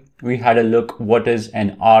authority. We had a look what is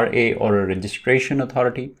an RA or a registration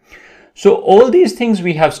authority. So all these things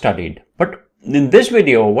we have studied. But in this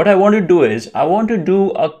video, what I want to do is I want to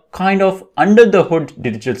do a kind of under the hood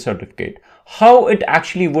digital certificate, how it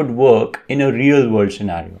actually would work in a real world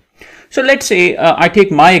scenario. So let's say I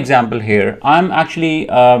take my example here. I'm actually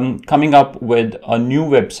coming up with a new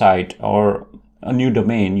website or a new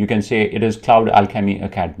domain. You can say it is Cloud Alchemy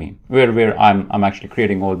Academy, where I'm actually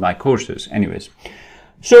creating all my courses anyways.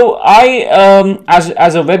 So I,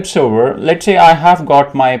 as a web server, let's say I have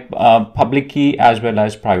got my public key as well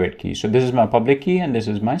as private key. So this is my public key and this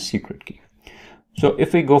is my secret key. So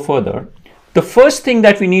if we go further, the first thing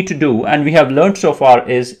that we need to do, and we have learned so far,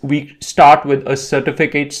 is we start with a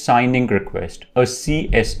certificate signing request, a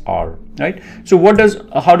CSR, right? So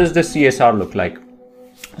how does the CSR look like?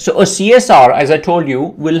 So a CSR, as I told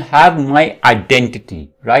you, will have my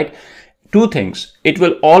identity, right? Two things. It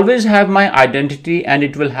will always have my identity and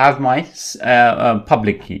it will have my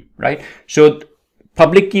public key, right? So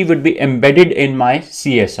public key would be embedded in my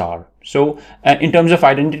CSR. So in terms of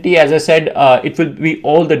identity, as I said, it will be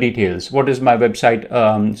all the details. What is my website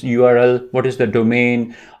URL? What is the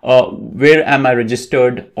domain? Where am I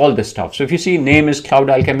registered? All this stuff. So if you see, name is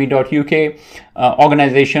cloudalchemy.uk,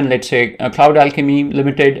 organization, let's say Cloud Alchemy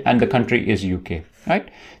Limited, and the country is UK, right?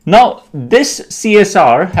 Now this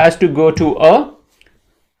CSR has to go to a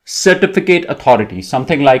certificate authority,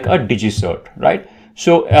 something like a DigiCert, right?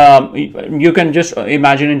 So you can just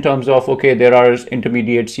imagine in terms of, okay, there are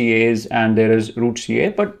intermediate CAs and there is root CA,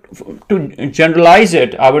 but to generalize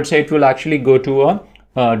it, I would say it will actually go to a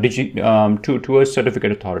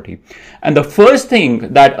certificate authority. And the first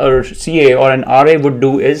thing that a CA or an RA would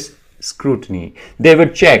do is scrutiny. They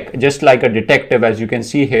would check, just like a detective, as you can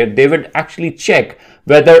see here, they would actually check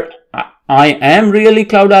whether I am really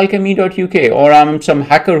cloudalchemy.uk or I'm some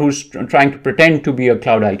hacker who's trying to pretend to be a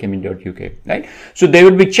cloudalchemy.uk, right? So they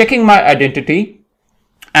will be checking my identity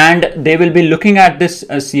and they will be looking at this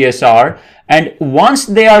CSR. And once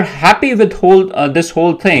they are happy with this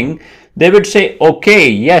whole thing, they would say, okay,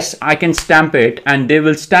 yes, I can stamp it, and they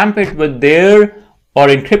will stamp it with their or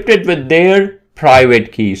encrypt it with their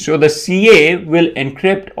private key. So the CA will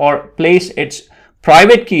encrypt or place its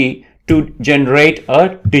private key to generate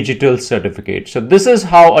a digital certificate. So this is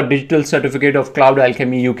how a digital certificate of Cloud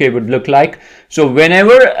Alchemy UK would look like. So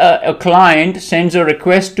whenever a client sends a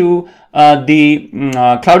request to the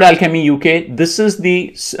Cloud Alchemy UK, this is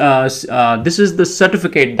the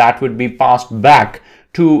certificate that would be passed back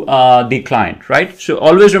to the client, right? So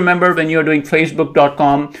always remember, when you're doing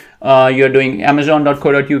facebook.com, you're doing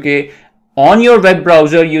amazon.co.uk, on your web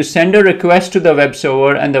browser, you send a request to the web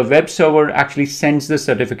server and the web server actually sends the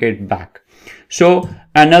certificate back. So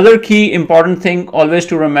another key important thing always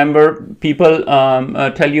to remember, people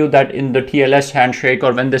tell you that in the TLS handshake,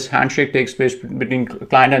 or when this handshake takes place between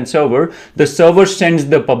client and server, the server sends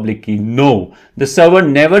the public key. No, the server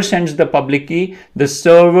never sends the public key. The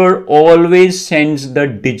server always sends the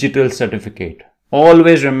digital certificate.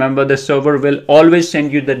 Always remember, the server will always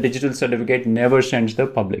send you the digital certificate, never sends the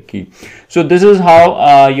public key. So this is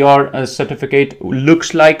how your certificate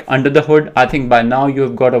looks like under the hood. I think by now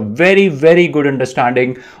you've got a very, very good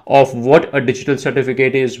understanding of what a digital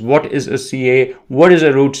certificate is, what is a CA, what is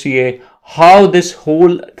a root CA, how this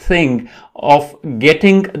whole thing of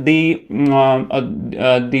getting the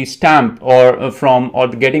stamp or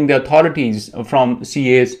getting the authorities from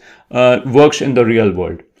CAs works in the real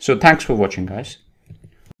world. So thanks for watching, guys.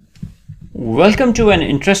 Welcome to an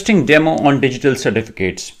interesting demo on digital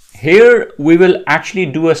certificates. Here we will actually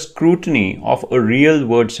do a scrutiny of a real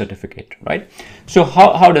world certificate, right? So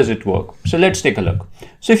how does it work? So let's take a look.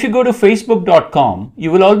 So if you go to facebook.com,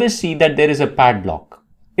 you will always see that there is a padlock.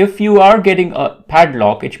 If you are getting a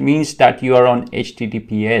padlock, it means that you are on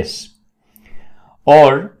HTTPS.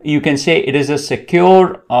 Or you can say it is a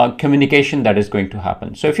secure communication that is going to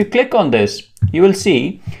happen. So if you click on this, you will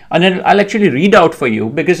see, and then I'll actually read out for you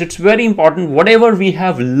because it's very important. Whatever we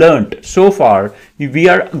have learned so far, we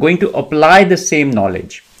are going to apply the same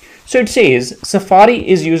knowledge. So it says Safari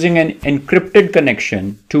is using an encrypted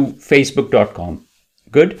connection to facebook.com.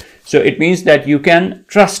 Good. So it means that you can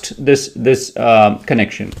trust this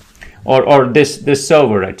connection or this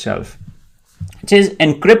server itself. It says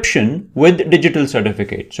encryption with digital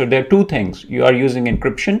certificate. So there are two things. You are using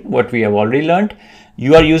encryption, what we have already learned.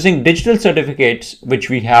 You are using digital certificates, which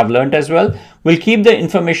we have learned as well. We'll keep the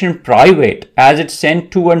information private as it's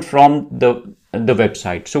sent to and from the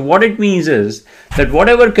website. So what it means is that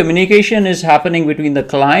whatever communication is happening between the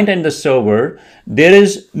client and the server, there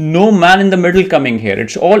is no man in the middle coming here.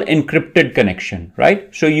 It's all encrypted connection, right?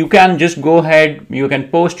 So you can just go ahead, you can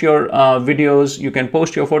post your videos, you can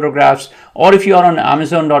post your photographs, or if you are on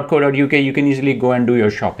amazon.co.uk, you can easily go and do your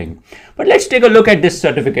shopping. But let's take a look at this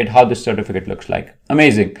certificate, how this certificate looks like.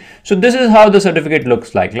 Amazing. So this is how the certificate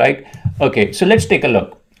looks like. Okay, so let's take a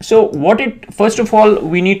look. So first of all,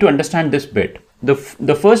 we need to understand this bit. The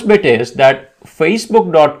first bit is that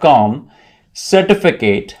facebook.com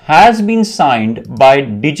certificate has been signed by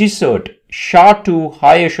DigiCert SHA-2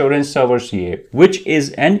 High Assurance Server CA, which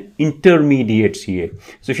is an intermediate CA.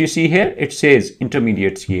 So if you see here, it says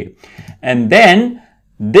intermediate CA. And then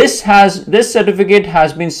this certificate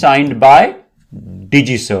has been signed by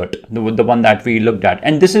DigiCert, the one that we looked at.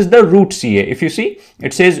 And this is the root CA. If you see,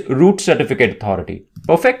 it says root certificate authority.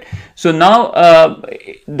 Perfect. So now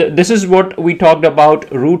this is what we talked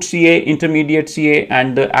about: root CA, intermediate CA,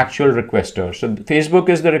 and the actual requester. So Facebook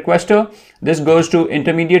is the requester. This goes to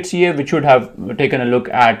intermediate CA, which would have taken a look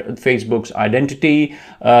at Facebook's identity,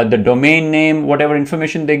 the domain name, whatever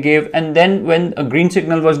information they gave. And then when a green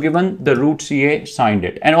signal was given, the root CA signed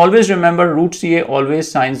it. And always remember, root CA always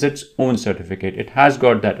signs its own certificate. It has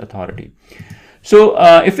got that authority. So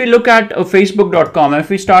if we look at facebook.com, if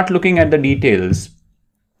we start looking at the details,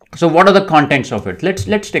 so what are the contents of it?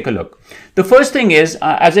 Let's take a look. The first thing is,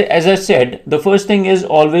 as I said, the first thing is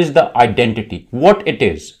always the identity, what it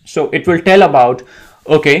is. So it will tell about,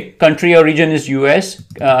 okay, country or region is US,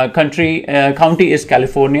 county is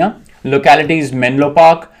California, locality is Menlo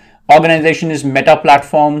Park, organization is Meta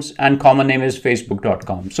Platforms, and common name is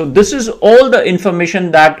facebook.com. So this is all the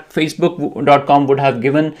information that facebook.com would have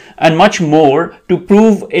given, and much more, to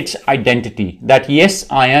prove its identity, that yes,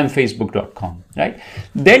 I am facebook.com, right?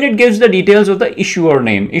 Then it gives the details of the issuer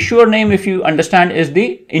name. Issuer name, if you understand, is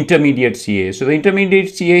the intermediate CA. So the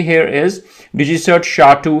intermediate CA here is DigiCert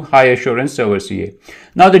SHA-2 High Assurance Server CA.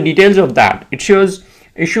 Now the details of that, it shows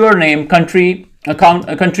issuer name, country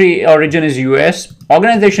origin is US,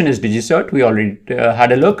 organization is DigiCert, we already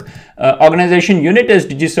had a look, organization unit is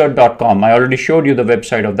digicert.com, I already showed you the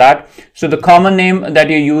website of that. So the common name that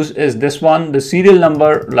you use is this one, the serial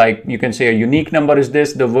number, like you can say a unique number is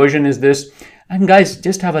this, the version is this. And guys,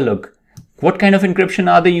 just have a look. What kind of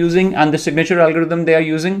encryption are they using, and the signature algorithm they are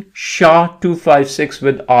using? SHA-256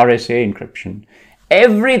 with RSA encryption.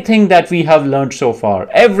 Everything that we have learned so far,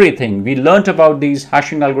 everything we learned about these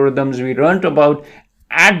hashing algorithms, we learned about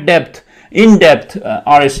in-depth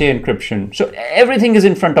RSA encryption. So everything is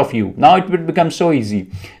in front of you. Now it would become so easy.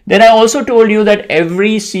 Then I also told you that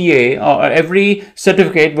every CA or every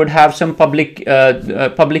certificate would have some public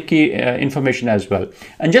key information as well.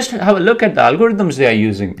 And just have a look at the algorithms they are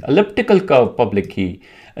using. Elliptical curve public key,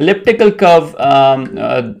 elliptical curve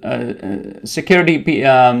security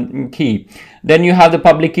key. Then you have the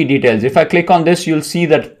public key details. If I click on this, you'll see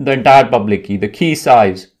that the entire public key, the key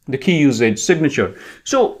size, the key usage, signature.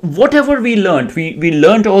 So whatever we learned, we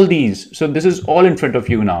learned all these. So this is all in front of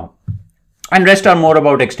you now. And rest are more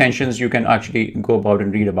about extensions. You can actually go about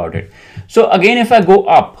and read about it. So again, if I go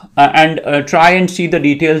up and try and see the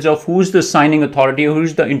details of who's the signing authority,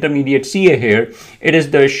 who's the intermediate CA here, it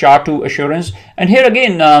is the SHA-2 assurance. And here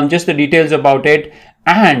again, just the details about it.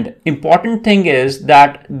 And important thing is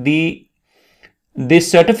that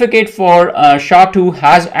this certificate for SHA-2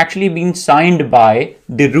 has actually been signed by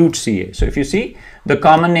the root CA. So if you see, The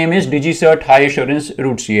common name is DigiCert High Assurance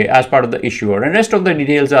Root CA as part of the issuer, and rest of the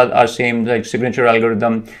details are same, like signature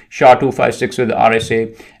algorithm, SHA-256 with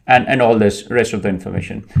RSA, and all this rest of the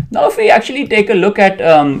information. Now, if we actually take a look at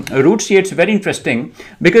root CA, it's very interesting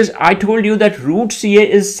because I told you that root CA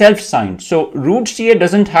is self-signed. So root CA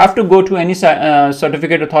doesn't have to go to any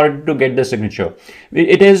certificate authority to get the signature.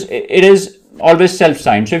 It is always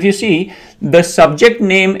self-signed. So if you see, the subject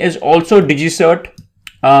name is also DigiCert.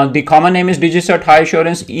 The common name is DigiCert High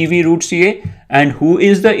Assurance EV Root CA. And who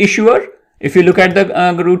is the issuer? If you look at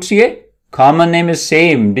the root CA, common name is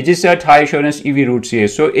same, DigiCert High Assurance EV Root CA.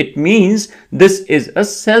 So it means this is a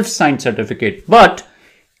self-signed certificate, but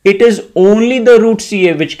it is only the root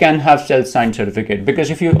CA which can have self-signed certificate. Because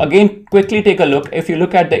if you again quickly take a look, if you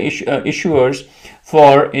look at the issuers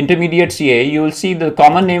for intermediate CA, you will see the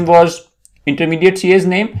common name was intermediate CA's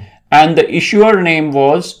name and the issuer name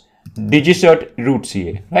was DigiCert Root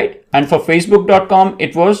CA, right? And for Facebook.com,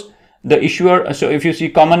 it was the issuer. So if you see,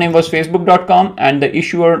 common name was Facebook.com and the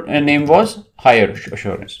issuer name was Higher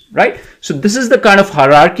Assurance, right? So this is the kind of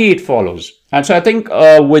hierarchy it follows. And so I think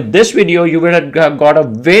with this video, you will have got a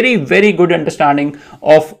very, very good understanding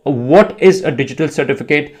of what is a digital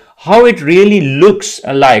certificate, how it really looks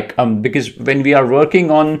like, because when we are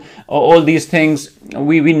working on all these things,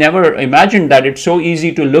 we never imagined that it's so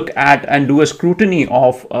easy to look at and do a scrutiny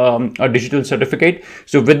of a digital certificate.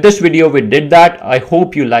 So with this video, we did that. I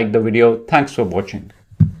hope you liked the video. Thanks for watching.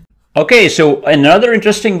 Okay, so another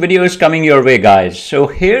interesting video is coming your way, guys. So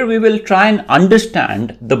here we will try and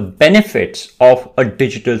understand the benefits of a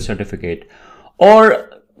digital certificate,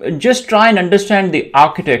 or just try and understand the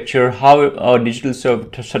architecture, how a digital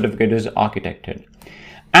certificate is architected,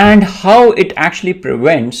 and how it actually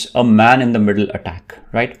prevents a man-in-the-middle attack,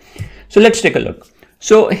 right? So let's take a look.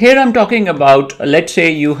 So here I'm talking about, let's say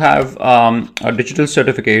you have a digital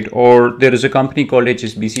certificate, or there is a company called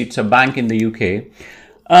HSBC, it's a bank in the UK.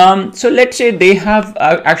 So let's say they have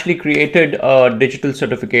actually created a digital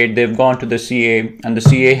certificate. They've gone to the CA, and the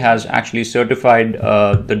CA has actually certified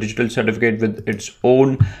the digital certificate with its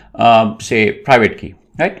own, say, private key,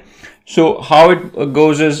 right? So how it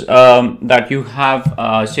goes is that you have,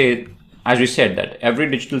 say, as we said, that every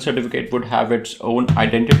digital certificate would have its own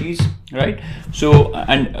identities, right? So,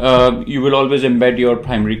 and you will always embed your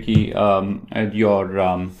primary key and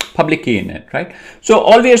your public key in it, right? So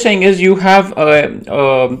all we are saying is you have an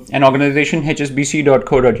organization,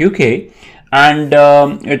 hsbc.co.uk, and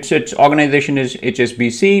its organization is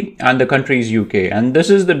HSBC and the country is UK, and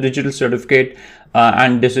this is the digital certificate,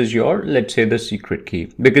 and this is your, let's say, the secret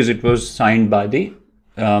key, because it was signed by the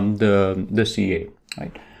CA,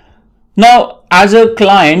 right? Now, as a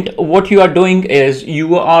client, what you are doing is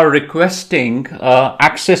you are requesting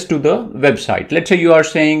access to the website. Let's say you are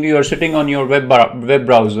saying you are sitting on your web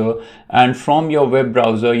browser, and from your web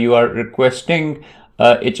browser, you are requesting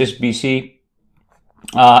hsbc.co.uk.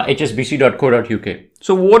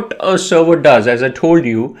 So what a server does, as I told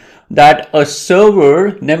you, that a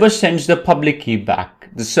server never sends the public key back.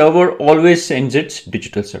 The server always sends its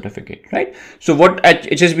digital certificate, right? So what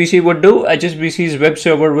HSBC would do, HSBC's web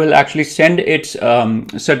server will actually send its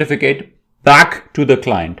certificate back to the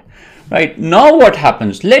client, right? Now what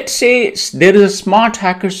happens? Let's say there is a smart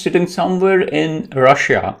hacker sitting somewhere in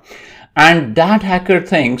Russia, and that hacker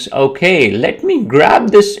thinks, okay, let me grab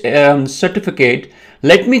this certificate,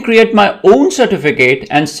 let me create my own certificate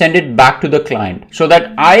and send it back to the client, so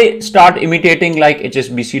that I start imitating like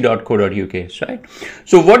hsbc.co.uk, right?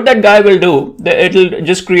 So what that guy will do, it'll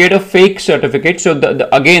just create a fake certificate. So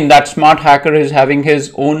again, that smart hacker is having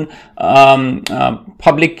his own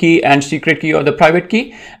public key and secret key, or the private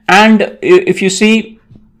key. And if you see,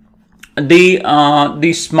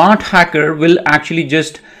 the smart hacker will actually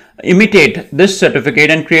just imitate this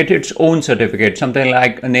certificate and create its own certificate. Something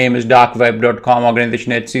like a name is darkweb.com,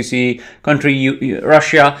 organization HCC, country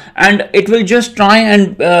Russia, and it will just try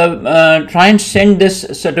and send this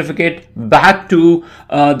certificate back to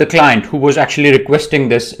the client who was actually requesting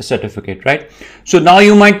this certificate, right? So now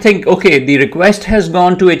you might think, okay, the request has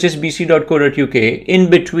gone to hsbc.co.uk. In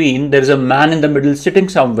between, there is a man in the middle sitting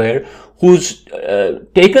somewhere who's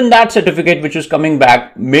taken that certificate which was coming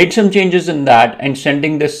back, made some changes in that, and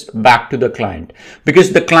sending this back to the client,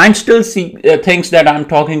 because the client still thinks that I'm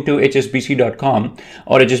talking to hsbc.com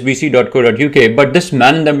or hsbc.co.uk, but this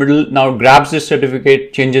man in the middle now grabs this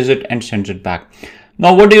certificate, changes it, and sends it back.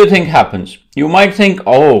 Now, what do you think happens? You might think,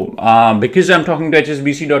 because I'm talking to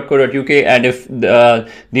hsbc.co.uk, and if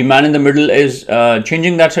the man in the middle is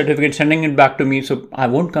changing that certificate, sending it back to me, so I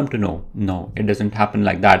won't come to know. No, it doesn't happen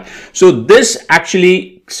like that. So this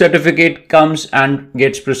actually certificate comes and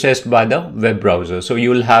gets processed by the web browser. So you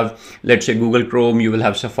will have, let's say, Google Chrome, you will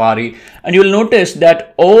have Safari, and you'll notice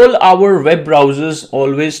that all our web browsers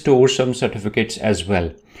always store some certificates as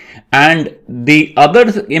well. And the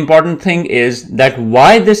other important thing is that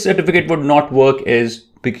why this certificate would not work is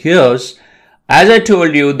because, as I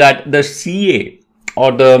told you, that the CA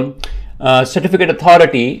or the certificate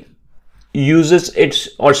authority uses its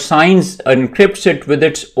or signs, encrypts it with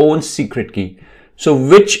its own secret key. So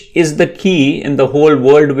which is the key in the whole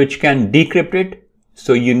world which can decrypt it?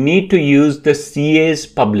 So you need to use the CA's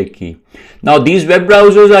public key. Now these web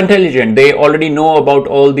browsers are intelligent. They already know about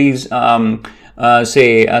all these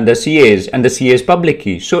the CA's and the CA's public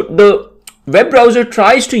key. So the web browser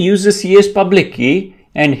tries to use the CA's public key,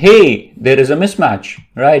 and hey, there is a mismatch,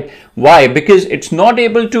 right? Why? Because it's not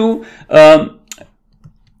able to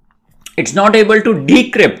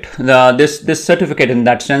decrypt this certificate in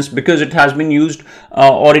that sense, because it has been used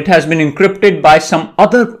or it has been encrypted by some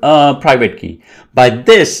other private key. By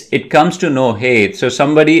this, it comes to know, hey, so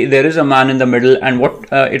there is a man in the middle, and what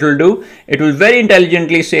it will do, it will very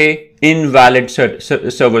intelligently say invalid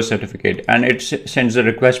server certificate, and it sends a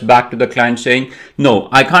request back to the client saying, no,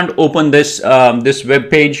 I can't open this this web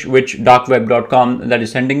page, which darkweb.com that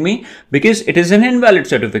is sending me, because it is an invalid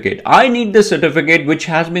certificate. I need the certificate which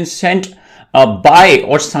has been sent by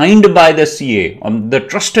or signed by the CA, the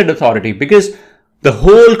trusted authority, because the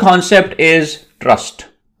whole concept is trust,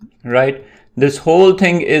 right? This whole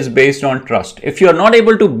thing is based on trust. If you're not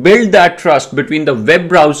able to build that trust between the web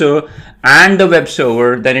browser and the web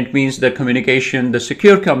server, then it means the communication, the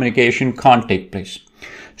secure communication, can't take place.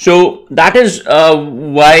 So that is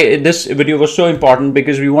why this video was so important,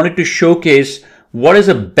 because we wanted to showcase what is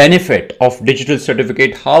the benefit of digital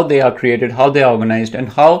certificate, how they are created, how they are organized, and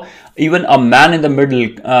how even a man in the middle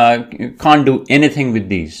can't do anything with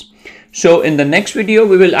these. So in the next video,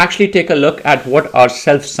 we will actually take a look at what are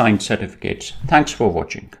self-signed certificates. Thanks for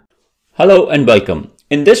watching. Hello and welcome.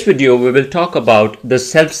 In this video, we will talk about the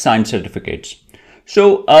self-signed certificates.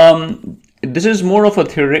 So this is more of a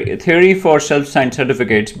theory for self-signed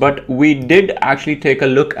certificates, but we did actually take a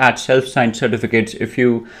look at self-signed certificates, if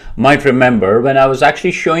you might remember, when I was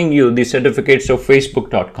actually showing you the certificates of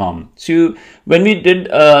facebook.com. So when we did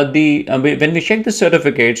when we checked the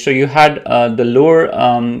certificates, so you had the lower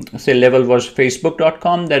say level was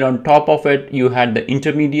facebook.com, then on top of it you had the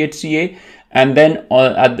intermediate CA, and then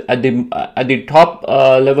at the top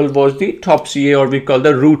level was the top CA, or we call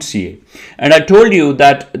the root CA. And I told you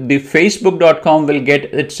that the facebook.com will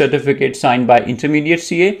get its certificate signed by intermediate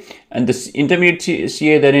CA, and the intermediate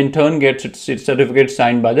CA then in turn gets its certificate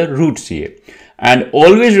signed by the root CA. And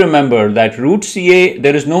always remember that root CA,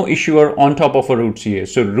 there is no issuer on top of a root CA.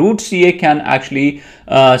 So root CA can actually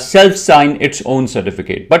self-sign its own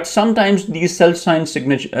certificate. But sometimes these self-signed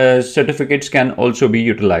certificates can also be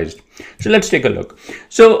utilized. So let's take a look.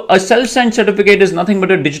 So a self-signed certificate is nothing but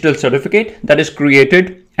a digital certificate that is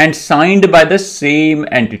created and signed by the same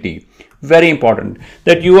entity. Very important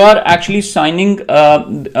that you are actually signing,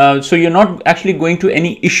 so you're not actually going to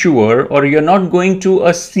any issuer, or you're not going to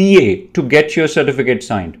a CA to get your certificate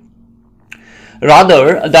signed,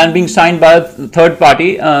 rather than being signed by a third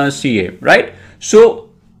party CA, right? So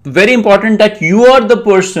very important that you are the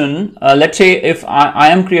person, let's say if I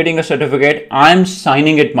am creating a certificate, I'm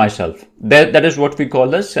signing it myself. That is what we call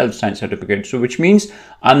the self-signed certificate. So which means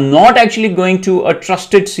I'm not actually going to a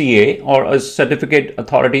trusted CA or a certificate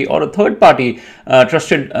authority or a third party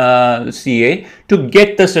trusted CA to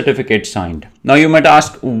get the certificate signed. Now you might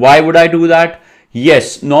ask, why would I do that?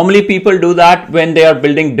 Yes, normally people do that when they are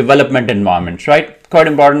building development environments, right? Quite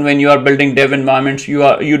important, when you are building dev environments,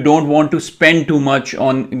 you don't want to spend too much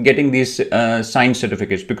on getting these signed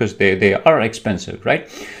certificates, because they are expensive, right?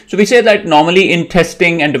 So we say that normally in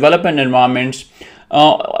testing and development environments,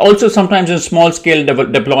 also sometimes in small scale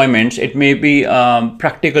deployments, it may be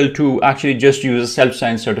practical to actually just use a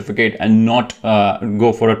self-signed certificate and not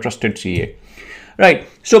go for a trusted CA. Right.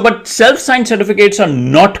 So, but self-signed certificates are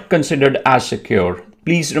not considered as secure.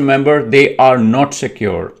 Please remember, they are not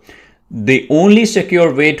secure. The only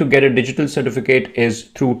secure way to get a digital certificate is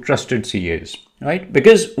through trusted CAs. right?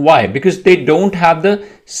 Because why? Because they don't have the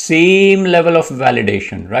same level of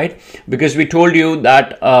validation, right? Because we told you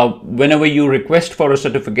that whenever you request for a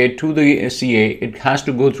certificate to the CA, it has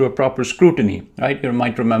to go through a proper scrutiny, right? You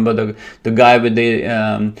might remember the guy with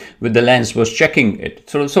the lens was checking it.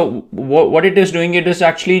 So what it is doing, it is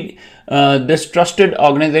actually this trusted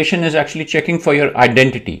organization is actually checking for your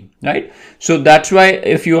identity, right? So that's why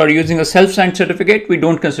if you are using a self-signed certificate, we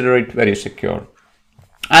don't consider it very secure.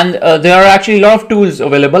 And there are actually a lot of tools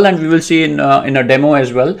available, and we will see in a demo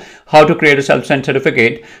as well how to create a self-signed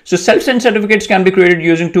certificate. So self-signed certificates can be created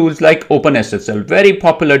using tools like OpenSSL, very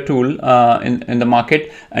popular tool in the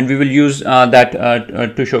market, and we will use that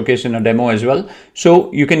to showcase in a demo as well. So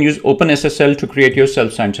you can use OpenSSL to create your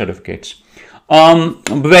self-signed certificates.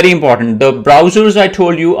 Very important. The browsers I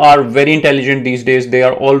told you are very intelligent these days. They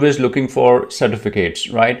are always looking for certificates,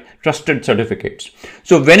 right? Trusted certificates.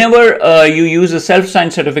 So whenever you use a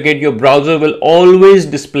self-signed certificate, your browser will always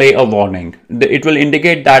display a warning. It will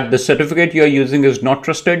indicate that the certificate you're using is not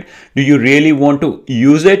trusted. Do you really want to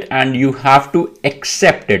use it? And you have to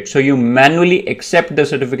accept it. So you manually accept the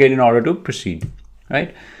certificate in order to proceed,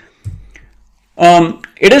 right?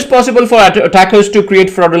 It is possible for attackers to create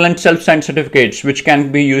fraudulent self-signed certificates, which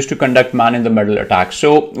can be used to conduct man-in-the-middle attacks.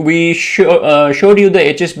 So we showed you the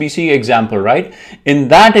HSBC example, right? In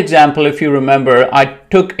that example, if you remember, I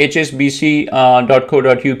took hsbc.co.uk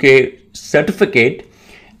certificate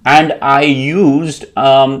and I used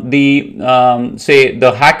say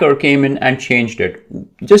the hacker came in and changed it.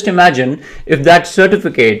 Just imagine if that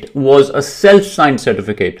certificate was a self-signed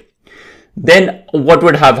certificate. Then what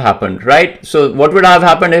would have happened, right? So what would have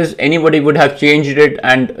happened is anybody would have changed it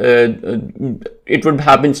and it would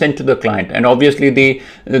have been sent to the client, and obviously the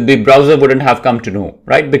browser wouldn't have come to know,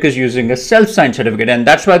 right? Because using a self-signed certificate, and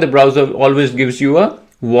that's why the browser always gives you a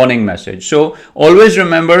warning message. So always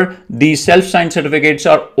remember, these self-signed certificates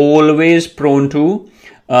are always prone to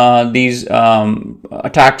these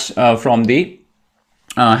attacks from the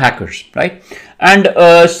hackers, right? And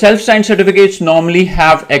self-signed certificates normally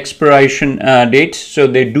have expiration dates, so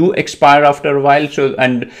they do expire after a while. So,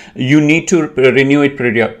 and you need to renew it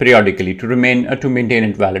periodically to maintain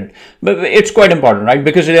it valid. But it's quite important, right?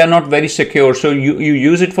 Because they are not very secure. So you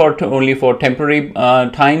use it for only for temporary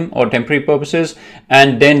time or temporary purposes,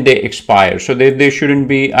 and then they expire. So they shouldn't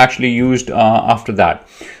be actually used after that.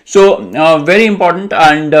 So very important.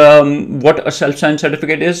 And what a self-signed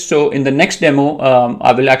certificate is. So in the next demo,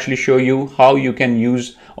 I will actually show you how you can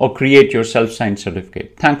use or create your self-signed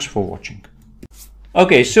certificate. Thanks for watching.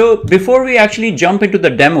 Okay, so before we actually jump into the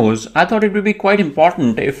demos, I thought it would be quite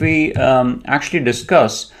important if we actually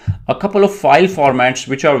discuss a couple of file formats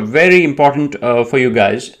which are very important for you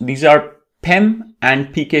guys. These are PEM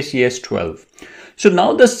and PKCS12. So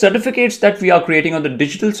now the certificates that we are creating, or the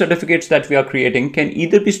digital certificates that we are creating, can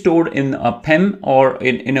either be stored in a PEM or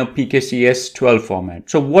in a PKCS12 format.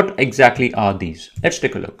 So what exactly are these? Let's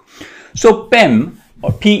take a look. So PEM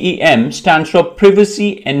or PEM stands for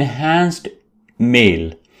Privacy Enhanced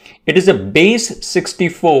Mail. It is a base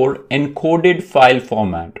 64 encoded file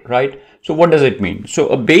format, right? So what does it mean? So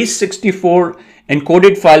a base 64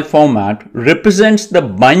 encoded file format represents the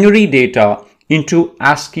binary data into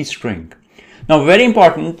ASCII string. Now, very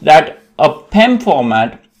important that a PEM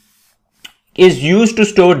format is used to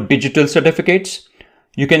store digital certificates.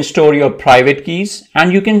 You can store your private keys,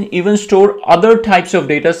 and you can even store other types of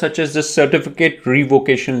data such as the certificate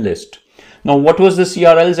revocation list. Now, what was the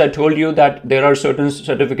CRLs? I told you that there are certain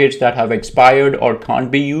certificates that have expired or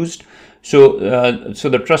can't be used. So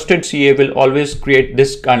the trusted CA will always create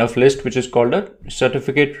this kind of list, which is called a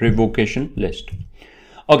certificate revocation list.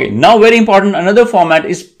 Okay, now very important, another format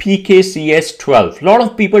is PKCS12. A lot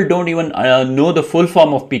of people don't even know the full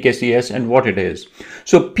form of PKCS and what it is.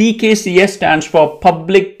 So PKCS stands for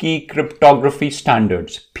Public Key Cryptography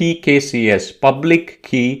Standards. PKCS, Public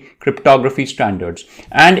Key Cryptography Standards.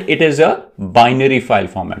 And it is a binary file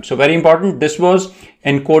format. So very important, this was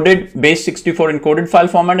encoded, base 64 encoded file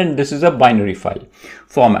format, and this is a binary file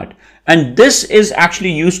format. And this is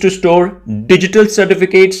actually used to store digital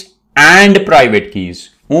certificates and private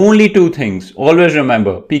keys. Only two things. Always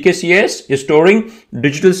remember, PKCS is storing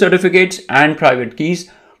digital certificates and private keys,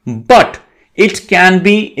 but it can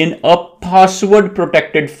be in a password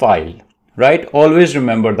protected file, right? Always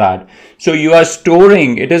remember that. So you are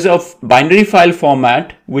storing, it is a binary file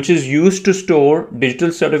format which is used to store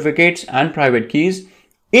digital certificates and private keys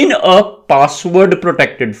in a password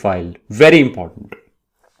protected file. Very important.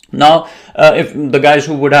 Now, if the guys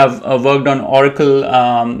who would have worked on Oracle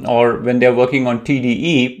or when they're working on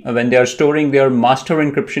TDE, when they are storing their master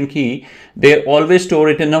encryption key, they always store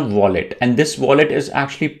it in a wallet, and this wallet is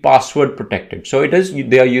actually password protected. So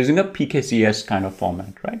they are using a PKCS kind of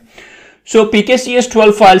format, right? So PKCS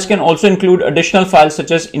 12 files can also include additional files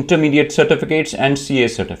such as intermediate certificates and CA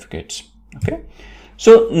certificates. Okay.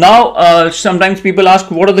 So now sometimes people ask,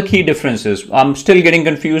 what are the key differences? I'm still getting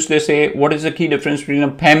confused. They say, what is the key difference between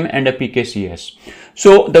a PEM and a PKCS?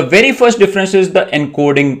 So the very first difference is the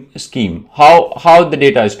encoding scheme, how the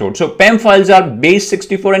data is stored. So PEM files are base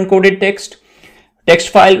 64 encoded text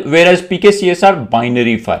file, whereas PKCS are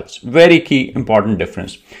binary files. Very key important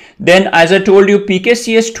difference. Then, as I told you,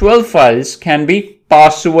 PKCS 12 files can be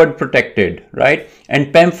password protected, right?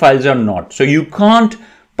 And PEM files are not. So you can't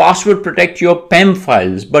password protect your PEM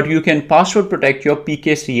files, but you can password protect your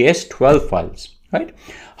PKCS 12 files, right?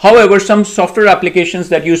 However, some software applications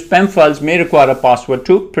that use PEM files may require a password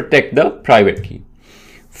to protect the private key.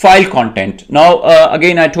 File content. Now,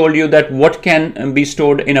 again, I told you that what can be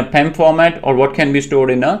stored in a PEM format or what can be stored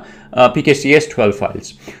in a PKCS 12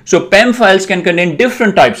 files. So PEM files can contain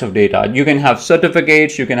different types of data. You can have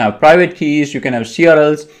certificates, you can have private keys, you can have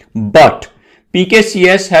CRLs, but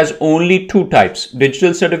PKCS has only two types,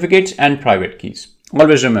 digital certificates and private keys.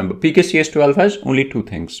 Always remember, PKCS 12 has only two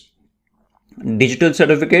things, digital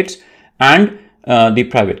certificates and the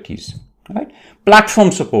private keys, right?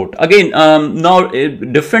 Platform support. Again, now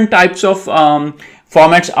different types of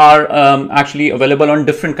formats are actually available on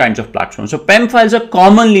different kinds of platforms. So PEM files are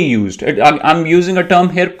commonly used. I'm using a term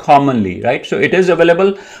here, commonly, right? So it is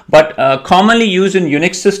available, but commonly used in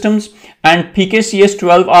Unix systems, and PKCS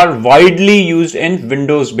 12 are widely used in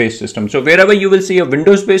Windows-based systems. So wherever you will see a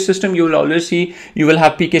Windows-based system, you will always see, you will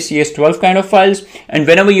have PKCS 12 kind of files. And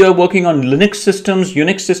whenever you are working on Linux systems,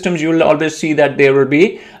 Unix systems, you will always see that there will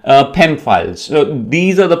be PEM files. So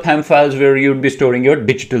these are the PEM files where you would be storing your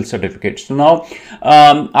digital certificates. So now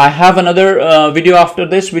I have another video after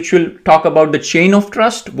this, which will talk about the chain of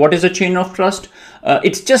trust. What is a chain of trust?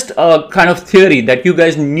 It's just a kind of theory that you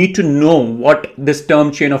guys need to know what this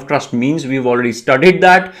term chain of trust means. We've already studied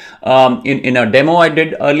that in a demo I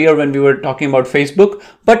did earlier when we were talking about Facebook,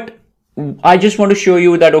 but I just want to show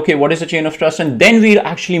you that, okay, what is a chain of trust? And then we'll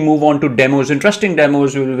actually move on to demos, interesting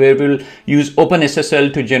demos where we'll use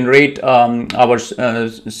OpenSSL to generate our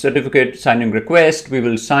certificate signing request. We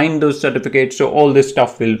will sign those certificates. So all this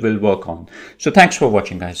stuff will work on. So thanks for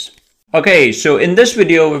watching, guys. Okay, so in this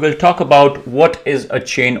video, we will talk about what is a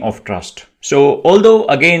chain of trust. So although,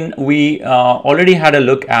 again, we already had a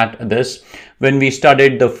look at this when we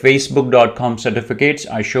studied the Facebook.com certificates.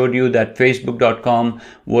 I showed you that Facebook.com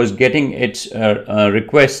was getting its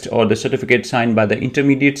request or the certificate signed by the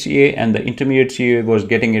intermediate CA, and the intermediate CA was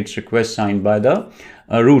getting its request signed by the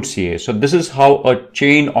root CA. So this is how a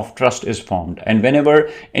chain of trust is formed. And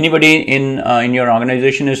whenever anybody in your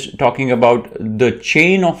organization is talking about the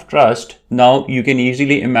chain of trust, now you can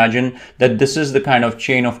easily imagine that this is the kind of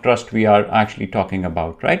chain of trust we are actually talking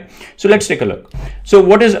about, right? So let's take a look. So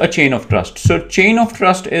what is a chain of trust? So chain of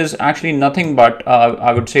trust is actually nothing but,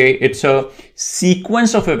 I would say it's a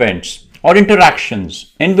sequence of events or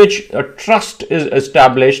interactions in which a trust is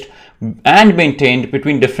established and maintained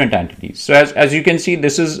between different entities. So as you can see,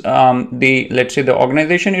 this is let's say the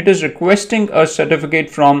organization, it is requesting a certificate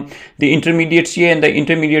from the intermediate CA, and the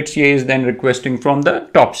intermediate CA is then requesting from the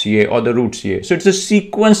top CA or the root CA. So it's a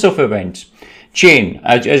sequence of events. Chain,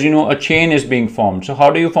 as you know, a chain is being formed. So how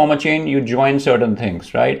do you form a chain? You join certain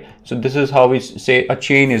things, right? So this is how we say a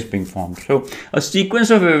chain is being formed. So a sequence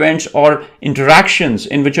of events or interactions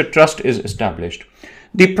in which a trust is established.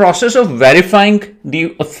 The process of verifying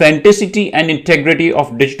the authenticity and integrity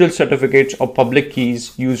of digital certificates or public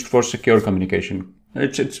keys used for secure communication.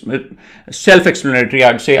 It's self-explanatory,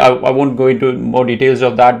 I'd say. I won't go into more details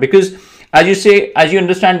of that, because as you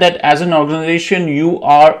understand that as an organization, you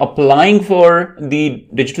are applying for the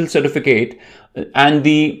digital certificate, and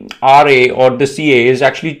the RA or the CA is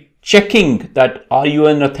actually checking that, are you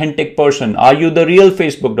an authentic person? Are you the real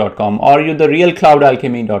Facebook.com? Are you the real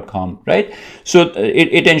cloudalchemy.com, right? So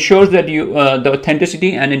it ensures that the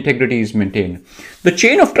authenticity and integrity is maintained. The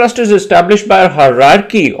chain of trust is established by a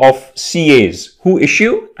hierarchy of CAs who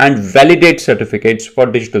issue and validate certificates for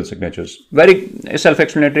digital signatures. Very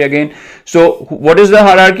self-explanatory again. So what is the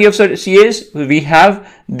hierarchy of CAs? We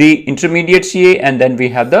have the intermediate CA, and then we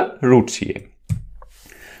have the root CA.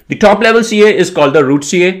 The top level CA is called the root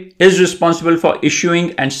CA, is responsible for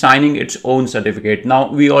issuing and signing its own certificate.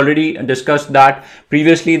 Now, we already discussed that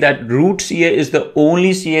previously, that root CA is the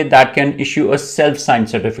only CA that can issue a self-signed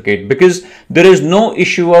certificate, because there is no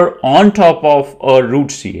issuer on top of a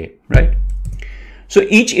root CA, right? So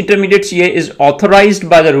each intermediate CA is authorized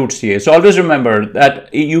by the root CA. So always remember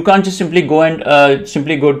that you can't just simply go and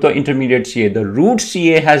simply go to the intermediate CA. The root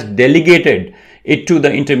CA has delegated it to the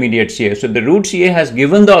intermediate CA. So the root CA has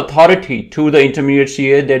given the authority to the intermediate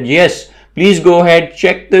CA that yes, please go ahead,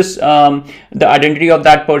 check this, the identity of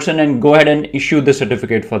that person and go ahead and issue the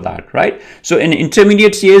certificate for that, right? So an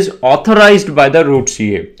intermediate CA is authorized by the root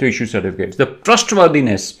CA to issue certificates. The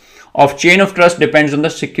trustworthiness of chain of trust depends on the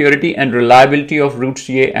security and reliability of root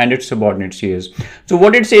CA and its subordinate CAs. So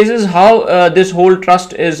what it says is how this whole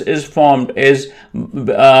trust is formed is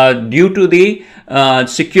due to the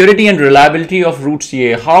security and reliability of root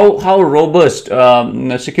CA, how robust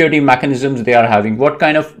security mechanisms they are having, what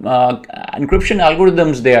kind of encryption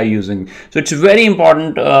algorithms they are using. So it's very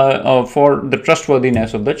important for the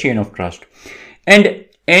trustworthiness of the chain of trust. And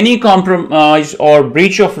any compromise or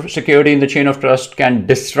breach of security in the chain of trust can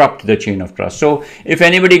disrupt the chain of trust. So if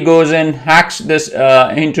anybody goes and hacks this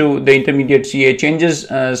into the intermediate CA, changes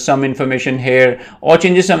some information here or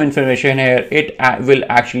changes some information here, it will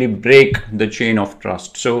actually break the chain of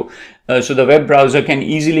trust. So the web browser can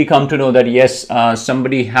easily come to know that yes,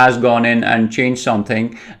 somebody has gone in and changed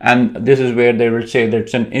something, and this is where they will say that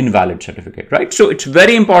it's an invalid certificate, right? So it's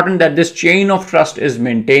very important that this chain of trust is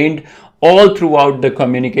maintained all throughout the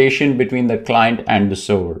communication between the client and the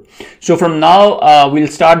server. So from now, we'll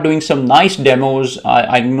start doing some nice demos.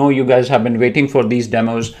 I know you guys have been waiting for these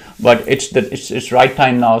demos, but it's right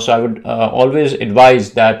time now. So I would always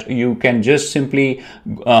advise that you can just simply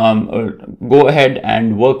go ahead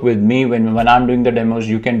and work with me when I'm doing the demos.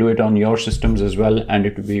 You can do it on your systems as well, and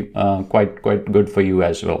it will be quite good for you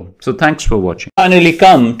as well. So thanks for watching. Finally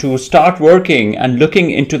come to start working and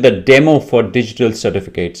looking into the demo for digital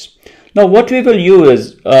certificates. Now what we will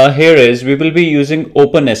use here is we will be using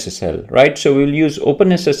OpenSSL, right? So we'll use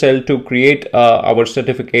OpenSSL to create our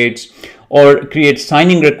certificates or create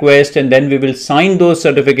signing requests, and then we will sign those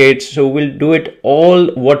certificates. So we'll do it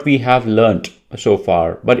all what we have learned so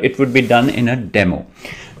far, but it would be done in a demo.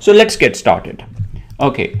 So let's get started.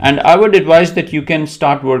 Okay, and I would advise that you can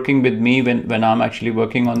start working with me when I'm actually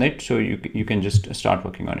working on it. So you can just start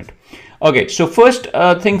working on it. Okay, so first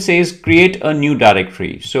thing says create a new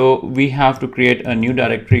directory. So we have to create a new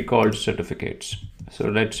directory called certificates. So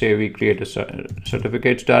let's say we create a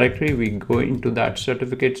certificates directory. We go into that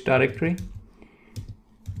certificates directory.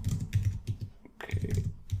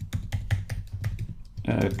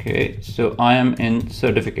 Okay, so I am in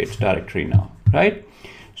certificates directory now, right?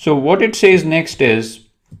 So what it says next is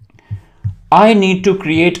I need to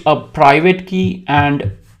create a private key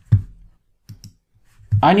and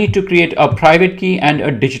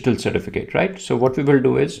a digital certificate, right? So what we will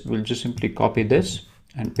do is we'll just simply copy this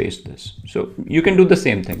and paste this. So you can do the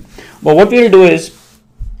same thing. But what we'll do is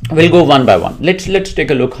we'll go one by one. Let's take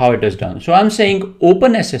a look how it is done. So I'm saying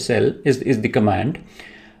OpenSSL is the command.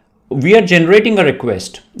 We are generating a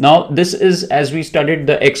request. Now this is as we studied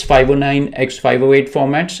the X509, X508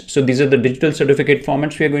 formats. So these are the digital certificate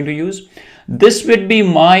formats we are going to use. This would be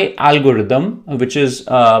my algorithm, which is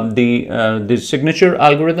the signature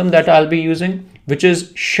algorithm that I'll be using, which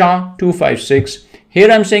is SHA-256. Here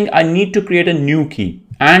I'm saying I need to create a new key.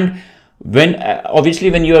 And when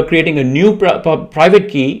obviously when you are creating a new private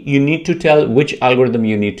key, you need to tell which algorithm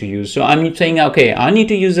you need to use. So I'm saying, okay, I need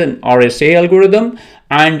to use an RSA algorithm,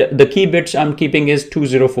 and the key bits I'm keeping is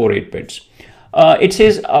 2048 bits. It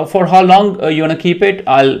says for how long you want to keep it.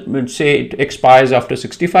 I'll say it expires after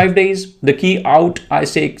 65 days. The key out, I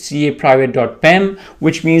say CA private.pem,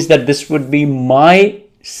 which means that this would be my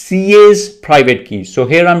CA's private key. So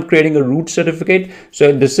here I'm creating a root certificate.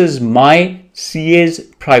 So this is my CA's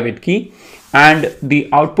private key, and the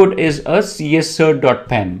output is a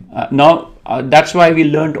cscert.pem. Now that's why we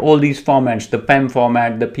learned all these formats, the PEM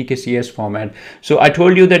format, the PKCS format. So I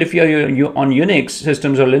told you that if you're on Unix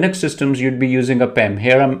systems or Linux systems, you'd be using a PEM.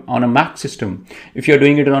 Here I'm on a Mac system. If you're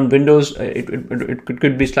doing it on Windows, it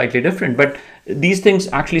could be slightly different, but these things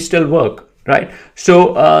actually still work, right?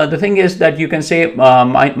 So the thing is that you can say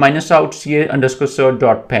 -out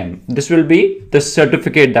ca_cert.pem. This will be the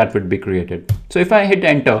certificate that would be created. So if I hit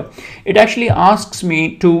enter, it actually asks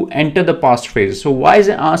me to enter the passphrase. So why is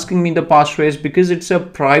it asking me the passphrase? Because it's a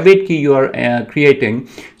private key you are creating.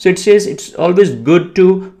 So it says it's always good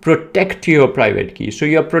to protect your private key. So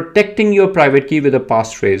you're protecting your private key with a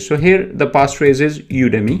passphrase. So here the passphrase is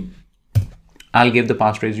Udemy. I'll give the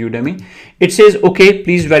passphrase Udemy. It says, okay,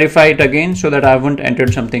 please verify it again so that I haven't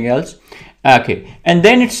entered something else. Okay, and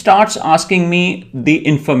then it starts asking me the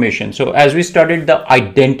information. So as we studied the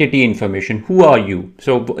identity information, who are you?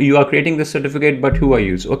 So you are creating the certificate, but who are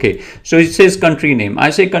you? Okay, so it says country name. I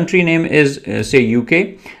say country name is say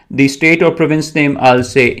UK. The state or province name, I'll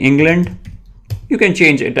say England. You can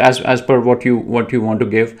change it as per what you want to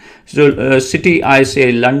give. So city, I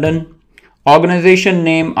say London. Organization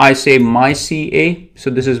name, I say MyCA. So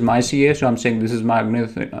this is MyCA. So I'm saying this is my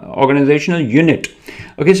organizational unit.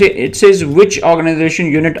 Okay, so it says which organization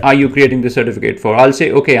unit are you creating the certificate for? I'll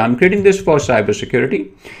say, okay, I'm creating this for cybersecurity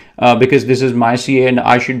because this is MyCA and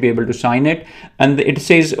I should be able to sign it. And it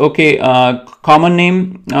says, okay, common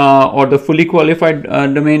name or the fully qualified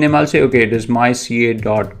domain name. I'll say, okay, it is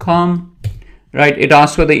myca.com. Right, it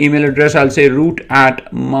asks for the email address. I'll say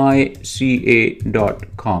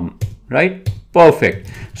root@myca.com. Right, perfect.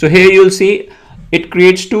 So here you'll see it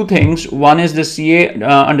creates two things. One is the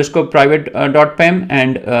ca_private.pem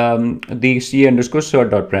and the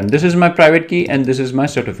ca_cert.pem. This is my private key and this is my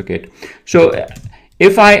certificate. So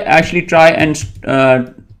if I actually try and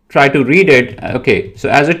try to read it, okay, so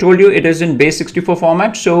as I told you, it is in base 64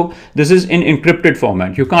 format. So this is in encrypted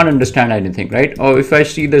format. You can't understand anything, right? Or if I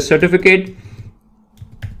see the certificate,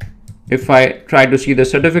 if I try to see the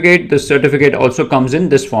certificate also comes in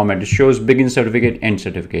this format. It shows begin certificate, end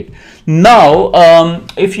certificate. Now,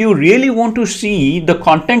 if you really want to see the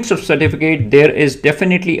contents of certificate, there is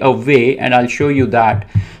definitely a way, and I'll show you that.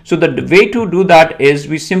 So the way to do that is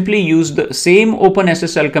we simply use the same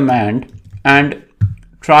OpenSSL command and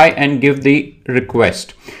try and give the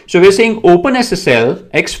request. So we're saying OpenSSL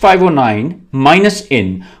x509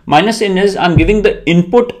 -in. -in is I'm giving the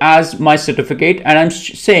input as my certificate and I'm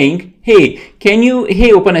saying, hey,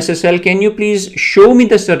 hey OpenSSL, can you please show me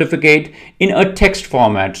the certificate in a text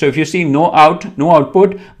format? So if you see no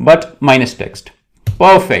output, but -text.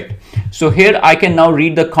 Perfect. So here I can now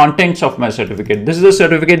read the contents of my certificate. This is a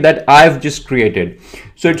certificate that I've just created.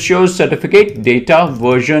 So it shows certificate, data,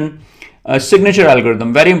 version, signature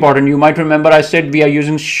algorithm. Very important. You might remember I said we are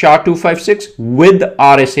using SHA-256 with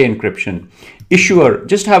RSA encryption. Issuer,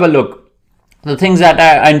 just have a look. The things that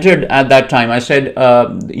I entered at that time, I said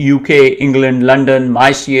UK, England, London,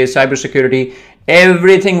 MyCA, cybersecurity.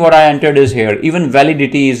 Everything what I entered is here. Even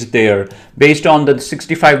validity is there based on the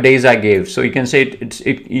 65 days I gave. So you can say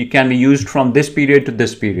it can be used from this period to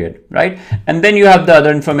this period, right? And then you have the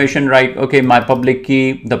other information, right? Okay, my public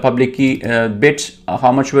key, the public key bits,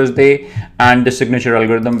 how much was they, and the signature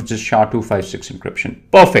algorithm, which is SHA-256 encryption.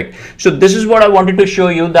 Perfect. So this is what I wanted to show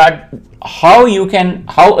you, that how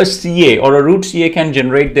a CA or a root CA can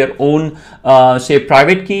generate their own say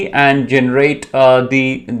private key and generate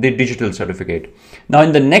the digital certificate. Now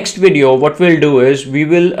in the next video, what we'll do is we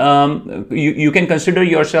will you can consider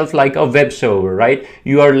yourself like a web server, right?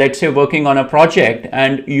 You are, let's say, working on a project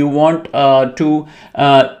and you want to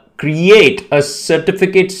create a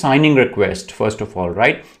certificate signing request first of all,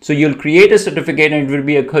 right? So you'll create a certificate and it will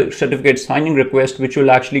be a certificate signing request which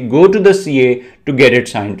will actually go to the CA to get it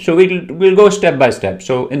signed. So we'll go step by step.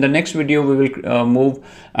 So in the next video we will move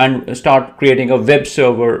and start creating a web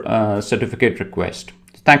server certificate request.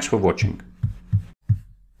 Thanks for watching.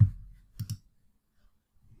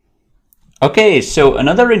 Okay, so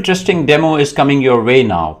another interesting demo is coming your way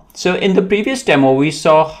now. So in the previous demo, we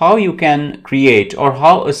saw how you can create, or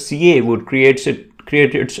how a CA would create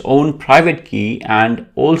its own private key and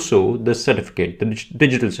also the certificate, the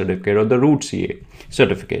digital certificate or the root CA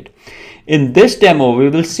certificate. In this demo, we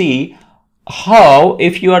will see how,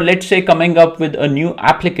 if you are, let's say, coming up with a new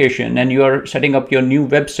application and you are setting up your new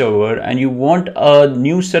web server and you want a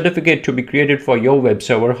new certificate to be created for your web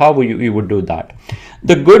server, how you would do that.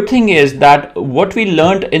 The good thing is that what we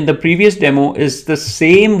learned in the previous demo is the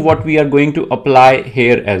same what we are going to apply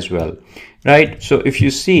here as well, right? So if you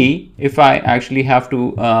see, if I actually have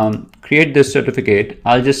to create this certificate,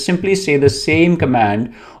 I'll just simply say the same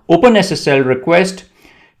command, OpenSSL request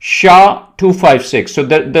SHA-256. So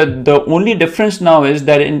the only difference now is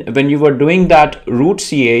that when you were doing that root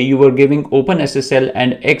CA, you were giving OpenSSL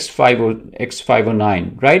and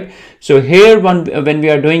X509, right? So here when we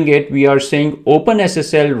are doing it, we are saying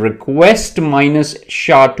OpenSSL request minus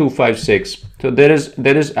SHA-256. So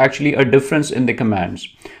there is actually a difference in the commands,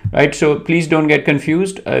 right? So please don't get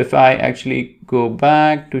confused. If I actually go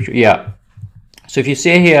back to, yeah. So if you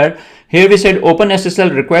say here we said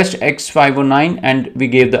OpenSSL request X509 and we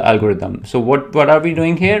gave the algorithm. So what are we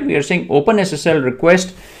doing here? We are saying OpenSSL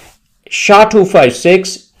request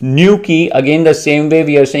SHA-256 new key. Again, the same way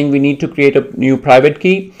we are saying we need to create a new private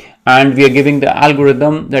key and we are giving the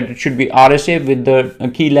algorithm that it should be RSA with the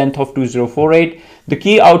key length of 2048. The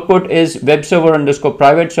key output is web server underscore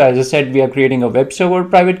private. So as I said, we are creating a web server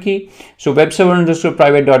private key. So web server underscore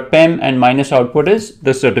private.pem and minus output is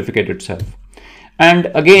the certificate itself.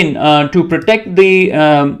 And again, to protect the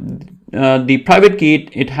private key,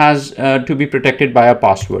 it has to be protected by a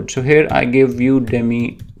password. So here I give you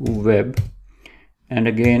demi web, and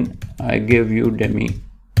again I give you demi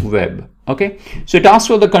web. Okay, so it asks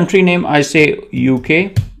for the country name. I say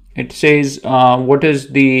UK. It says what is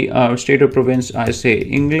the state or province. I say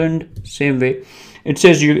England. Same way. It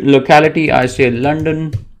says locality. I say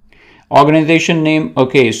London. Organization name.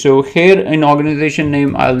 Okay, so here in organization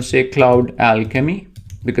name I'll say Cloud Alchemy,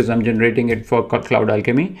 because I'm generating it for Cloud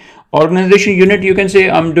Alchemy. Organization unit, you can say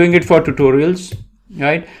I'm doing it for tutorials,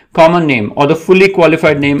 right? Common name or the fully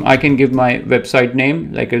qualified name, I can give my website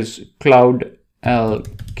name, like is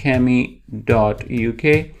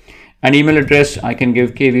cloudalchemy.uk. And email address, I can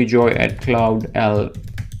give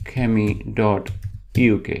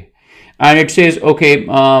kvjoy@cloudalchemy.uk. And it says, okay,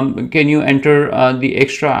 can you enter the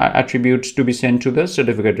extra attributes to be sent to the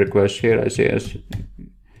certificate request? Here I say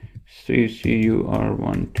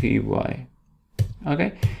CCUR1TY.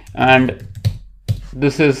 Okay, and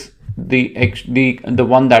this is the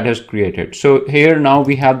one that is created. So here now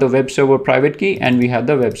we have the web server private key and we have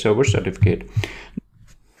the web server certificate.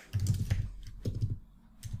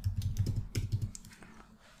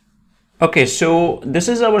 Okay, so this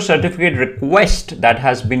is our certificate request that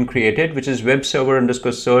has been created, which is web server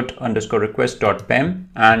underscore cert underscore request.pem,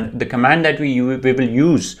 and the command that we will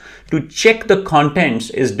use to check the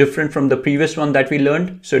contents is different from the previous one that we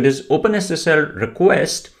learned. So it is OpenSSL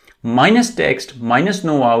request minus text minus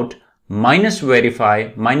no out minus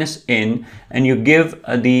verify minus in, and you give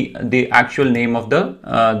the actual name of the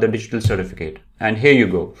digital certificate. And here you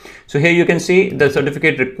go. So here you can see the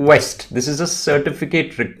certificate request. This is a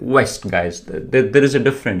certificate request, guys. There is a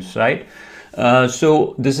difference, right?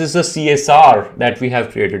 So this is a CSR that we have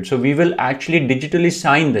created. So we will actually digitally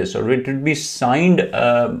sign this, or it will be signed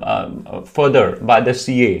further by the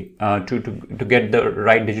CA to get the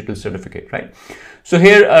right digital certificate, right? So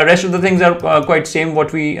here rest of the things are quite same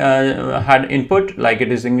what we had input, like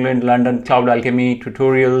it is England, London, Cloud Alchemy,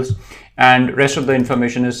 tutorials, and rest of the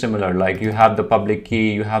information is similar, like you have the public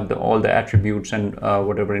key, you have all the attributes and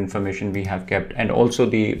whatever information we have kept, and also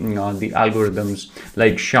the algorithms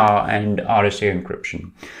like SHA and RSA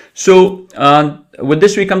encryption. So with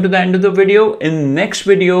this we come to the end of the video. In next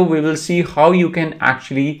video we will see how you can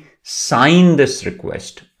actually sign this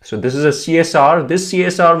request. So this is a CSR. This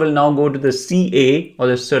CSR will now go to the CA, or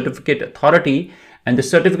the certificate authority, and the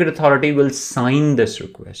certificate authority will sign this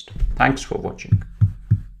request. Thanks for watching.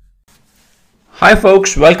 Hi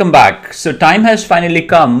folks, welcome back. So time has finally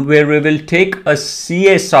come where we will take a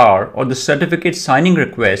CSR, or the certificate signing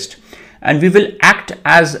request, and we will act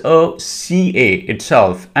as a CA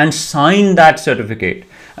itself and sign that certificate.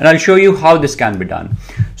 And I'll show you how this can be done.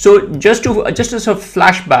 So just as a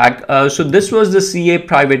flashback, so this was the CA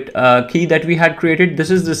private key that we had created. This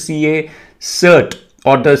is the CA cert,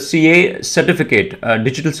 or the CA certificate,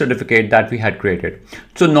 digital certificate that we had created.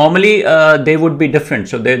 So normally they would be different.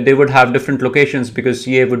 So they would have different locations, because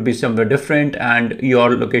CA would be somewhere different and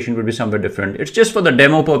your location would be somewhere different. It's just for the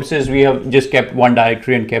demo purposes. We have just kept one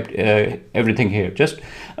directory and kept everything here, just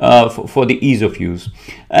for the ease of use.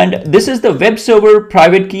 And this is the web server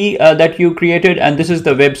private key that you created, and this is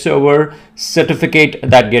the web server certificate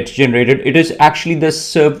that gets generated. It is actually the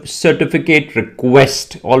certificate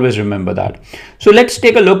request. Always remember that. So let's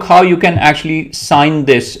take a look how you can actually sign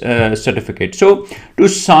this certificate. So to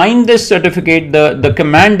sign this certificate, the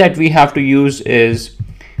command that we have to use is,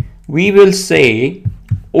 we will say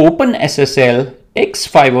OpenSSL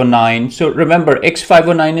X509. So remember,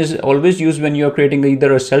 X509 is always used when you are creating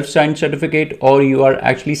either a self-signed certificate or you are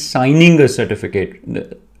actually signing a certificate.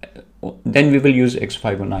 Then we will use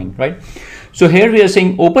X509, right? So here we are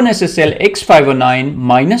saying OpenSSL X509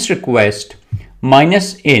 minus request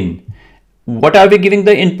minus in. What are we giving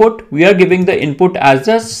the input? We are giving the input as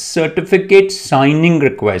a certificate signing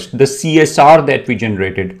request, the CSR that we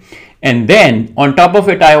generated. And then on top of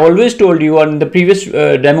it, I always told you, on the previous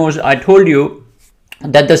demos, I told you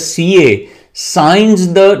that the CA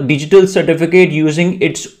signs the digital certificate using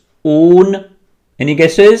its own, any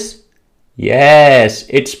guesses? Yes,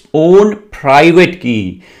 its own private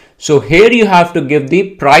key. So here you have to give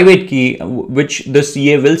the private key which the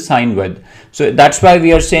CA will sign with. So that's why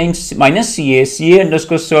we are saying minus CA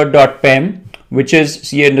underscore cert.pem, which is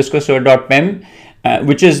CA underscore cert.pem,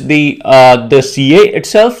 which is the CA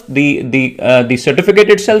itself, the certificate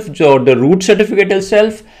itself, or the root certificate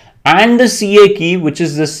itself, and the CA key, which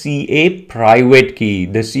is the CA private key,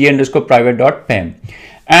 the CA underscore private dot pem.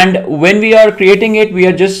 And when we are creating it, we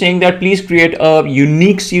are just saying that please create a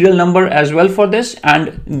unique serial number as well for this,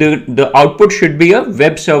 and the output should be a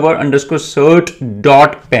web server underscore cert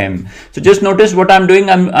dot pem. So just notice what I'm doing.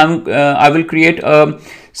 I will create a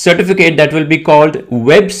certificate that will be called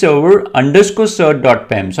web server underscore cert dot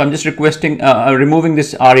pem. So I'm just requesting removing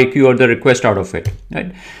this RAQ or the request out of it,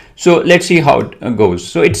 right? So let's see how it goes.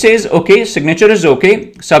 So it says, okay, signature is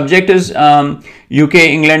okay. Subject is UK,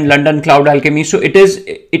 England, London, Cloud Alchemy. So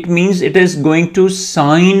it means it is going to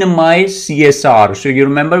sign my CSR. So you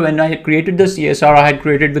remember when I had created the CSR, I had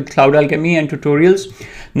created with Cloud Alchemy and tutorials.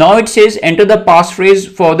 Now it says enter the passphrase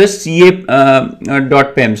for the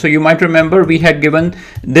CA.pem. So you might remember we had given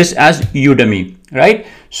this as Udemy, right?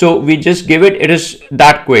 So we just give it, it is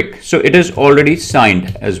that quick. So it is already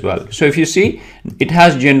signed as well. So if you see, it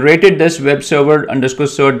has generated this web server underscore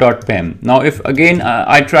cert dot pem. Now, if again,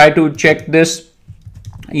 I try to check this,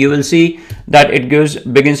 you will see that it gives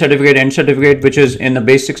begin certificate, end certificate, which is in the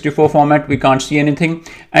base 64 format. We can't see anything.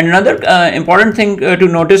 And another important thing to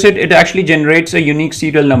notice, it actually generates a unique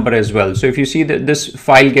serial number as well. So if you see that this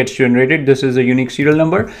file gets generated, this is a unique serial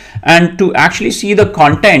number. And to actually see the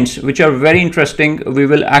contents, which are very interesting, we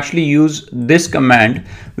will actually use this command,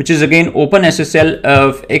 which is again OpenSSL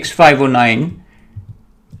of X509.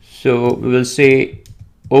 So we will say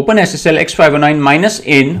OpenSSL X509 minus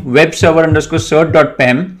in web server underscore cert dot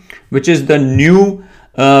pem, which is the new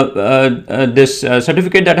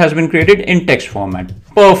certificate that has been created in text format.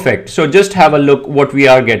 Perfect. So just have a look what we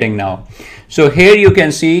are getting now. So here you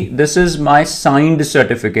can see this is my signed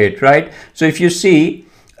certificate, right? So if you see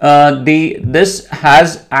this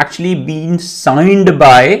has actually been signed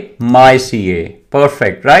by my CA.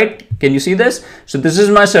 Perfect, right? Can you see this? So this is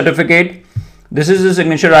my certificate. This is the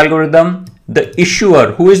signature algorithm. The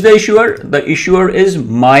issuer, who is the issuer? The issuer is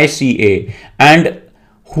my CA. And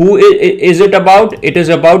who is it about? It is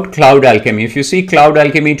about Cloud Alchemy. If you see Cloud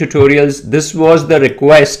Alchemy tutorials, this was the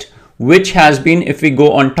request which has been, if we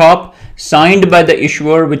go on top, signed by the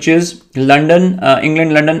issuer, which is London,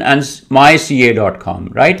 England, London, and myca.com,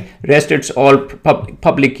 right? Rest, it's all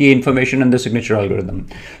public key information and the signature algorithm.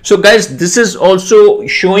 So guys, this is also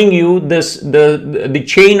showing you this the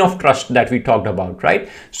chain of trust that we talked about, right?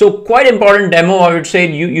 So quite important demo, I would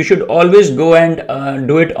say. You should always go and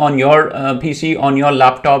do it on your PC, on your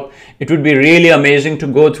laptop. It would be really amazing to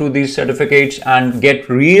go through these certificates and get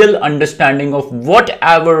real understanding of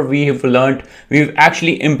whatever we have learned. We've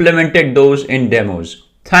actually implemented those in demos.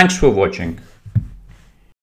 Thanks for watching.